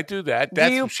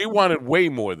 She wanted way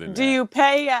more than that. Do you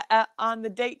pay on the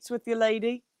dates with your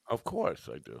lady? Of course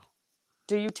I do.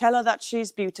 Do you tell her that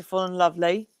she's beautiful and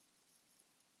lovely?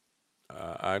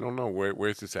 I don't know.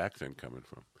 Where's this accent coming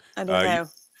from? I don't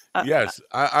know. Yes,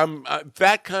 I'm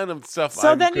that kind of stuff.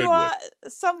 So I'm then good you are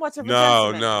with. somewhat of a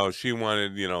gentleman. No. She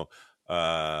wanted,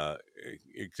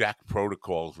 exact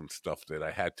protocols and stuff that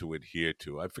I had to adhere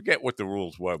to. I forget what the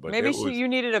rules were, but maybe you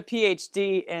needed a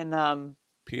PhD in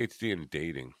PhD in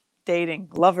dating. Dating,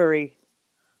 lovery.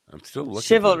 I'm still looking.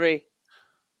 Chivalry.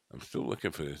 I'm still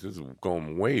looking for this. This is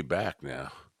going way back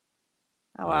now.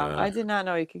 Oh wow! I did not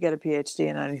know you could get a PhD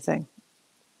in anything.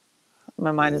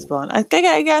 My mind is blown. I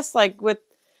guess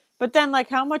but then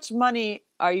how much money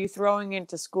are you throwing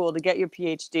into school to get your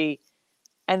PhD,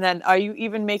 and then are you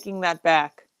even making that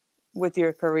back with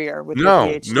your career? With your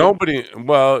PhD? Nobody.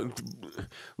 Well,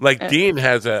 Dean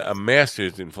has a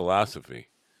master's in philosophy.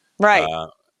 Right.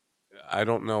 I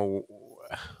don't know.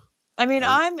 I mean,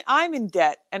 I'm in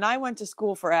debt, and I went to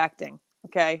school for acting.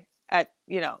 Okay, at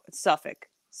Suffolk.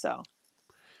 So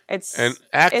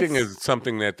acting is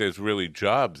something that there's really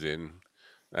jobs in.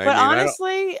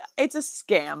 Honestly, it's a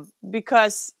scam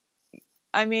because,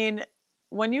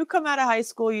 when you come out of high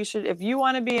school, you should, if you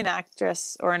want to be an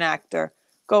actress or an actor,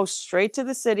 go straight to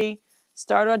the city,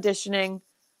 start auditioning,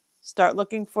 start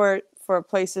looking for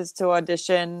places to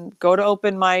audition, go to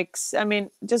open mics. I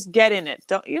mean, just get in it.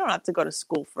 You don't have to go to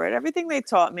school for it. Everything they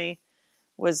taught me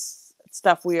was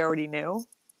stuff we already knew.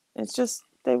 It's just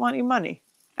they want your money.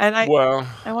 And I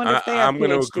wonder if they have I'm going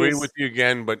to agree PhDs. with you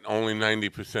again, but only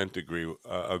 90% agree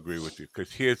with you.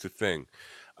 Because here's the thing.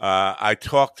 I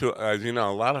talk to, as you know,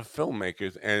 a lot of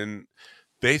filmmakers, and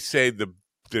they say the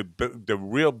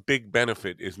real big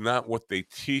benefit is not what they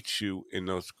teach you in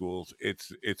those schools.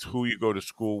 It's who you go to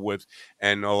school with,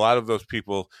 and a lot of those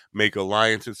people make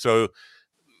alliances. So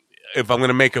if I'm going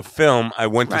to make a film, I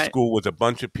went to school with a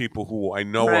bunch of people who I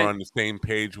know are on the same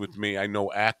page with me. I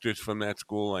know actors from that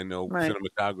school. I know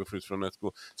cinematographers from that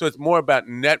school. So it's more about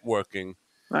networking.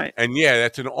 Right. And yeah,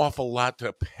 that's an awful lot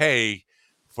to pay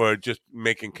for just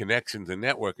making connections and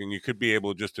networking. You could be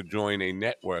able just to join a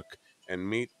network and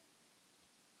meet.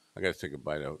 I got to say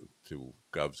goodbye to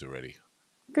Govs already.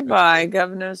 Goodbye,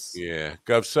 governors. Yeah,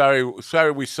 Gov.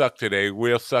 Sorry, we suck today.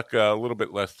 We'll suck a little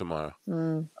bit less tomorrow.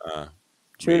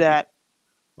 True maybe. that.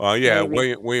 Well, yeah,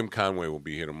 Maybe. William Conway will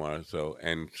be here tomorrow,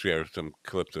 and share some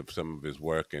clips of some of his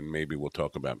work, and maybe we'll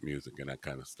talk about music and that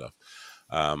kind of stuff.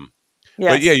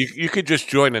 Yes. But yeah, you could just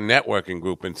join a networking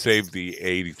group and save the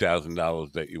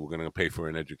 $80,000 that you were going to pay for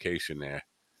an education there.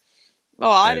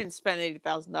 Well, I didn't spend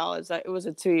 $80,000. It was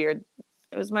a 2-year.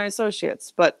 It was my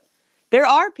associates, but there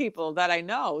are people that I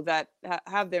know that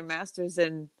have their masters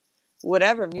in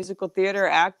whatever, musical theater,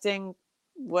 acting,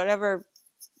 whatever,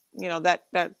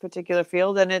 that particular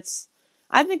field. And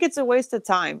I think it's a waste of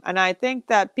time. And I think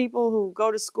that people who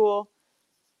go to school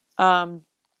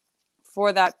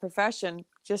for that profession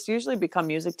just usually become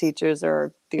music teachers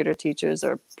or theater teachers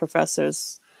or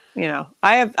professors.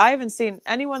 I haven't seen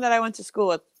anyone that I went to school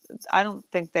with. I don't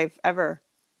think they've ever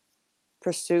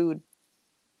pursued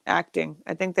acting.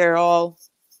 I think they're all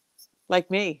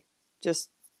like me. Just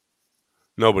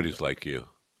nobody's like you.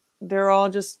 They're all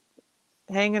just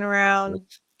hanging around.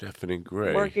 That's Stephanie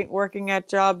Gray. Working at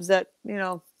jobs that,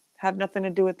 have nothing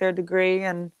to do with their degree,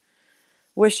 and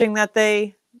wishing that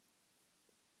they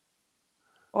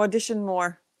audition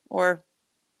more, or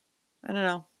I don't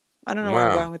know. I don't know where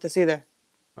I'm going with this either.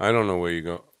 I don't know where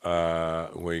you're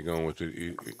going with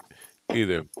it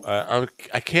either.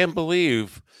 I can't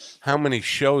believe how many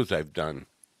shows I've done.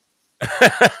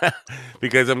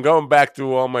 Because I'm going back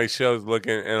through all my shows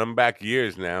and I'm back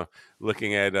years now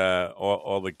looking at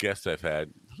all the guests I've had.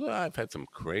 So I've had some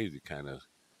crazy kind of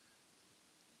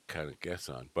guests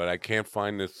on, but I can't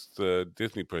find this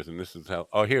Disney person. This is how.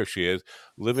 Oh, here she is,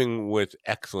 living with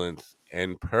excellence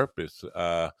and purpose.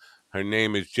 Her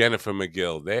name is Jennifer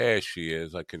McGill. There she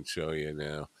is. I can show you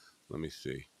now. Let me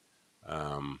see.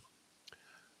 A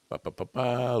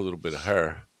little bit of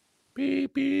her.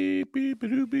 Beep, beep, beep,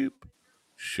 beep, beep.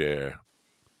 Share.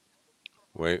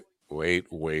 Wait.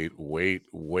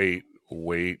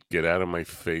 Get out of my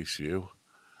face, you.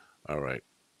 All right.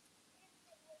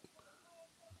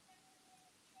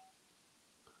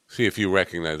 See if you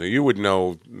recognize her. You would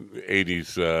know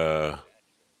 80s.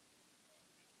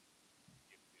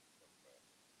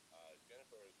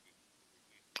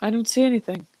 I don't see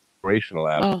anything. Inspirational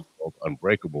album called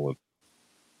Unbreakable.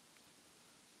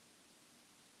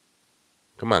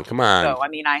 Come on. So, I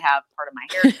mean, I have part of my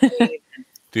hair shaved.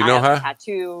 Do you know her? A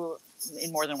tattoo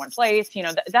in more than one place.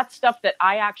 That's stuff that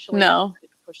I actually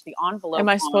push the envelope. Am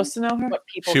I supposed to know her? What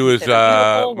people she was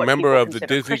a member of the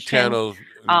Disney Channel's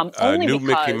new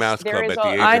Mickey Mouse Club at the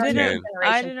age of 10.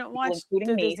 I didn't watch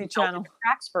the Disney Channel.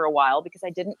 Cracks for a while because I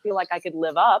didn't feel like I could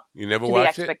live up to the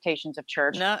expectations of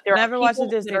church. No, there never watched the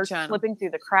Disney that Channel. Slipping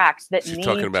through the cracks that She's need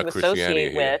talking about to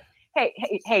associate with.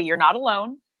 Hey, you're not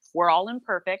alone. We're all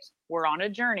imperfect. We're on a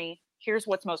journey. Here's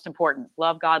what's most important.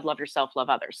 Love God, love yourself, love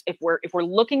others. If we're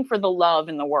looking for the love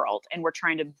in the world and we're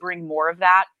trying to bring more of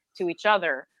that to each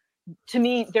other, to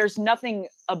me, there's nothing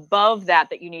above that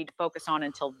you need to focus on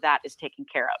until that is taken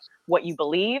care of. What you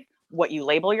believe, what you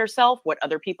label yourself, what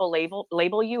other people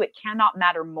label you, it cannot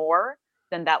matter more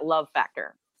than that love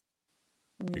factor.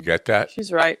 You get that?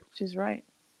 She's right.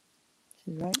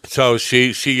 So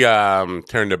she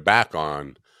turned her back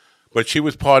on, but she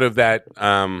was part of that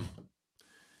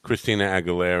Christina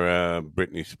Aguilera,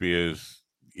 Britney Spears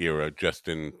era,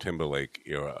 Justin Timberlake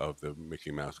era of the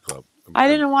Mickey Mouse Club. I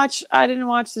didn't watch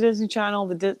the Disney Channel,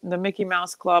 the Mickey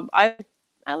Mouse Club. I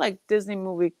like Disney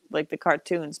movie, like the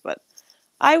cartoons, but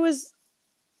I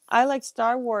like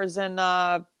Star Wars and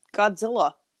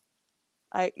Godzilla.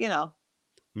 The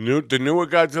newer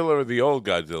Godzilla or the old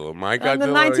Godzilla? My Godzilla,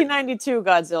 the 1992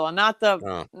 Godzilla,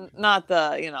 not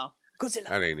the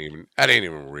Godzilla. That ain't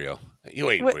even real.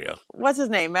 You ain't real. What's his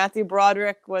name? Matthew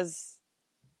Broderick was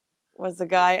the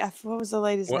guy. What was the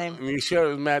lady's What, name? you sure it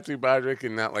was Matthew Broderick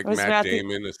and not like Matt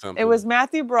Damon or something? It was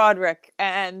Matthew Broderick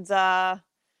and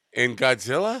in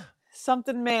Godzilla?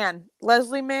 something Man.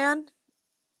 Leslie Mann,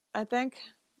 I think.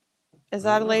 Is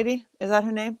that a lady? Is that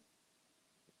her name?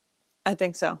 I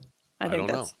think so. I think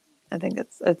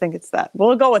it's that.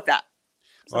 We'll go with that.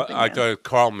 Well, I thought it was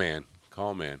Carl Mann.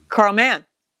 Carl Mann.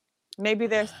 Maybe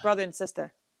they're brother and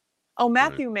sister. Oh,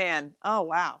 Matthew Mann. Oh,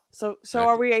 wow. So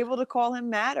are we able to call him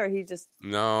Matt, or he just?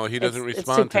 No, he doesn't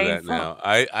respond to that now.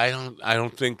 I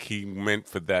don't think he meant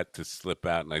for that to slip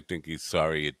out, and I think he's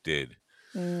sorry it did.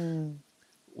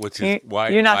 Which is why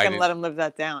you're not going to let him live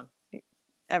that down,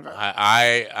 ever.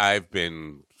 I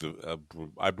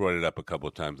brought it up a couple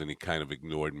of times, and he kind of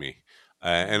ignored me,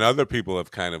 and other people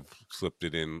have kind of slipped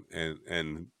it in,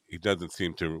 and he doesn't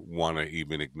seem to want to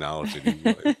even acknowledge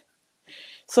it.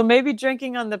 So maybe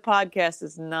drinking on the podcast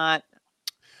is not,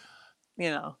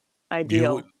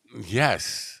 ideal.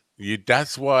 Yes.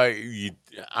 That's why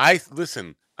I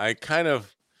kind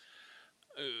of,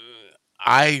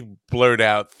 I blurt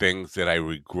out things that I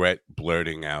regret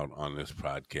blurting out on this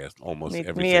podcast almost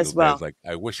every single day. It's like,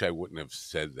 I wish I wouldn't have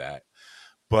said that.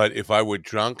 But if I were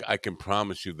drunk, I can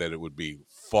promise you that it would be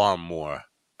far more.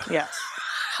 Yes.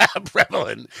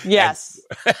 Prevalent. Yes.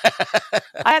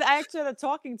 I actually had a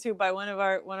talking to by one of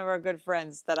our good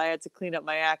friends that I had to clean up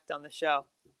my act on the show.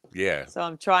 Yeah. So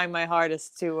I'm trying my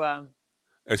hardest to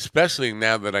especially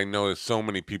now that I know there's so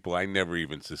many people I never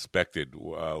even suspected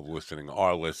are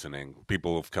listening.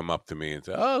 People have come up to me and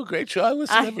say, "Oh, great show! I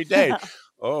listen every day."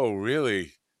 Oh,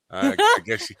 really? I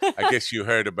guess you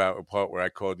heard about a part where I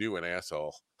called you an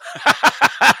asshole.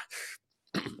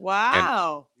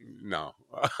 Wow. And, no.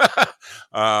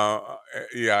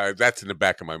 Yeah, that's in the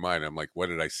back of my mind. I'm like, what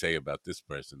did I say about this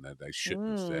person that I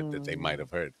shouldn't have said that they might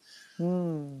have heard? A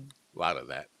lot of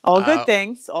that. All good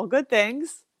things. All good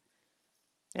things.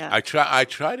 Yeah. I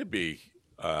try to be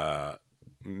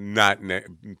not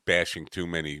bashing too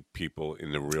many people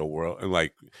in the real world. And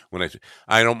like when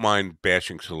I don't mind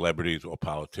bashing celebrities or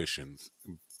politicians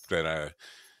that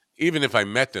even if I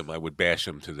met them, I would bash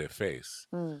them to their face.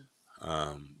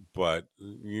 But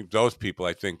those people,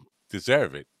 I think,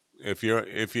 deserve it. If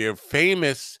you're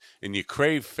famous and you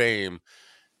crave fame,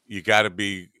 you got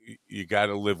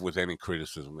to live with any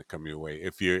criticism that come your way.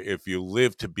 If you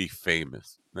live to be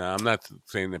famous. Now, I'm not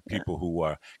saying that people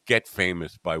who get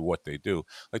famous by what they do.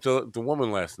 Like the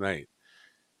woman last night,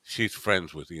 she's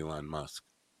friends with Elon Musk.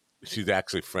 She's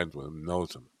actually friends with him,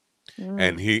 knows him.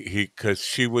 And because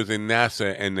she was in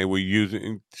NASA and they were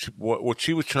using what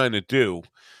she was trying to do.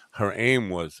 Her aim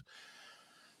was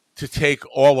to take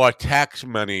all our tax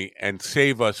money and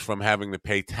save us from having to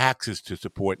pay taxes to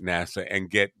support NASA and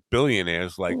get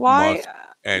billionaires like Musk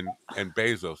and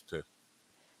Bezos to.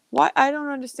 Why? I don't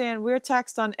understand. We're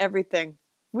taxed on everything.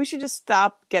 We should just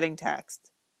stop getting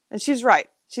taxed. And she's right.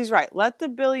 Let the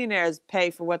billionaires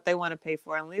pay for what they want to pay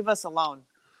for and leave us alone.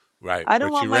 Right. I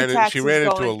don't want my taxes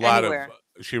going anywhere.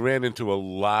 She ran into a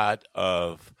lot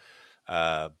of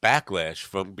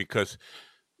backlash because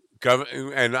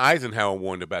and Eisenhower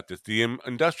warned about this. The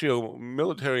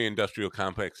military-industrial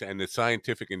complex and the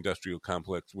scientific-industrial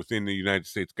complex within the United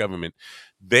States government,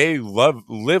 they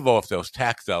live off those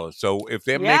tax dollars. So if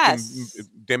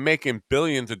they're making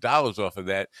billions of dollars off of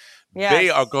that,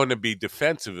 they are going to be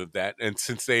defensive of that. And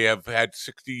since they have had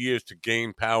 60 years to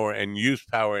gain power and use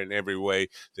power in every way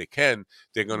they can,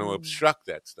 they're going to obstruct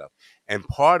that stuff. And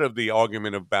part of the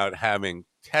argument about having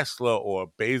Tesla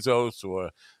or Bezos or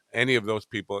any of those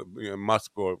people,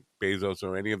 Musk or Bezos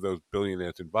or any of those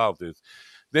billionaires involved, is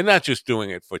they're not just doing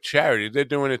it for charity, they're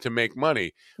doing it to make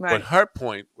money. Right. But her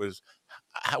point was,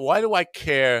 why do I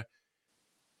care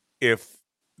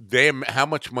how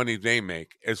much money they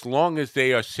make? As long as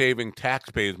they are saving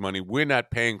taxpayers' money, we're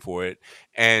not paying for it,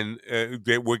 and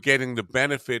we're getting the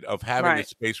benefit of having a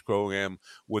space program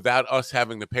without us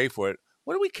having to pay for it.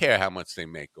 What do we care how much they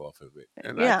make off of it?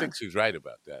 And I think she's right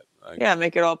about that.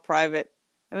 Make it all private.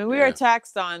 I mean, we are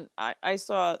taxed on. I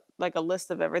saw like a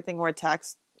list of everything we're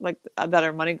taxed that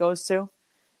our money goes to.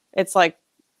 It's like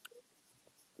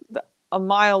a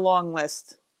mile long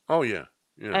list. Oh yeah.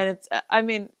 And it's. I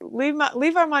mean, leave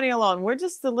our money alone. We're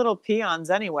just the little peons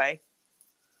anyway.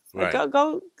 Like,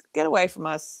 go get away from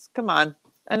us. Come on,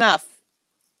 enough.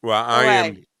 Well,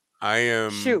 I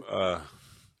am. Shoot.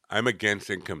 I'm against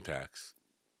income tax.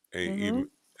 Even,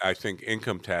 I think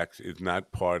income tax is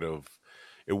not part of.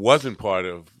 It wasn't part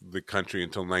of the country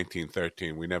until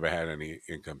 1913. We never had any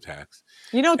income tax.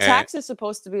 Tax is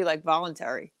supposed to be like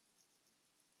voluntary.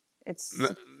 It's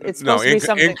No, it's no, supposed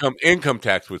to be something. income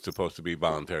tax was supposed to be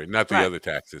voluntary, not the Right. other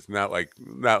taxes. Not like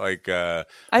I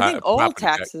think all property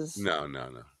tax. taxes. No, no,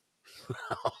 no.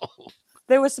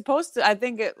 They were supposed to. I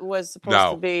think it was supposed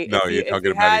to No, be no, you're if talking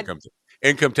you about had. income.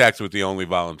 Income tax was the only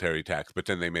voluntary tax, but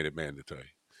then they made it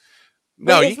mandatory. But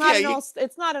No, you it's not can't. in all.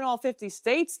 It's not in all 50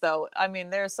 states, though. I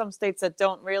mean, there are some states that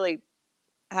don't really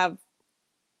have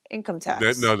income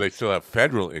tax. No, they still have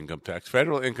federal income tax.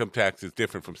 Federal income tax is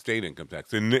different from state income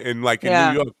tax. In like in New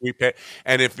Yeah. York, we pay,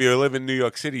 and if you live in New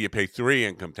York City, you pay 3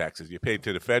 income taxes. You pay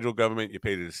to the federal government, you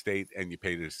pay to the state, and you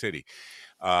pay to the city.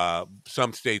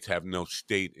 Some states have no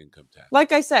state income tax.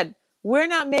 Like I said, we're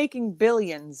not making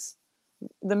billions.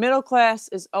 The middle class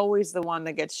is always the one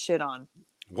that gets shit on.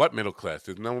 What middle class?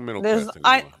 There's no middle There's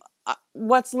class anymore.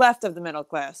 what's left of the middle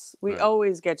class. We Right.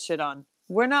 always get shit on.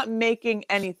 We're not making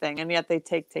anything, and yet they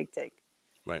take.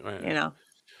 Right, right. You know,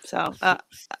 so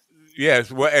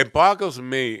Yes, well, it boggles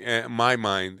me, my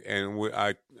mind, and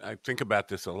I think about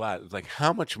this a lot. It's like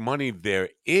how much money there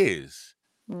is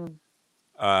mm,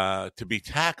 to be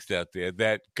taxed out there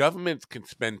that governments can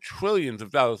spend trillions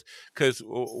of dollars. Because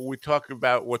we talk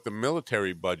about what the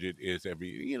military budget is every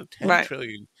year. 10 right.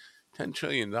 trillion, $10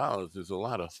 trillion is a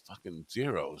lot of fucking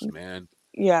zeros, man.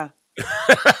 Yeah.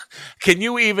 Can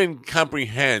you even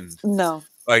comprehend No.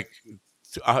 like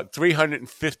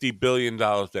 $350 billion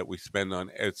that we spend on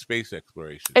space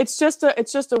exploration? It's just a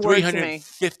word to me.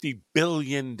 $350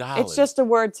 billion. It's just a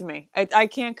word to me. I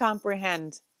can't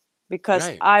comprehend because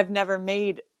Right. I've never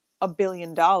made $1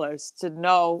 billion to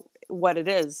know what it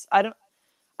is. I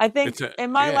think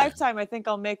in my lifetime, I think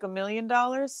I'll make $1 million.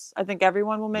 I think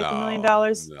everyone will make $1 million.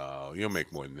 No, you'll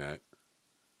make more than that.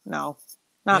 No,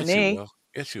 not yes, me. You will.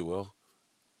 Yes, you will.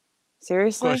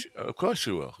 Seriously? Of course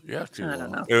you will. Yes, you will. I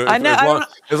don't know.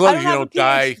 As long as you don't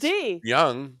die PhD.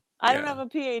 young. I don't have a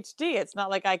PhD. It's not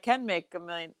like I can make $1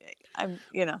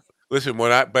 million. Listen,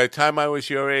 by the time I was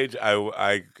your age,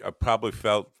 I probably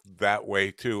felt that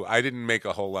way too. I didn't make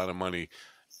a whole lot of money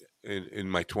in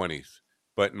my 20s,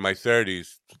 but in my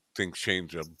 30s, things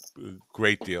changed a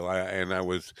great deal. I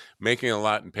was making a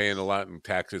lot and paying a lot in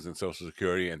taxes and Social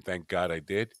Security, and thank God I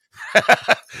did.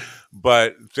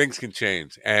 But things can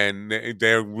change, and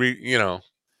they're your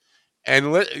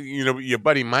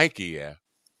buddy Mikey,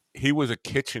 he was a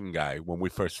kitchen guy when we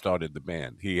first started the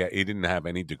band. He didn't have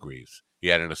any degrees. He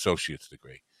had an associate's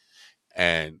degree,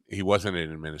 and he wasn't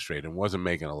an administrator and wasn't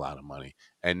making a lot of money.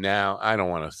 And now I don't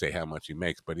want to say how much he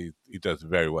makes, but he does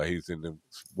very well. He's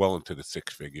well into the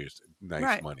 6 figures,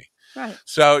 nice money. Right.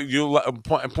 So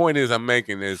point is I'm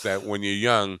making is that when you're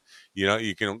young,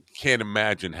 you can't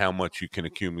imagine how much you can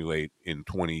accumulate in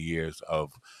 20 years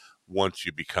of once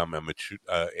you become a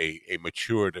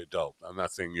matured adult. I'm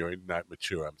not saying you're not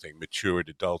mature. I'm saying matured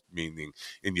adult, meaning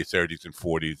in your 30s and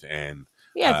 40s and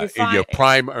in your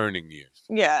prime earning years.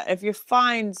 Yeah, if you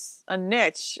find a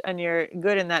niche and you're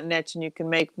good in that niche and you can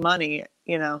make money,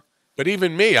 But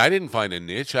even me, I didn't find a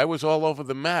niche. I was all over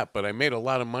the map, but I made a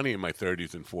lot of money in my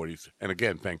 30s and 40s. And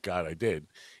again, thank God I did.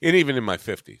 And even in my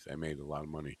 50s, I made a lot of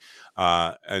money.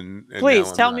 And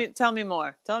please tell me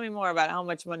more. Tell me more about how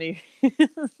much money.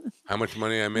 How much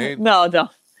money I made? No,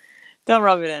 don't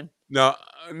rub it in.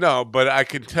 No, but I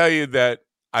can tell you that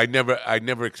I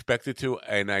never expected to,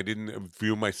 and I didn't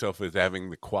view myself as having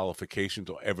the qualifications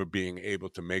or ever being able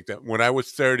to make that. When I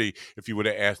was 30, if you would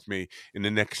have asked me in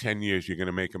the next 10 years, you're going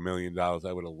to make $1 million,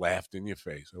 I would have laughed in your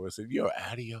face. I would have said, you're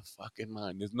out of your fucking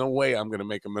mind. There's no way I'm going to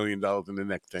make $1 million in the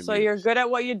next 10 years. So you're good at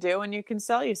what you do and you can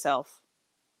sell yourself.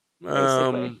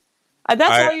 Basically.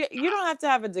 That's all you don't have to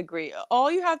have a degree.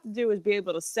 All you have to do is be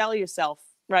able to sell yourself,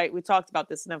 right? We talked about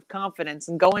this, and have confidence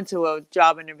and go into a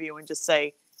job interview and just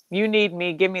say, you need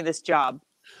me, give me this job.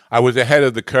 I was ahead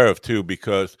of the curve, too,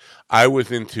 because I was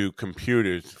into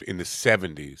computers in the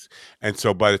 70s. And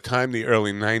so by the time the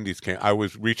early 90s came, I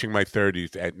was reaching my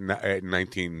 30s at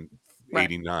 1989.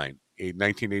 Right.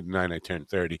 1989, I turned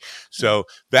 30. So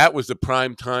that was the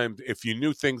prime time. If you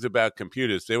knew things about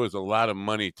computers, there was a lot of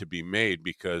money to be made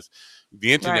because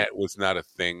the internet was not a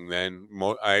thing then.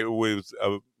 I was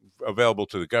available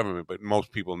to the government, but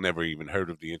most people never even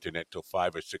heard of the internet till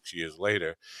 5 or 6 years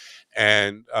later.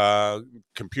 And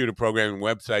computer programming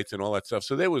websites and all that stuff.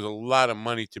 So there was a lot of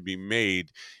money to be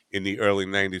made in the early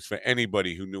 90s for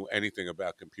anybody who knew anything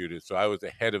about computers. So I was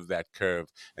ahead of that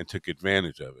curve and took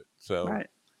advantage of it. So right.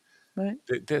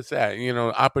 There's that,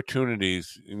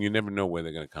 opportunities, and you never know where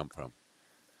they're going to come from.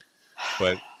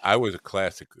 But I was a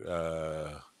classic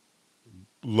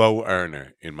low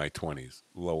earner in my 20s,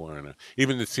 low earner.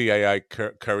 Even the CAI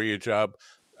courier job,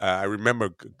 I remember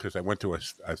because I went to a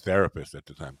therapist at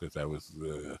the time because I was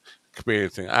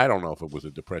experiencing. I don't know if it was a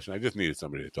depression. I just needed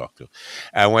somebody to talk to.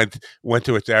 I went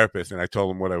to a therapist and I told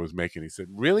him what I was making. He said,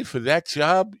 "Really, for that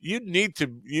job, you need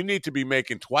to be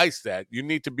making twice that. You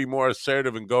need to be more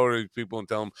assertive and go to people and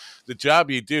tell them the job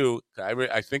you do."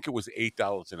 I think it was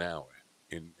 $8 an hour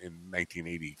in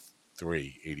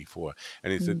 1983, 84,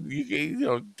 and he said, you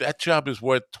know, that job is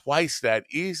worth twice that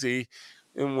easy.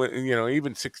 And you know,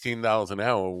 even $16 an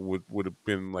hour would have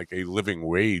been like a living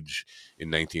wage in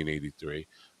 1983.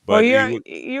 Well, But he would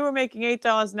you were making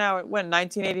 $8 an hour when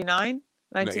 1989,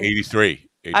 83,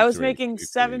 I was making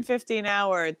 83. $7.50 an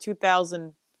hour in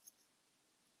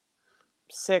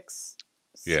 2006.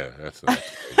 Yeah, that's crazy.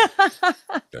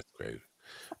 That's crazy.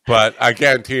 But I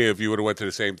guarantee you, if you would have went to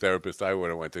the same therapist I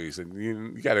would have went to, he said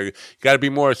you gotta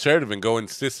be more assertive and go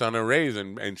insist on a raise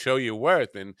and show your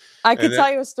worth. And I could and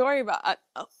tell you a story about. I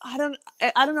don't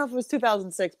know if it was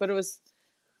 2006, but it was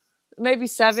maybe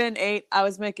 7, 8. I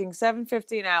was making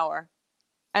 $7.50 an hour,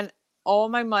 and all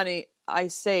my money I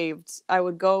saved. I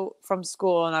would go from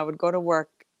school and I would go to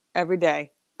work every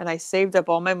day, and I saved up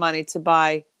all my money to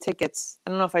buy tickets. I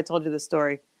don't know if I told you the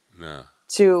story. No.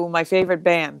 To my favorite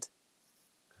band.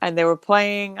 And they were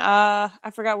playing, I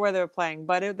forgot where they were playing,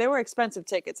 but they were expensive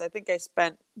tickets. I think I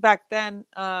spent back then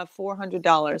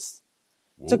 $400.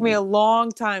 Took me a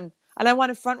long time. And I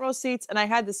wanted front row seats. And I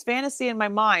had this fantasy in my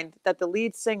mind that the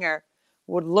lead singer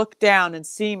would look down and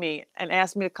see me and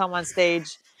ask me to come on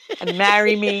stage and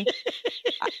marry me.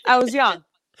 I was young.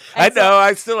 And I know.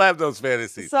 I still have those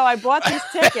fantasies. So I bought these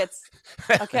tickets,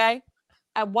 okay?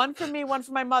 And one for me, one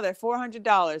for my mother,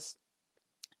 $400.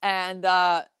 And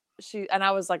I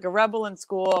was like a rebel in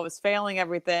school. I was failing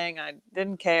everything. I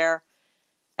didn't care.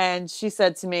 And she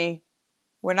said to me,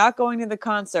 "We're not going to the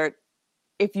concert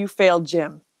if you fail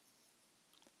gym."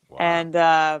 Wow. And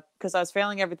because I was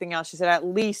failing everything else, she said, "At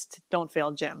least don't fail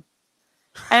gym."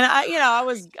 And I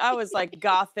was like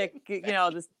gothic,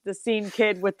 the scene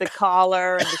kid with the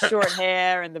collar and the short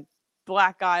hair and the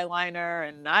black eyeliner,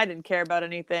 and I didn't care about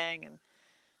anything.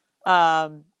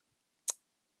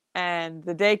 And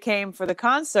the day came for the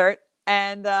concert,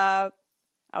 and I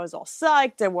was all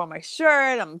psyched. I wore my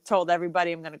shirt. I'm told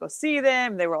everybody I'm going to go see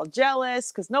them. They were all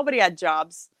jealous because nobody had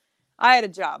jobs. I had a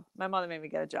job. My mother made me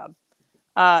get a job.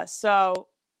 So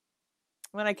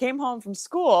when I came home from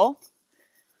school,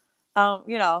 my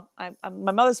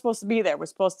mother's supposed to be there. She's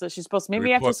supposed to meet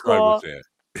me after school,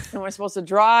 and we're supposed to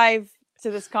drive to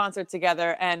this concert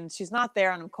together, and she's not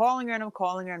there, and I'm calling her, and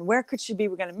where could she be?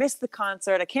 We're going to miss the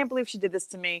concert. I can't believe she did this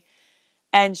to me.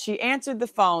 And she answered the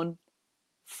phone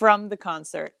from the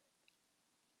concert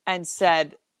and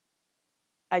said,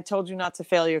 "I told you not to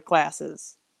fail your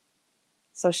classes."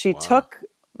 So she took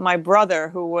my brother,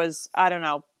 who was, I don't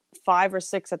know, 5 or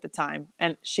 6 at the time,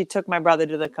 and she took my brother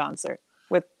to the concert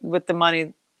with the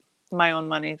money, my own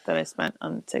money that I spent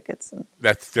on tickets.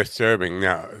 That's disturbing.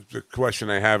 Now, the question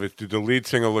I have is, did the lead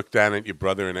singer look down at your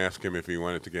brother and ask him if he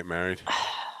wanted to get married?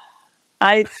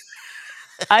 I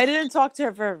didn't talk to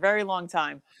her for a very long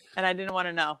time, and I didn't want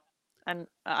to know. And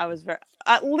I was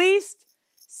at least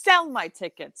sell my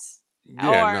tickets.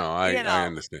 Yeah, I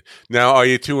understand. Now, are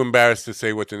you too embarrassed to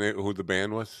say who the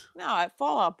band was? No,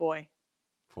 Fall Out Boy.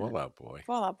 Fall Out Boy.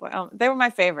 Fall Out Boy. They were my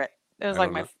favorite. It was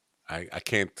I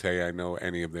can't say I know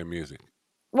any of their music.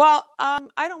 Well, I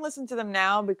don't listen to them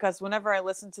now because whenever I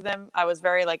listened to them, I was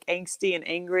very like angsty and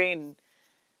angry, and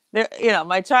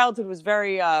my childhood was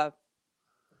very. I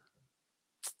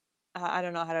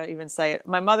don't know how to even say it.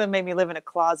 My mother made me live in a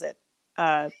closet.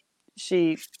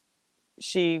 She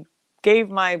gave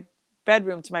my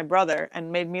bedroom to my brother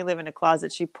and made me live in a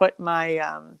closet. She put my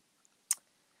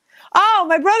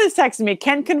my brother's texting me.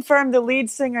 Can confirm the lead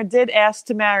singer did ask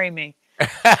to marry me.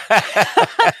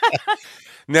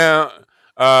 Now,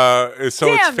 so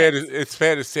it's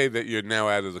fair to say that you're now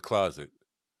out of the closet.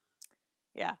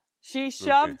 Yeah, she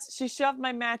shoved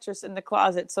my mattress in the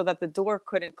closet so that the door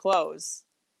couldn't close.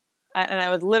 And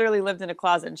I literally lived in a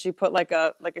closet, and she put like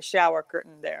a shower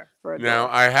curtain there for a door. Now,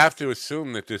 I have to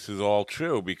assume that this is all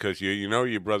true because you know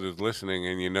your brother's listening,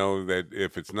 and you know that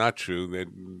if it's not true,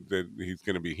 that he's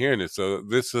going to be hearing it. So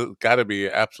this has got to be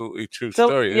an absolutely true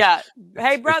story. Yeah.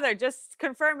 Hey, brother, just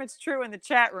confirm it's true in the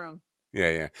chat room.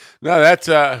 Yeah. No, that's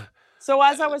So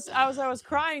as I was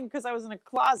crying because I was in a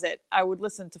closet, I would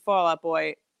listen to Fall Out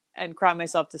Boy and cry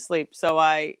myself to sleep.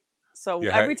 So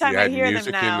every time I hear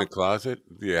them now, in the closet,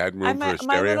 you had room for a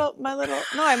stereo.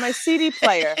 I have my CD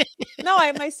player. No, I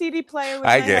have my CD player with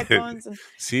my headphones.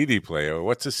 CD player.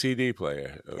 What's a CD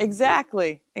player?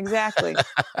 Exactly.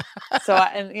 So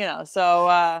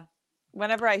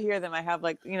whenever I hear them, I have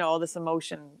like, all this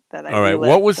emotion that I All right. relive.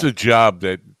 What was the job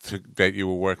that you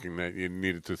were working that you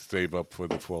needed to save up for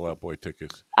the Fall Out Boy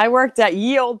tickets? I worked at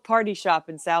Ye Old Party Shop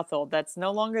in Southold. That's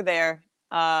no longer there.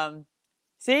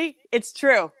 See, it's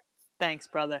true. Thanks,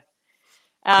 brother.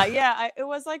 It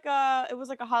was like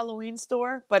a Halloween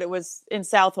store, but it was in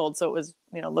Southold, so it was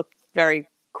looked very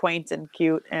quaint and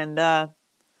cute, and Now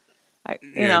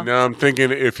I'm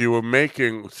thinking if you were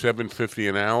making $7.50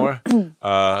 an hour,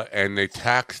 and they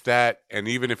taxed that, and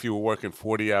even if you were working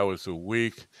 40 hours a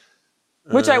week,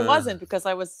 which I wasn't, because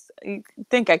I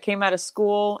came out of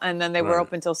school and then they were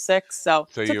open till 6, so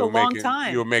it took a long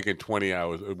time. You were making 20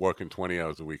 hours, working 20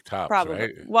 hours a week tops, probably.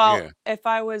 Right? Well, if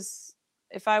I was,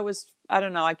 I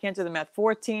don't know, I can't do the math.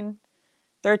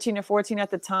 13 or 14 at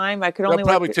the time. I could only. That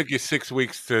probably took you 6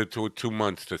 weeks to 2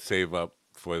 months to save up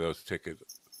for those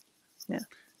tickets. Yeah.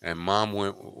 And Mom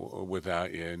went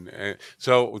without you, and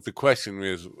so the question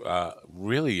is,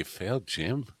 really, you failed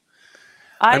gym?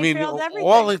 I mean, failed everything.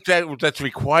 All that's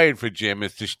required for gym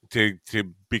is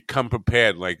to become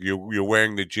prepared. Like you're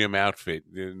wearing the gym outfit.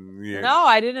 No,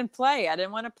 I didn't play. I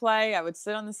didn't want to play. I would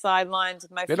sit on the sidelines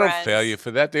with my friends. They don't fail you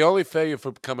for that. They only fail you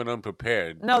for becoming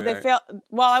unprepared. No, they fail.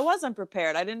 Well, I was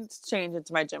unprepared. I didn't change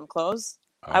into my gym clothes.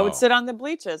 Oh. I would sit on the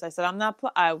bleachers. I said, I'm not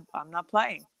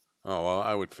playing. Oh, well,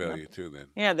 I would fail you too then.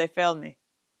 Yeah, they failed me.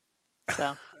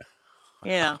 So,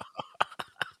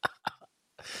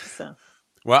 So.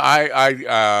 Well,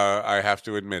 I have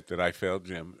to admit that I failed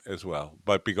gym as well,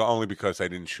 but only because I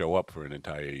didn't show up for an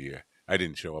entire year. I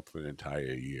didn't show up for an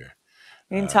entire year.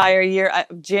 The entire year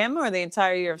of gym, or the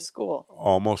entire year of school?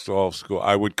 Almost all of school.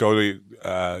 I would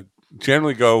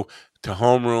generally go to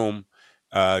homeroom,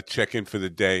 check in for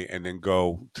the day, and then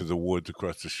go to the woods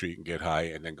across the street and get high,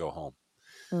 and then go home.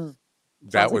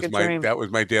 That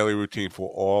was my daily routine for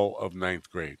all of 9th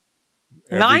grade.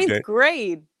 Ninth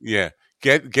grade? Yeah.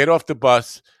 Get off the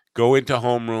bus, go into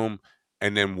homeroom,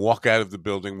 and then walk out of the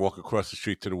building, walk across the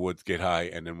street to the woods, get high,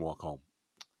 and then walk home.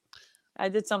 I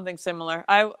did something similar.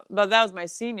 But that was my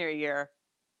senior year,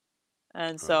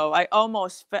 and so I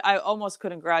almost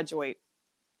couldn't graduate.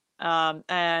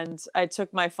 And I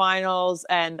took my finals,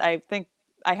 and I think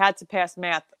I had to pass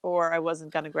math, or I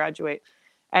wasn't going to graduate.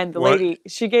 And the lady,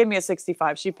 she gave me a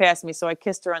 65. She passed me, so I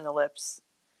kissed her on the lips.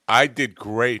 I did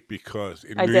great because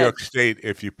in New York State,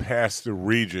 if you passed the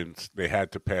regents, they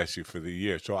had to pass you for the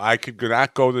year. So I could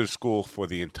not go to school for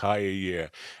the entire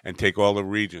year and take all the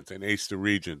regents and ace the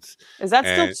regents. Does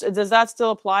that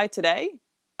still apply today?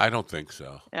 I don't think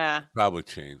so. Yeah, probably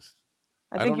changed.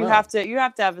 I think you have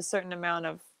to have a certain amount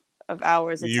of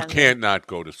hours. You can't not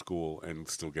go to school and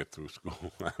still get through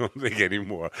school. I don't think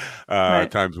anymore.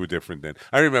 Times were different then.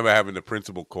 I remember having the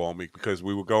principal call me because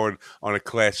we were going on a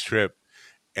class trip.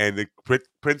 And the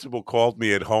principal called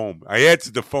me at home. I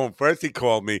answered the phone. First, he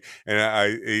called me, and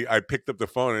I picked up the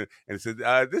phone and said,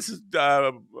 "This is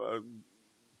Donald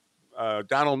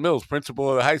Mills, principal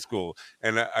of the high school."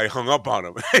 And I hung up on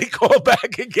him. He called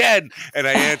back again, and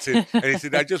I answered. And he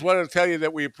said, "I just wanted to tell you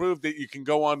that we approved that you can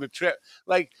go on the trip."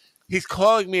 Like, he's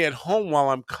calling me at home while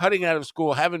I'm cutting out of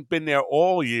school, haven't been there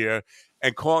all year,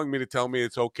 and calling me to tell me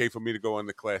it's okay for me to go on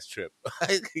the class trip. Are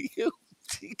you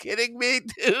kidding me,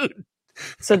 dude?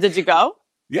 So did you go?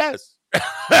 Yes.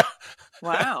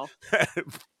 Wow.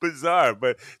 Bizarre,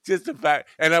 but just the fact.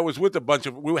 And I was with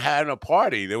we were having a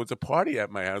party. There was a party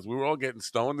at my house. We were all getting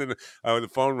stoned, and the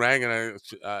phone rang. And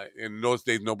in those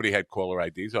days, nobody had caller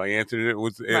ID, so I answered it. It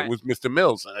was Mr.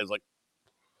 Mills, and I was like,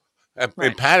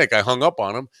 in panic, I hung up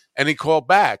on him, and he called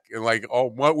back, and like, oh,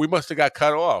 what? We must have got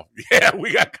cut off. Yeah,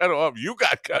 we got cut off. You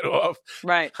got cut off.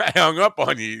 Right. I hung up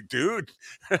on you, dude.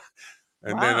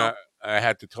 And then I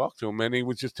had to talk to him, and he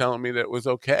was just telling me that it was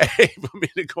okay for me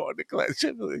to go on the class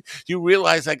trip. You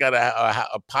realize I got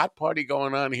a pot party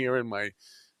going on here in my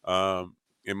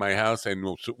house,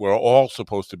 and we're all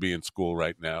supposed to be in school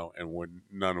right now, and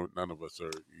none of us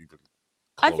are even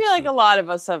close. I feel like a lot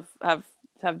of us have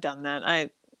done that.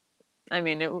 I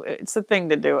mean, it's a thing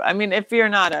to do. I mean, if you're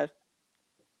not a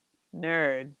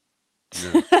nerd.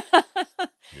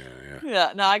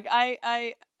 Yeah. No,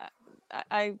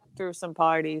 I threw some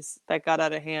parties that got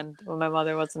out of hand when my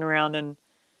mother wasn't around, and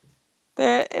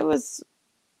it was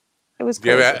crazy. Do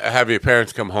you ever have your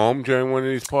parents come home during one of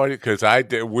these parties? Because I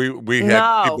did. We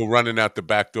had people running out the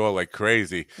back door like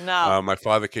crazy. No, my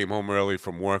father came home early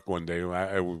from work one day.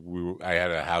 I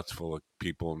had a house full of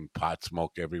people and pot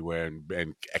smoke everywhere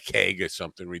and a keg or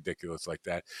something ridiculous like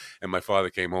that. And my father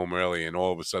came home early, and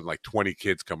all of a sudden, like 20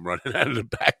 kids come running out of the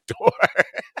back door.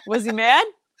 Was he mad?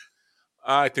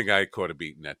 I think I caught a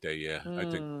beating that day. Yeah, I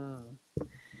think.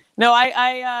 No,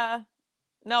 I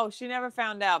No, she never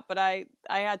found out, but I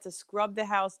had to scrub the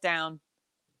house down.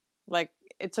 Like,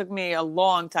 it took me a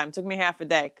long time. It took me half a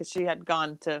day because she had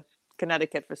gone to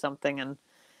Connecticut for something. And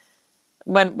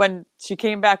when she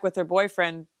came back with her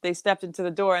boyfriend, they stepped into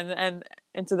the door and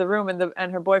into the room,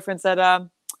 and her boyfriend said,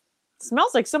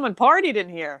 "Smells like someone partied in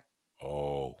here."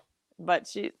 Oh. But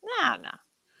she, nah.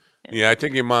 Yeah, I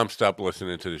think your mom stopped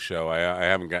listening to the show. I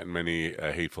haven't gotten many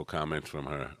hateful comments from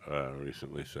her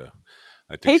recently, so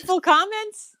I think Hateful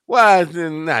comments? well,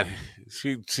 not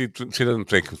she doesn't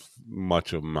think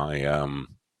much of my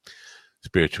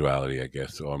spirituality, I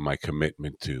guess, or my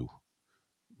commitment to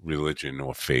religion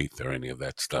or faith or any of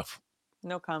that stuff.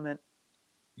 No comment.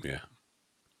 Yeah,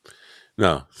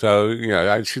 no. So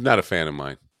she's not a fan of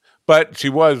mine, but she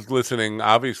was listening.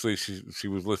 Obviously, she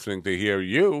was listening to hear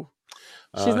you.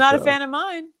 She's not a So fan of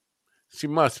mine. she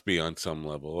must be on some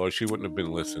level, or she wouldn't have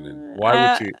been listening.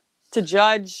 Why would she? To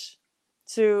judge,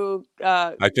 to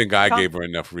I think I gave her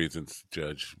enough reasons to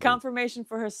judge. confirmation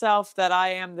for herself that I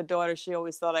am the daughter she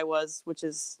always thought I was, which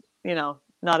is,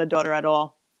 not a daughter at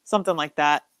all. Something like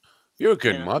that. You're a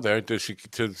good mother. Does she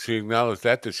acknowledge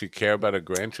that? Does she care about her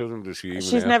grandchildren? Does she even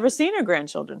She's never seen her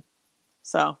grandchildren.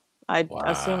 So I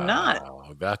assume not.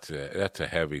 That's a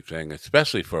heavy thing,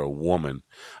 especially for a woman.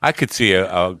 I could see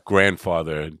a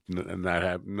grandfather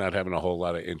not having a whole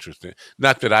lot of interest in.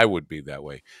 Not that I would be that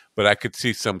way, but I could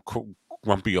see some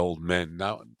grumpy old men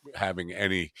not having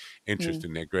any interest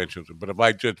in their grandchildren. But if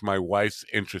I judge my wife's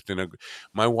interest in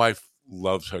my wife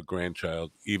loves her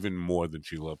grandchild even more than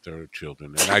she loved her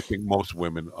children, and I think most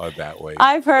women are that way.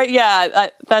 I've heard,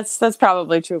 that's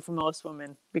probably true for most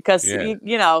women because you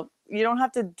don't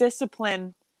have to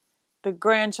discipline the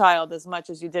grandchild as much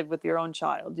as you did with your own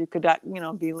child. You could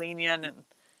be lenient and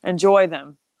enjoy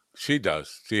them. She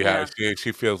does. She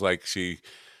feels like she's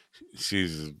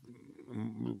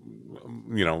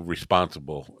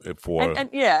responsible for and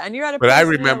you're at a but I place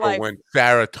in your remember life. when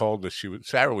Sarah told us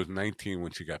Sarah was 19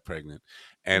 when she got pregnant,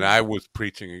 and I was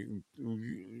preaching,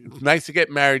 it's nice to get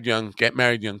married young,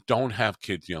 don't have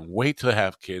kids young, wait to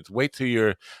have kids, wait till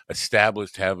you're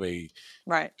established, have a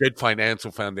good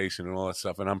financial foundation and all that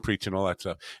stuff. And I'm preaching all that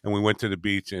stuff. And we went to the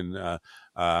beach, and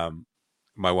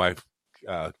my wife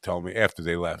told me after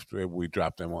they left, we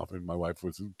dropped them off, and my wife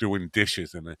was doing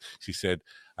dishes, and she said,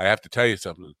 "I have to tell you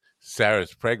something.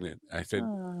 Sarah's pregnant." I said,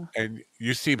 "And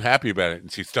you seem happy about it."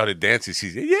 And she started dancing. She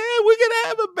said, "Yeah, we're gonna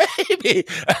have a baby."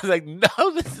 I was like,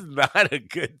 "No, this is not a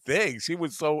good thing." She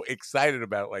was so excited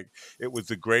about it, like it was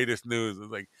the greatest news. I was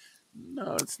like,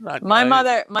 "No, it's not." My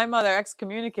mother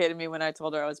excommunicated me when I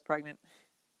told her I was pregnant.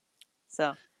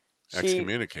 So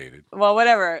excommunicated. Well,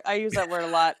 whatever. I use that word a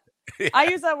lot. Yeah. I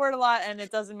use that word a lot, and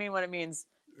it doesn't mean what it means.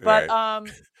 But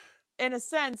in a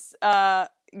sense,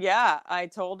 I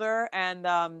told her,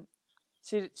 and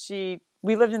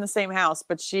we lived in the same house,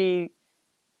 but she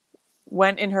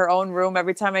went in her own room.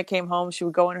 Every time I came home, she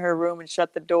would go in her room and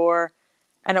shut the door.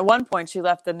 And at one point, she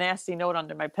left a nasty note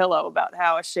under my pillow about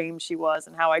how ashamed she was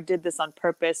and how I did this on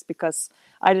purpose because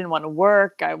I didn't want to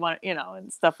work. I want,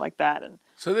 and stuff like that. And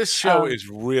so this show is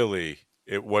really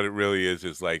what it really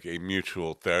is like a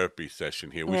mutual therapy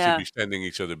session here. We should be sending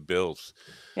each other bills.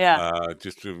 Yeah.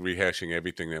 Just rehashing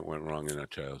everything that went wrong in our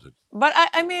childhood. But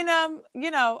I mean,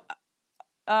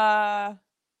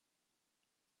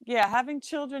 having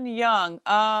children young.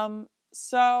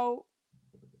 So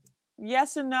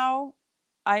yes and no.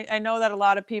 I know that a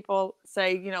lot of people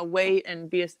say, wait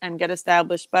and get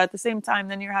established, but at the same time,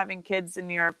 then you're having kids in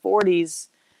your 40s.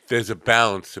 There's a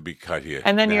balance to be cut here.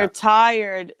 And then you're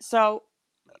tired. So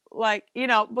but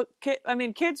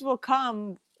kids will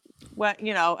come when,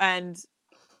 and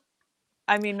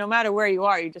I mean, no matter where you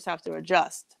are, you just have to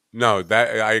adjust. No,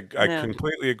 that I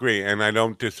completely agree, and I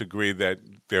don't disagree that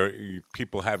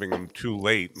people having them too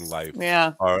late in life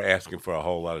are asking for a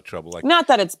whole lot of trouble. Like, not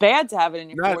that it's bad to have it in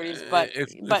your 40s, but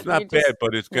it's not bad.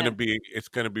 But it's going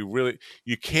to be really.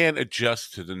 You can't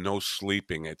adjust to the no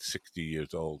sleeping at 60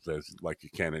 years old as like you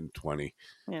can in 20.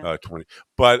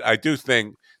 But I do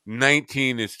think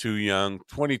 19 is too young.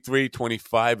 23,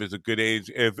 25 is a good age,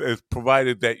 if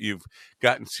provided that you've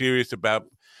gotten serious about.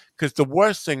 Because the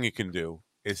worst thing you can do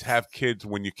is have kids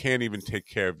when you can't even take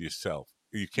care of yourself.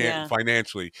 You can't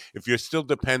financially. If you're still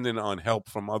dependent on help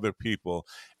from other people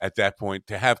at that point,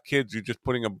 to have kids, you're just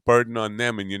putting a burden on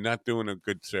them, and you're not doing a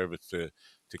good service to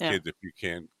kids if you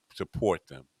can't support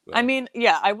them. So. I mean,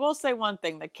 I will say one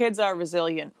thing, that kids are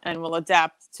resilient and will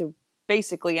adapt to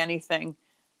basically anything.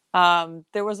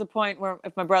 There was a point where,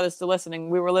 if my brother's still listening,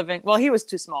 we were living, well, he was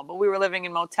too small, but we were living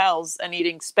in motels and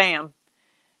eating Spam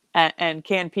and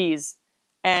canned peas.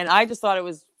 And I just thought it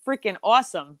was freaking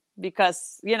awesome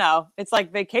because, you know, it's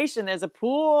like vacation. There's a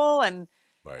pool and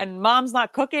mom's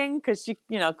not cooking because she,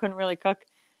 you know, couldn't really cook,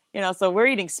 you know, so we're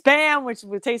eating Spam, which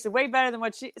would taste way better than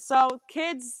so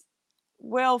kids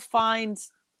will find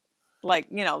like,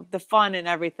 you know, the fun and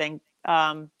everything.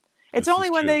 It's only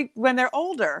when they're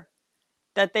older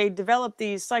that they develop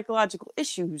these psychological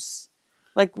issues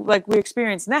like we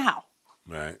experience now.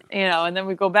 Right. You know, and then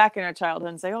we go back in our childhood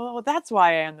and say, oh, well, that's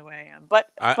why I am the way I am. But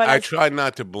I try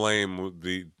not to blame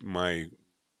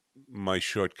my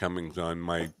shortcomings on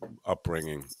my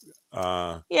upbringing.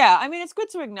 Yeah, I mean, it's good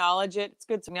to acknowledge it. It's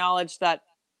good to acknowledge that,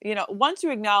 you know, once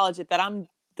you acknowledge it, that I'm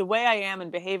the way I am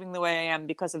and behaving the way I am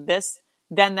because of this,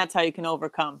 then that's how you can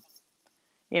overcome.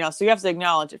 You know, so you have to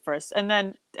acknowledge it first, and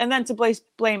then to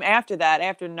blame after that,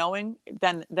 after knowing,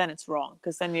 then it's wrong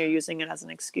because then you're using it as an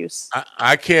excuse.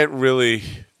 I can't really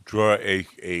draw a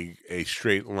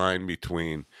straight line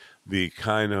between the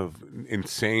kind of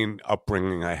insane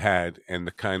upbringing I had and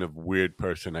the kind of weird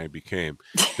person I became.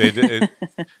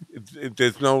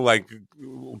 There's no like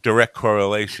direct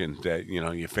correlation that, you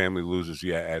know, your family loses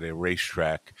you at a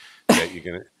racetrack that you're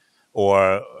gonna.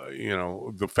 Or, you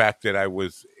know, the fact that I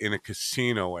was in a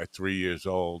casino at 3 years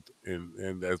old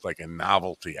and there's like a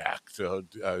novelty act,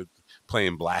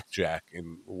 playing blackjack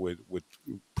with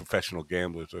professional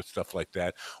gamblers or stuff like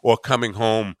that. Or coming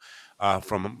home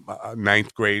from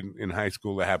ninth grade in high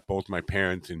school to have both my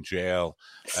parents in jail,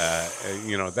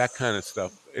 you know, that kind of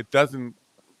stuff. There's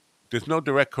no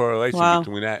direct correlation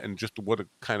between that and just what a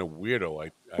kind of weirdo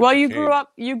I became.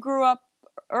 You grew up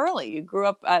early. You grew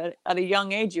up at a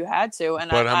young age. You had to,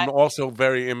 but I'm also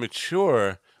very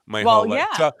immature my whole life.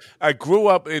 Yeah. So I grew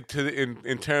up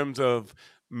in terms of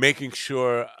making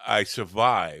sure I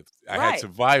survived. I had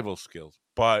survival skills,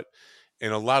 but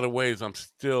in a lot of ways, I'm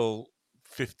still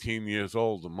 15 years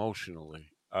old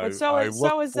emotionally. But so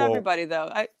is everybody, though.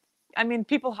 I mean,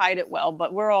 people hide it well,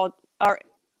 but we're all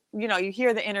you know, you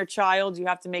hear the inner child. You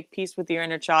have to make peace with your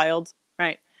inner child,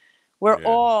 right? We're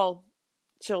all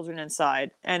children inside,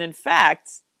 and in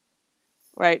fact,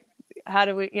 right, how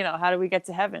do we get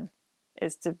to heaven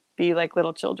is to be like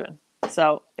little children.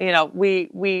 So, you know,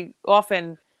 we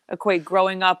often equate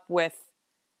growing up with,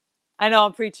 I know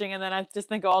I'm preaching, and then I just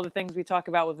think of all the things we talk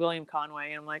about with William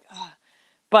Conway, and I'm like, oh.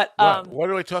 But what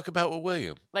do I talk about with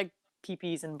William? Like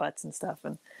peepees and butts and stuff.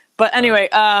 But anyway,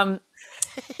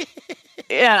 you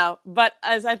know, but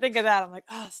as I think of that, I'm like,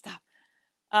 oh, stop.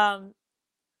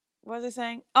 What was I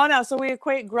saying? Oh no! So we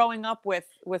equate growing up with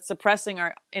suppressing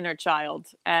our inner child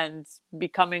and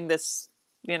becoming this,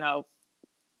 you know,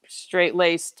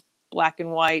 straight-laced, black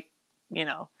and white, you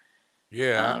know.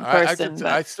 Yeah, person.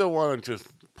 I still want to just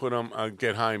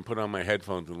get high and put on my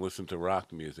headphones and listen to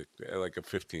rock music like a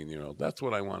 15-year-old. That's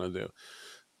what I want to do.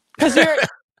 Because you're.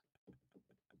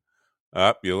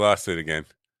 You lost it again.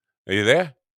 Are you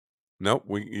there? Nope.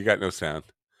 You got no sound.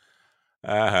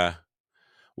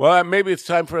 Well, maybe it's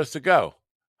time for us to go.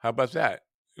 How about that?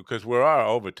 Because we're our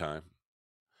overtime.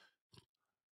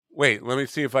 Wait, let me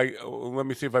see if I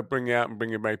bring you out and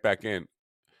bring you right back in.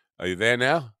 Are you there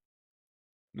now?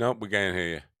 Nope, we can't hear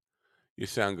you. Your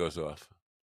sound goes off.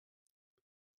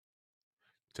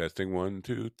 Testing 1,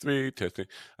 2, 3. Testing.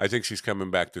 I think she's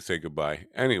coming back to say goodbye.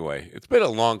 Anyway, it's been a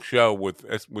long show with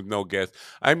no guests.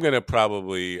 I'm gonna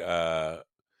probably try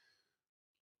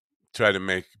to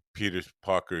make Peter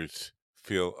Parker's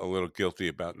feel a little guilty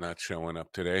about not showing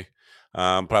up today.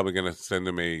 I'm probably going to send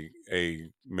him a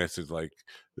message like,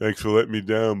 thanks for letting me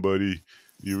down, buddy.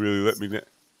 You really let me down.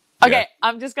 Okay, yeah.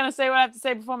 I'm just going to say what I have to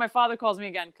say before my father calls me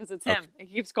again, because it's him. Okay.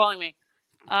 He keeps calling me.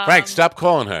 Frank, stop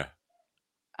calling her.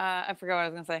 I forgot what I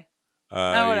was going to say.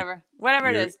 No, whatever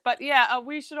it is. But yeah,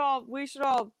 we should all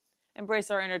embrace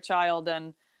our inner child,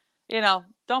 and, you know,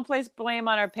 don't place blame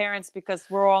on our parents because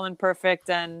we're all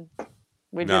imperfect and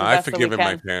we do the best I've forgiven that we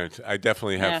my can. parents. I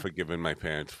definitely have forgiven my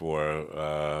parents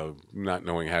for not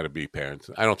knowing how to be parents.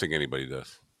 I don't think anybody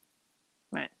does.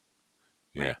 Right.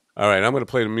 Yeah. Right. All right. I'm going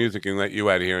to play the music and let you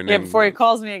out of here. And then, before he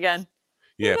calls me again.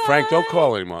 Yeah, Bye-bye. Frank, don't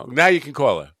call anymore. Now you can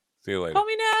call her. See you later. Call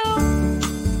me now.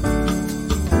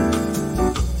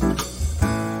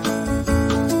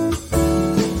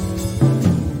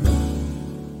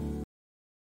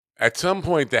 At some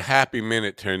point, the happy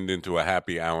minute turned into a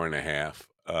happy hour and a half.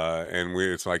 And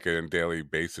it's like a daily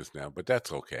basis now, but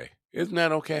that's okay. Isn't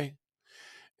that okay?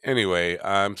 Anyway,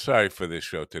 I'm sorry for this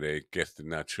show today. Guest did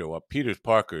not show up. Peter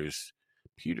Parker's.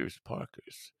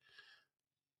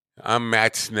 I'm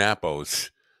Matt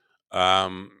Snappos.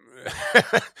 The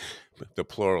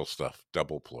plural stuff,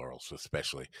 double plurals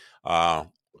especially.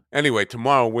 Anyway,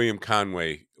 tomorrow, William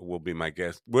Conway will be my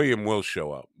guest. William will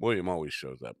show up. William always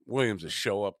shows up. William's a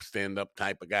show-up, stand-up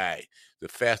type of guy. The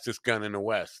fastest gun in the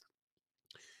West.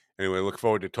 Anyway, look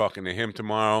forward to talking to him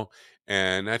tomorrow.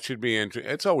 And that should be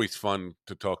interesting. It's always fun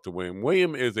to talk to William.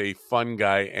 William is a fun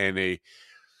guy and a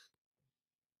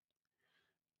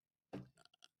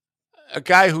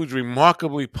guy who's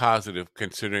remarkably positive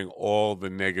considering all the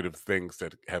negative things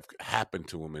that have happened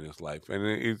to him in his life. And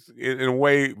it's, in a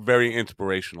way, very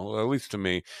inspirational, at least to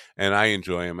me. And I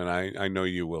enjoy him, and I know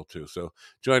you will too. So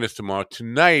join us tomorrow.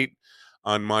 Tonight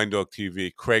on Mind Dog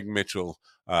TV, Craig Mitchell,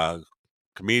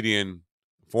 comedian,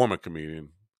 former comedian.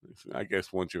 I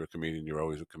guess once you're a comedian, you're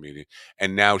always a comedian.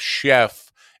 And now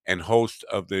chef and host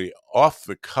of the Off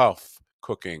the Cuff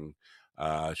cooking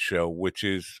show, which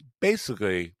is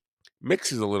basically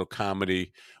mixes a little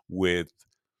comedy with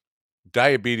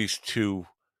diabetes 2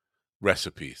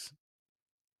 recipes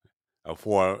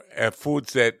for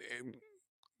foods that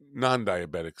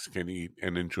non-diabetics can eat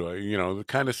and enjoy, the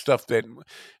kind of stuff that,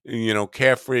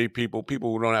 carefree people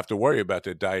who don't have to worry about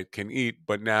their diet can eat.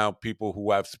 But now people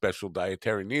who have special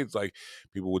dietary needs, like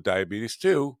people with diabetes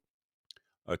 2,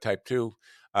 type 2,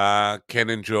 can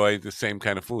enjoy the same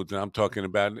kind of foods. And I'm talking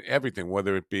about everything,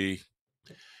 whether it be,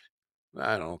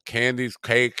 I don't know, candies,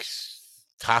 cakes,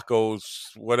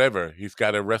 tacos, whatever. He's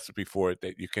got a recipe for it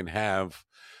that you can have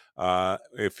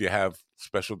if you have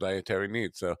special dietary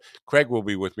needs. So Craig will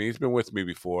be with me. He's been with me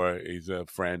before. He's a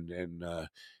friend, and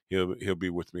he'll be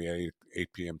with me at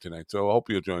 8 p.m. tonight. So I hope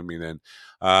you'll join me then.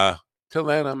 Till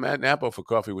then, I'm at Napa for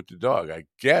Coffee with the Dog. I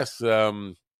guess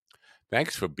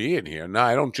thanks for being here. No,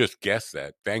 I don't just guess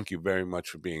that. Thank you very much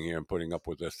for being here and putting up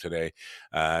with us today,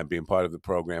 being part of the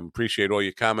program. Appreciate all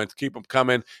your comments. Keep them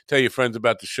coming. Tell your friends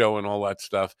about the show and all that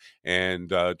stuff. And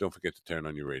don't forget to turn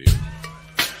on your radio.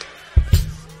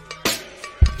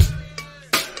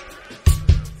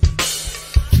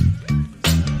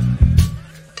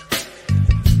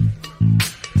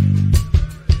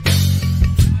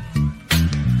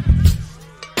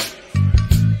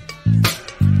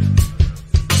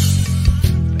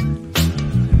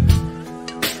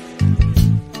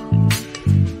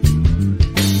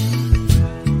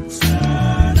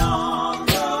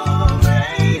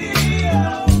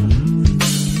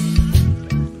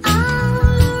 I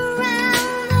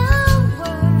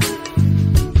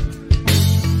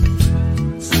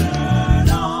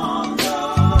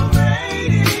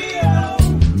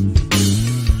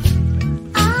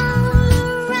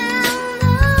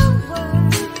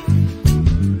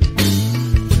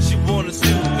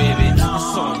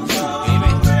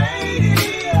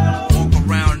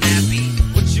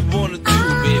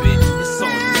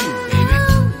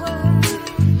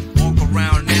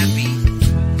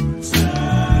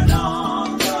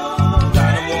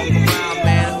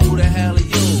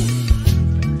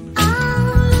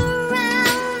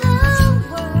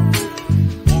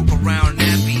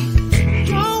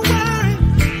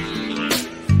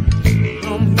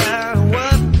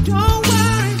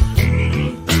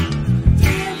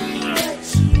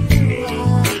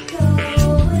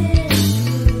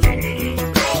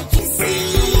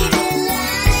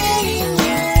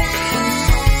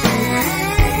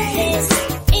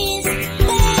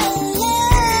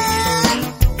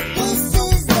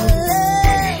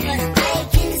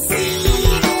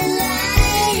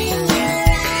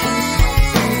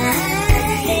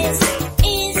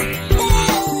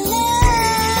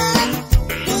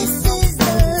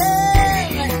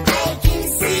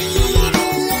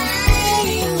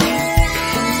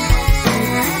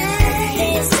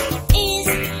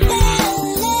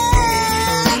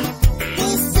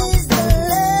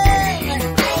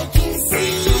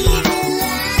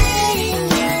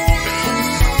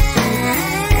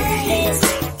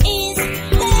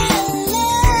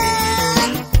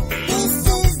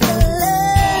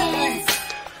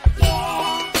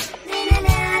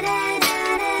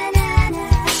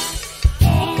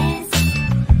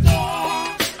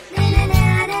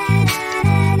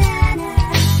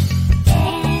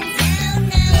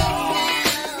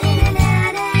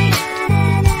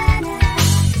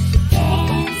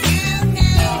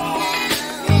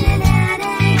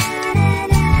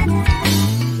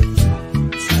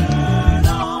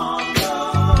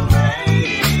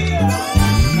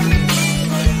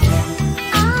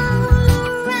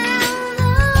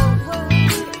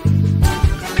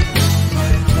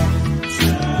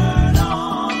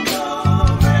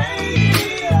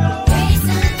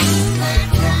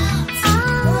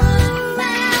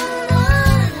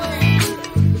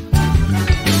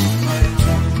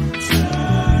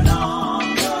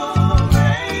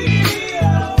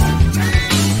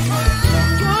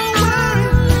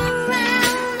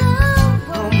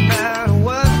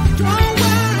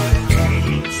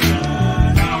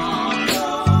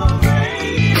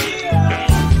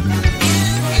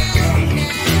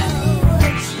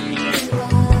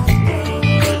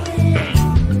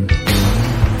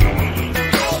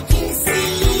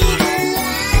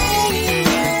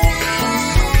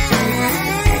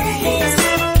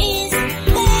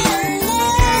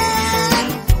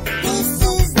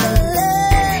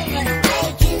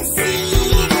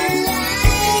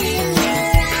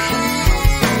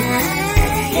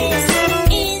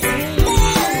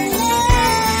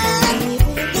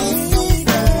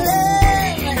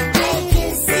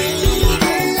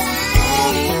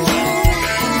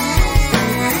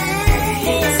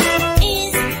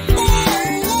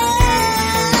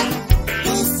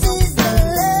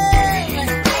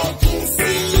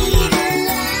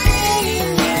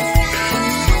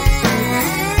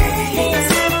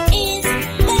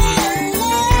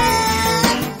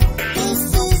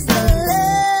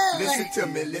to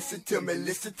me, listen to me,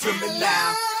 listen to me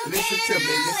now. Listen to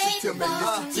me, listen to me,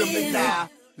 listen to me now.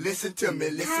 Listen to me,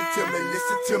 listen to me,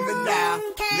 listen to me now.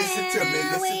 Listen to me,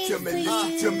 listen to me,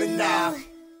 listen to me now.